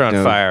I'll pants take are on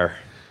no- fire,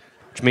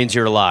 which means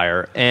you're a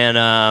liar. And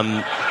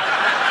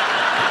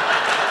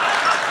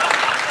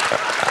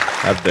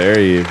How dare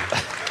you.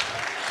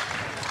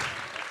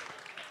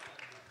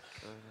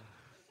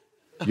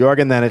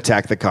 Jorgen then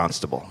attacked the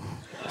constable.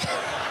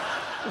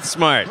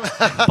 smart.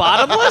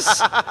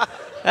 Bottomless?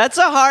 That's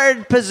a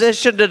hard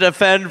position to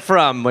defend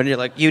from when you're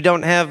like, you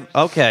don't have...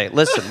 Okay,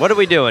 listen, what are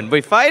we doing?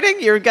 We fighting?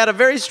 You've got a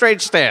very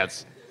strange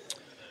stance.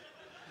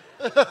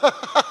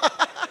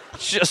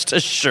 Just a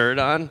shirt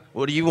on?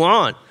 What do you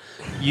want?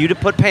 You to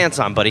put pants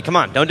on, buddy. Come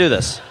on, don't do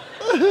this.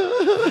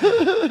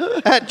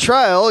 At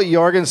trial,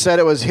 Jorgen said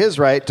it was his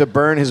right to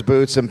burn his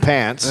boots and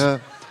pants. I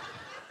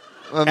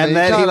mean, And you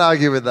then can't he-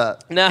 argue with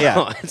that. No,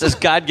 Yeah. it's his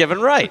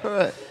God-given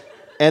right.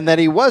 And that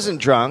he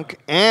wasn't drunk,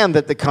 and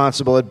that the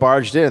constable had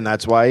barged in.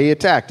 That's why he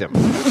attacked him.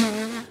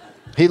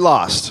 He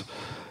lost.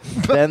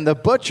 Then the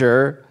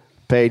butcher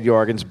paid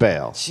Jorgen's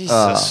bail.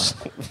 Jesus.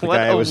 The what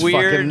guy a was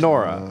weird... fucking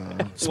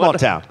Nora. Small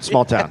town.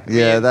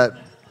 Yeah,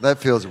 that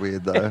feels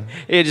weird, though.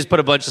 He just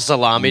put a bunch of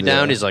salami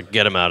down. He's like,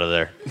 get him out of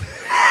there.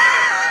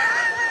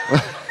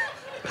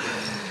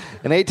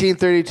 In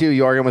 1832,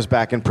 Jorgen was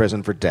back in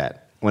prison for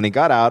debt. When he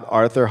got out,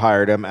 Arthur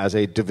hired him as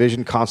a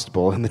division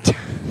constable in the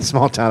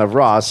small town of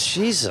Ross,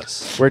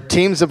 Jesus. where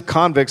teams of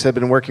convicts had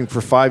been working for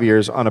 5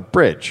 years on a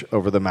bridge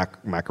over the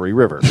Macquarie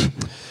River.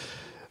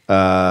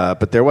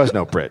 But there was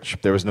no bridge.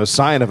 There was no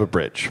sign of a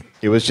bridge.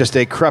 It was just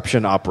a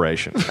corruption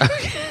operation.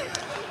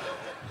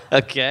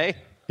 Okay.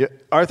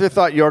 Arthur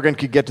thought Jorgen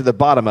could get to the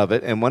bottom of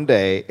it, and one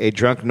day, a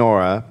drunk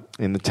Nora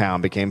in the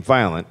town became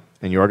violent,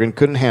 and Jorgen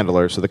couldn't handle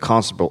her, so the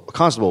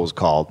constable was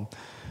called.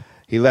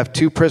 He left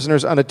 2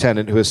 prisoners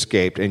unattended who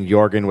escaped, and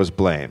Jorgen was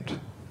blamed.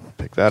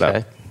 Pick that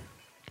up.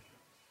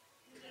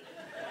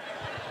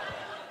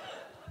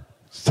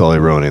 It's totally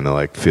ruining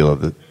the feel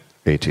of the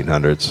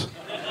 1800s.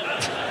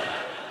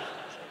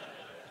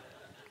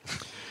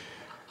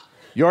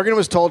 Jorgen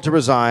was told to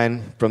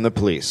resign from the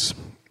police.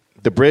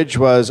 The bridge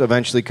was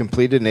eventually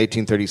completed in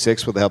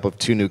 1836 with the help of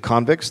 2 new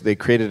convicts. They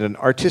created an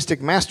artistic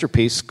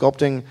masterpiece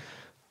sculpting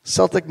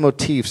Celtic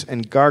motifs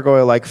and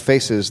gargoyle-like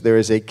faces. There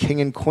is a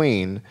king and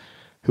queen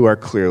who are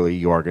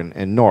clearly Jorgen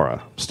and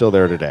Nora. Still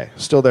there today.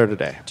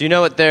 Do you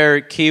know what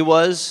their key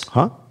was?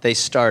 Huh? They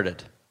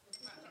started.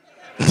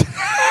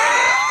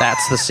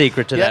 That's the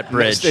secret to that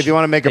bridge. If you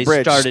want to make a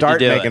bridge, started to start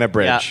do making it. a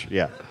bridge.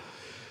 Yeah.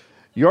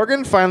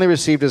 Jorgen finally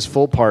received his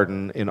full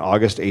pardon in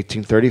August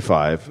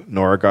 1835.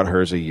 Nora got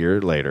hers a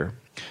year later.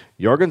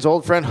 Jorgen's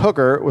old friend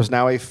Hooker was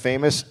now a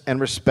famous and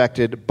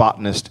respected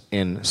botanist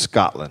in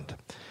Scotland.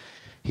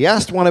 He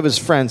asked one of his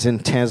friends in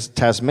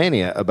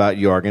Tasmania about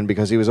Jorgen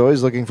because he was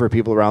always looking for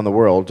people around the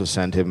world to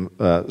send him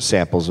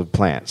samples of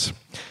plants.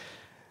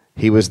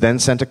 He was then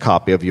sent a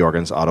copy of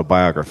Jorgen's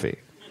autobiography.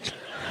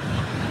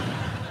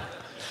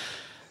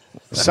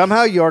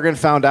 Somehow Jorgen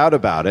found out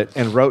about it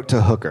and wrote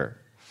to Hooker,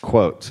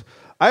 quote,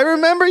 "I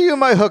remember you,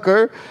 my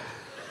Hooker."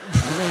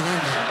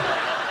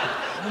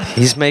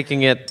 He's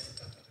making it...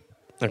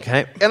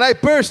 Okay. And I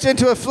burst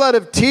into a flood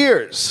of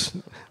tears.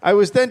 I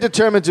was then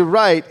determined to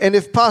write, and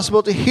if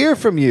possible, to hear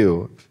from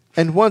you,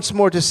 and once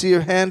more to see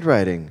your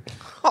handwriting,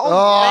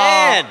 Oh,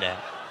 man!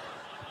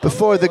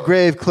 before the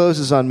grave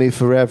closes on me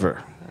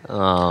forever.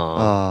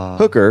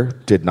 Hooker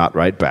did not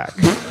write back.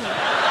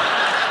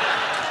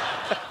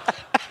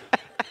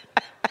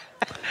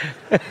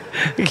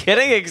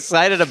 Getting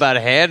excited about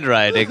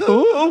handwriting.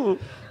 Ooh.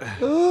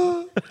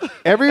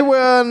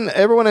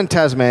 Everyone in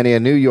Tasmania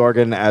knew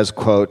Jorgen as,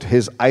 quote,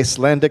 his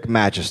Icelandic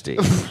majesty.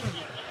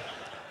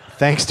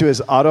 Thanks to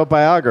his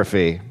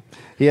autobiography.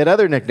 He had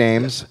other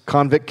nicknames,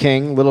 Convict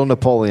King, Little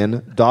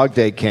Napoleon, Dog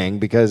Day King,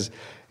 because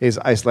his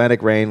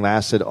Icelandic reign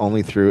lasted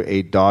only through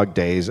 8 dog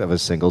days of a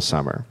single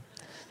summer.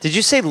 Did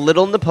you say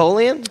Little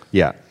Napoleon?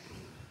 Yeah.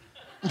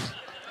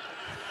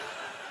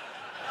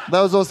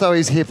 That was also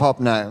his hip-hop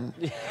name.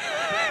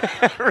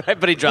 Right,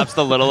 but he drops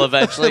the little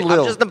eventually.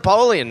 Little. I'm just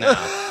Napoleon now.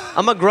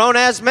 I'm a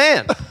grown-ass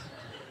man.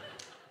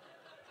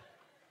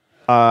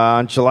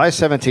 On July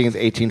 17th,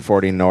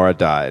 1840, Nora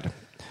died.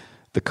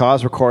 The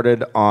cause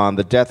recorded on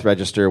the death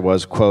register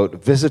was,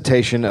 quote,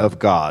 visitation of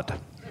God.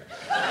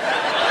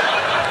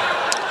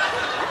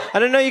 I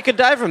didn't know you could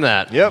die from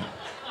that. Yep.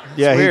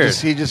 Yeah, weird.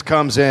 he just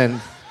comes in.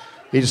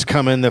 He just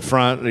come in the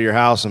front of your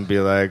house and be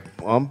like,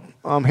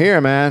 I'm here,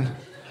 man.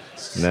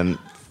 And then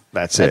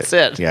that's it. That's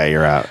it. Yeah,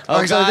 you're out.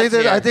 Oh, So I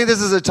think this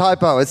is a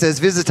typo. It says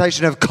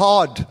visitation of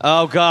cod.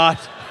 Oh, God.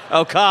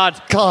 Oh, God.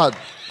 Cod.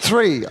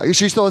 3.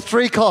 She saw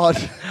 3 cod.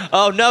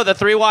 Oh, no, the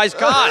 3 wise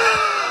God.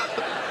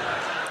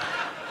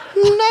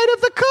 Night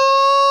of the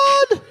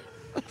Cod!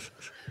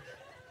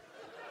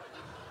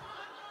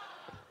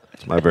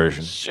 It's my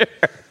version. Sure.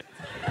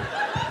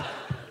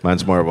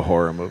 Mine's more of a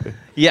horror movie.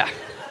 Yeah,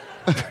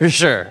 for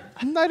sure.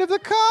 Night of the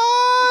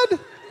Cod!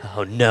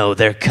 Oh, no,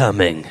 they're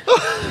coming.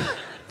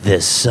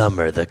 This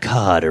summer, the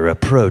cod are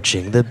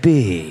approaching the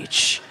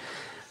beach.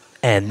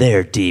 And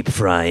they're deep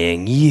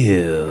frying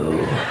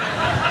you.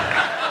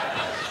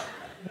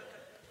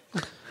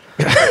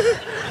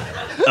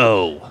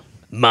 Oh,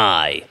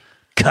 my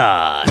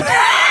God.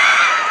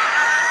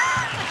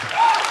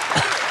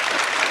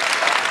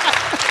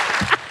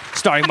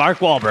 Starring Mark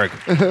Wahlberg.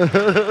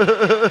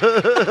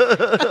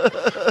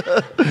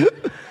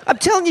 I'm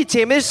telling you,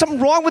 Tim, there's something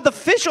wrong with the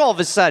fish all of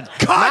a sudden.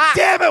 God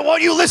damn it,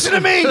 won't you listen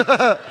to me?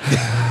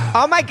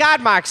 Oh my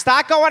God, Mark,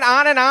 start going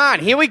on and on.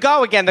 Here we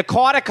go again. The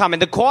quarter coming,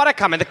 the quarter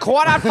coming, the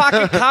quarter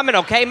fucking coming,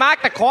 okay,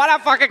 Mark? The quarter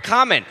fucking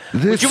coming.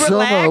 This Would you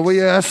relax? summer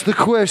we asked the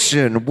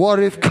question, what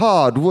if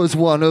cod was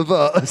one of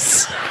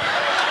us?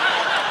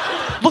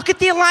 Look at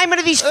the alignment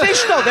of these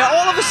fish, though. They're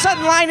all of a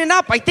sudden lining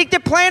up. I think they're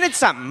planning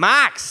something.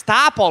 Mark,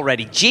 stop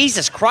already.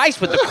 Jesus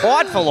Christ with the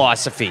cod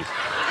philosophy.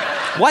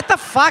 What the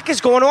fuck is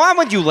going on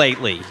with you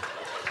lately?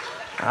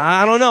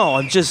 I don't know.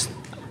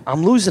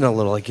 I'm losing a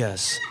little, I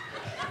guess.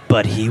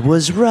 But he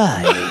was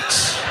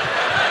right.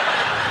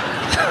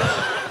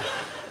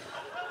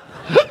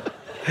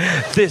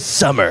 This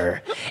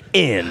summer,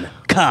 in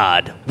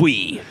cod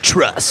we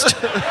trust.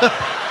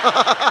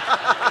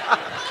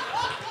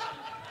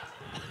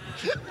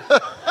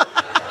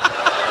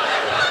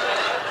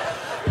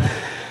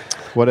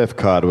 What if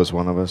Cod was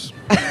one of us?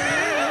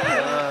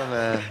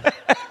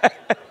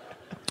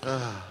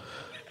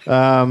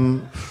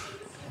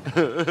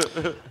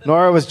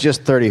 Nora was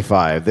just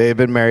 35. They had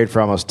been married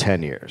for almost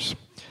 10 years.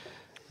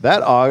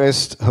 That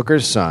August,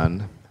 Hooker's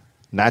son,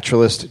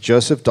 naturalist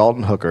Joseph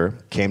Dalton Hooker,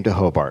 came to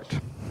Hobart.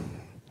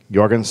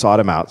 Jorgen sought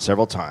him out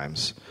several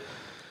times.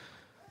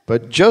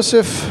 But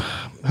Joseph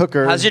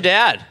Hooker... How's your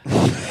dad?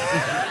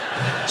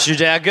 Is your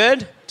dad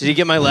good? Did he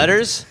get my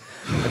letters?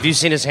 Have you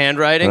seen his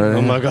handwriting?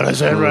 Oh my God, his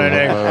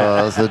handwriting.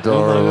 Oh, that's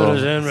adorable. Oh my God,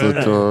 his handwriting.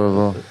 It's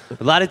adorable.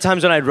 A lot of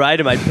times when I'd write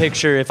him, I'd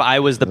picture if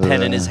I was the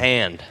pen in his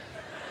hand.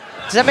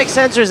 Does that make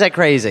sense or is that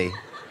crazy?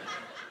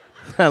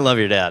 I love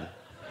your dad.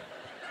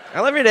 I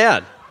love your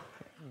dad.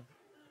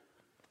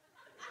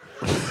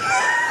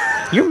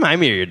 You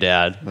remind me of your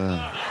dad.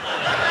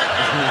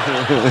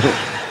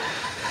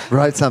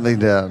 Write something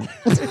down.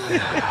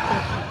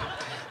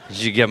 Did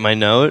you get my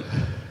note?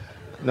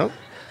 Nope.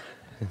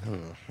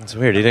 That's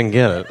weird. He didn't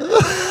get it.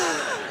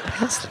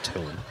 Pass it to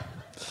him.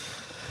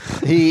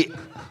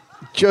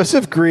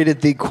 Joseph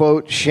greeted the,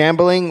 quote,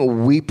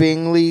 shambling,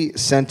 weepingly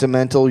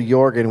sentimental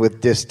Jorgen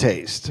with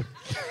distaste.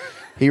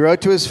 He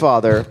wrote to his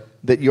father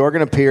that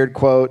Jorgen appeared,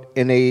 quote,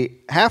 in a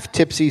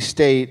half-tipsy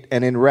state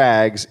and in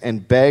rags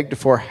and begged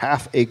for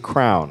half a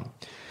crown.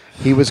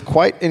 He was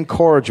quite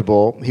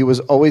incorrigible. He was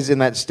always in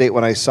that state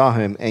when I saw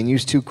him and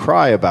used to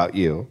cry about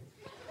you.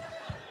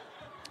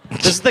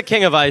 This is the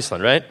King of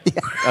Iceland, right?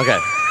 Yeah. Okay.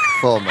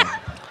 Former.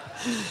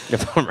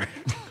 Former.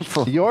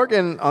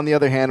 Jorgen, on the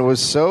other hand, was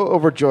so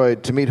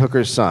overjoyed to meet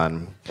Hooker's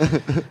son,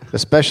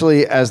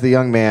 especially as the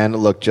young man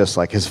looked just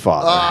like his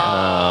father.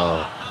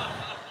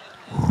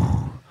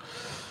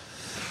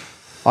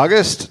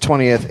 August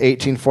 20th,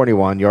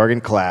 1841,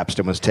 Jorgen collapsed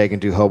and was taken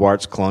to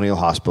Hobart's Colonial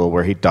Hospital,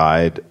 where he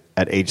died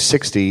at age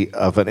 60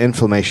 of an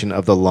inflammation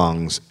of the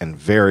lungs and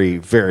very,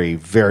 very,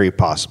 very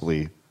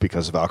possibly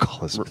because of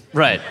alcoholism.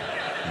 Right.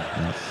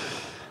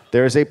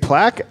 There is a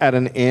plaque at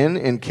an inn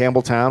in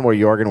Campbelltown where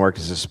Jorgen worked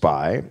as a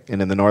spy,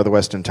 and in the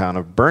northwestern town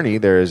of Burnie,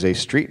 there is a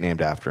street named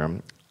after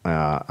him.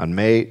 On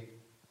May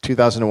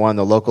 2001,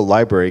 the local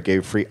library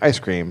gave free ice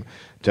cream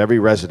to every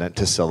resident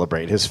to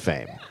celebrate his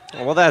fame.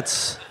 Well,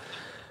 that's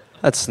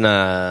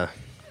King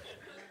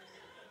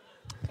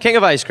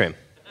of Ice Cream.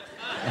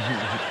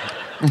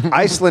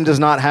 Iceland does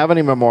not have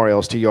any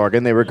memorials to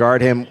Jorgen. They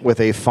regard him with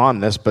a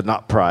fondness, but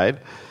not pride.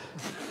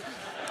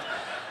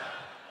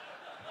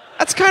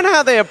 That's kind of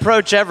how they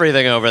approach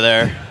everything over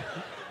there.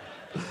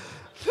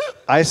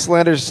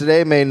 Icelanders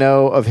today may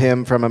know of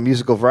him from a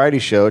musical variety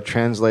show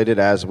translated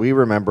as We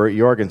Remember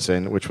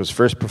Jorgensen, which was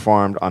first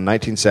performed on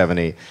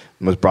 1970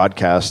 and was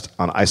broadcast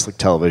on Icelandic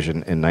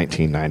television in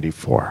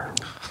 1994.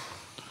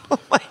 Oh,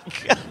 my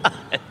God.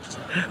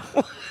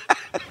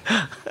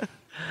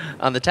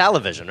 On the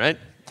television, right?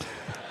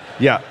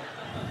 Yeah.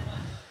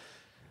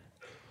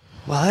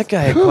 Well, that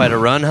guy had quite a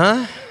run,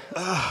 huh?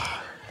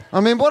 I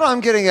mean, what I'm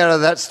getting out of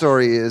that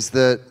story is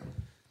that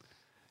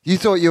you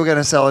thought you were going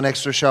to sell an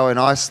extra show in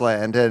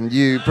Iceland and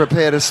you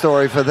prepared a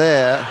story for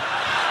there.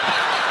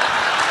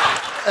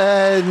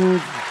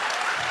 And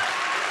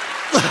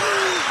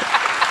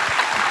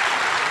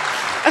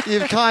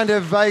you've kind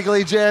of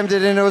vaguely jammed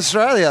it into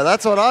Australia.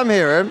 That's what I'm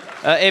hearing.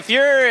 If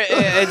you're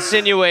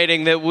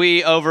insinuating that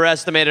we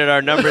overestimated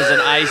our numbers in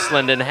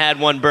Iceland and had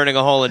one burning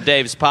a hole in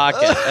Dave's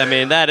pocket, I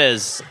mean, that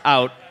is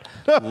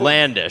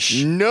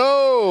outlandish.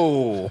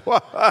 No.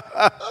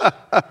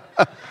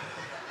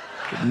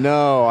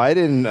 No, I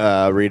didn't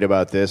read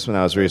about this when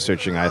I was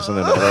researching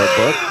Iceland in a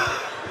book.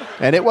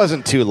 And it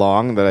wasn't too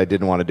long that I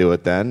didn't want to do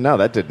it then. No,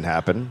 that didn't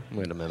happen.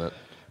 Wait a minute.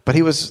 But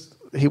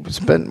he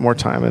spent more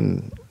time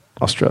in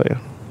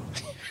Australia.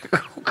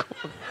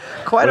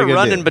 Quite a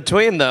run in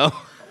between, though.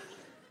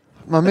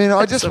 I mean,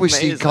 I just wish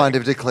amazing. he'd kind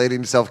of declared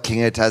himself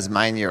King of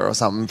Tasmania or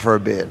something for a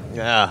bit.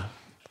 Yeah.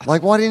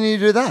 Like, why didn't you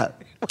do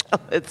that?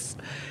 Well, it's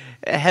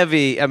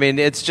heavy. I mean,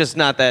 it's just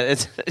not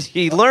that.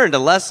 He learned a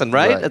lesson,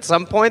 right? At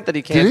some point that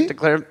he can't Did he?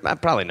 declare.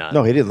 Probably not.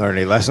 No, he didn't learn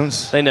any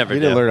lessons. They never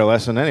He didn't did. learn a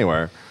lesson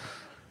anywhere.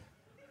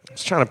 I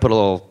was trying to put a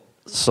little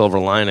silver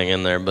lining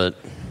in there, but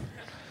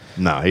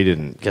No, he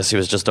didn't. guess he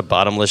was just a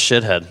bottomless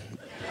shithead.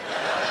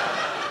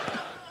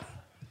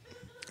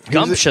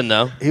 Gumption,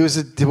 though. He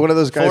was one of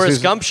those guys. Forrest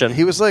who's- Gumption.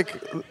 He was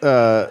like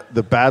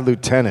the bad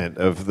lieutenant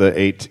of the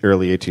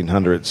early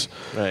 1800s.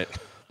 Right.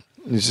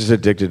 He's just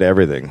addicted to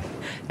everything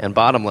And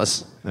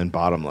bottomless. and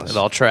bottomless. It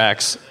all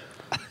tracks.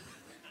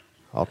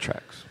 All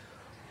tracks.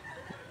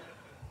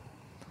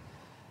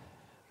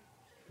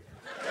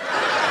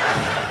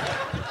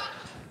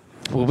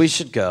 Well, we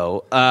should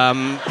go.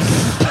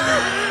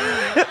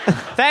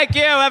 Thank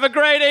you. Have a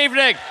great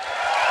evening.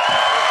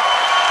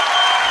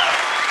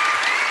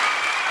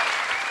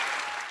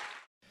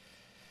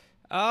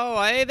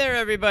 Oh, hey there,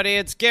 everybody.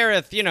 It's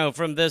Gareth,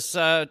 from this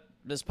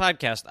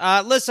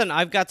podcast. Listen,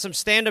 I've got some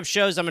stand-up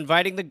shows I'm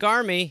inviting the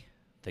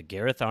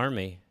Gareth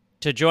Army,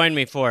 to join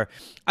me for.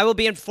 I will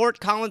be in Fort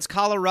Collins,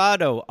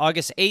 Colorado,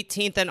 August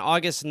 18th and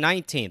August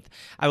 19th.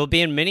 I will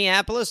be in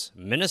Minneapolis,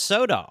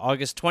 Minnesota,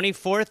 August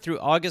 24th through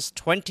August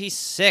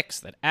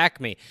 26th at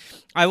Acme.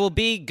 I will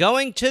be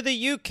going to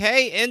the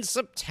UK in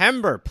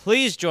September.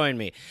 Please join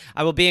me.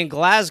 I will be in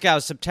Glasgow,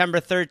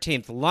 September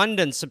 13th,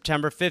 London,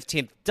 September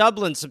 15th,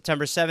 Dublin,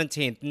 September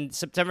 17th, and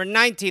September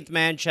 19th,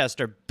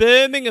 Manchester,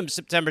 Birmingham,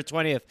 September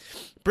 20th,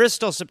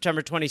 Bristol,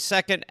 September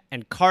 22nd,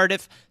 and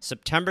Cardiff,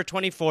 September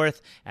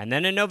 24th. And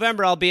then in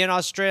November, I'll be in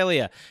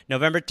Australia.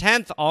 November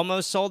 10th,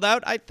 almost sold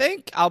out, I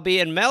think. I'll be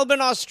in Melbourne,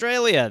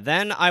 Australia.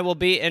 Then I will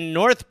be in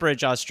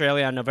Northbridge,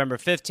 Australia on November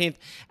 15th.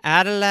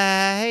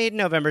 Adelaide,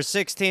 November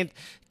 16th.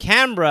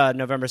 Canberra,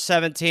 November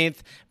 17th.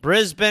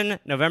 Brisbane,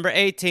 November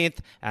 18th.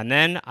 And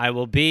then I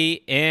will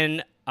be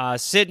in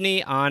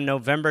Sydney on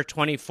November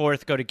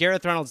 24th. Go to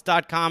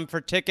GarethReynolds.com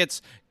for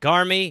tickets.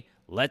 Garmy,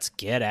 let's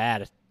get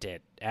at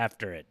it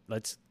after it.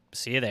 Let's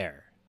see you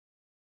there.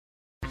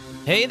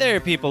 Hey there,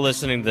 people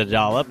listening to The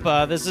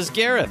Dollop. This is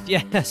Gareth.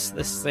 Yes,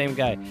 this same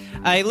guy.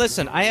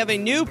 Listen, I have a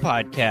new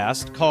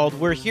podcast called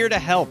We're Here to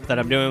Help that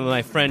I'm doing with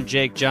my friend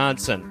Jake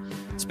Johnson.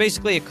 It's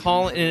basically a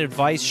call and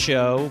advice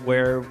show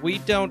where we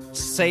don't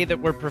say that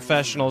we're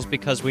professionals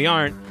because we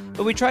aren't,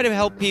 but we try to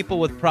help people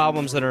with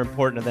problems that are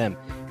important to them.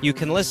 You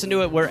can listen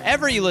to it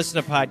wherever you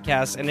listen to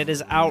podcasts, and it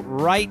is out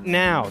right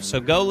now. So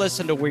go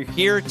listen to We're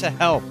Here to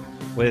Help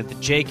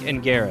with Jake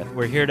and Gareth.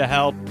 We're Here to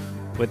Help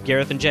with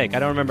Gareth and Jake. I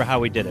don't remember how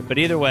we did it, but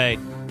either way,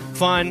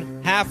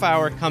 fun, half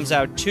hour, comes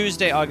out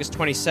Tuesday, August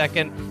 22nd,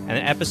 and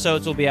the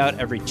episodes will be out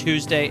every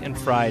Tuesday and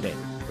Friday.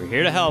 We're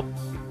Here to Help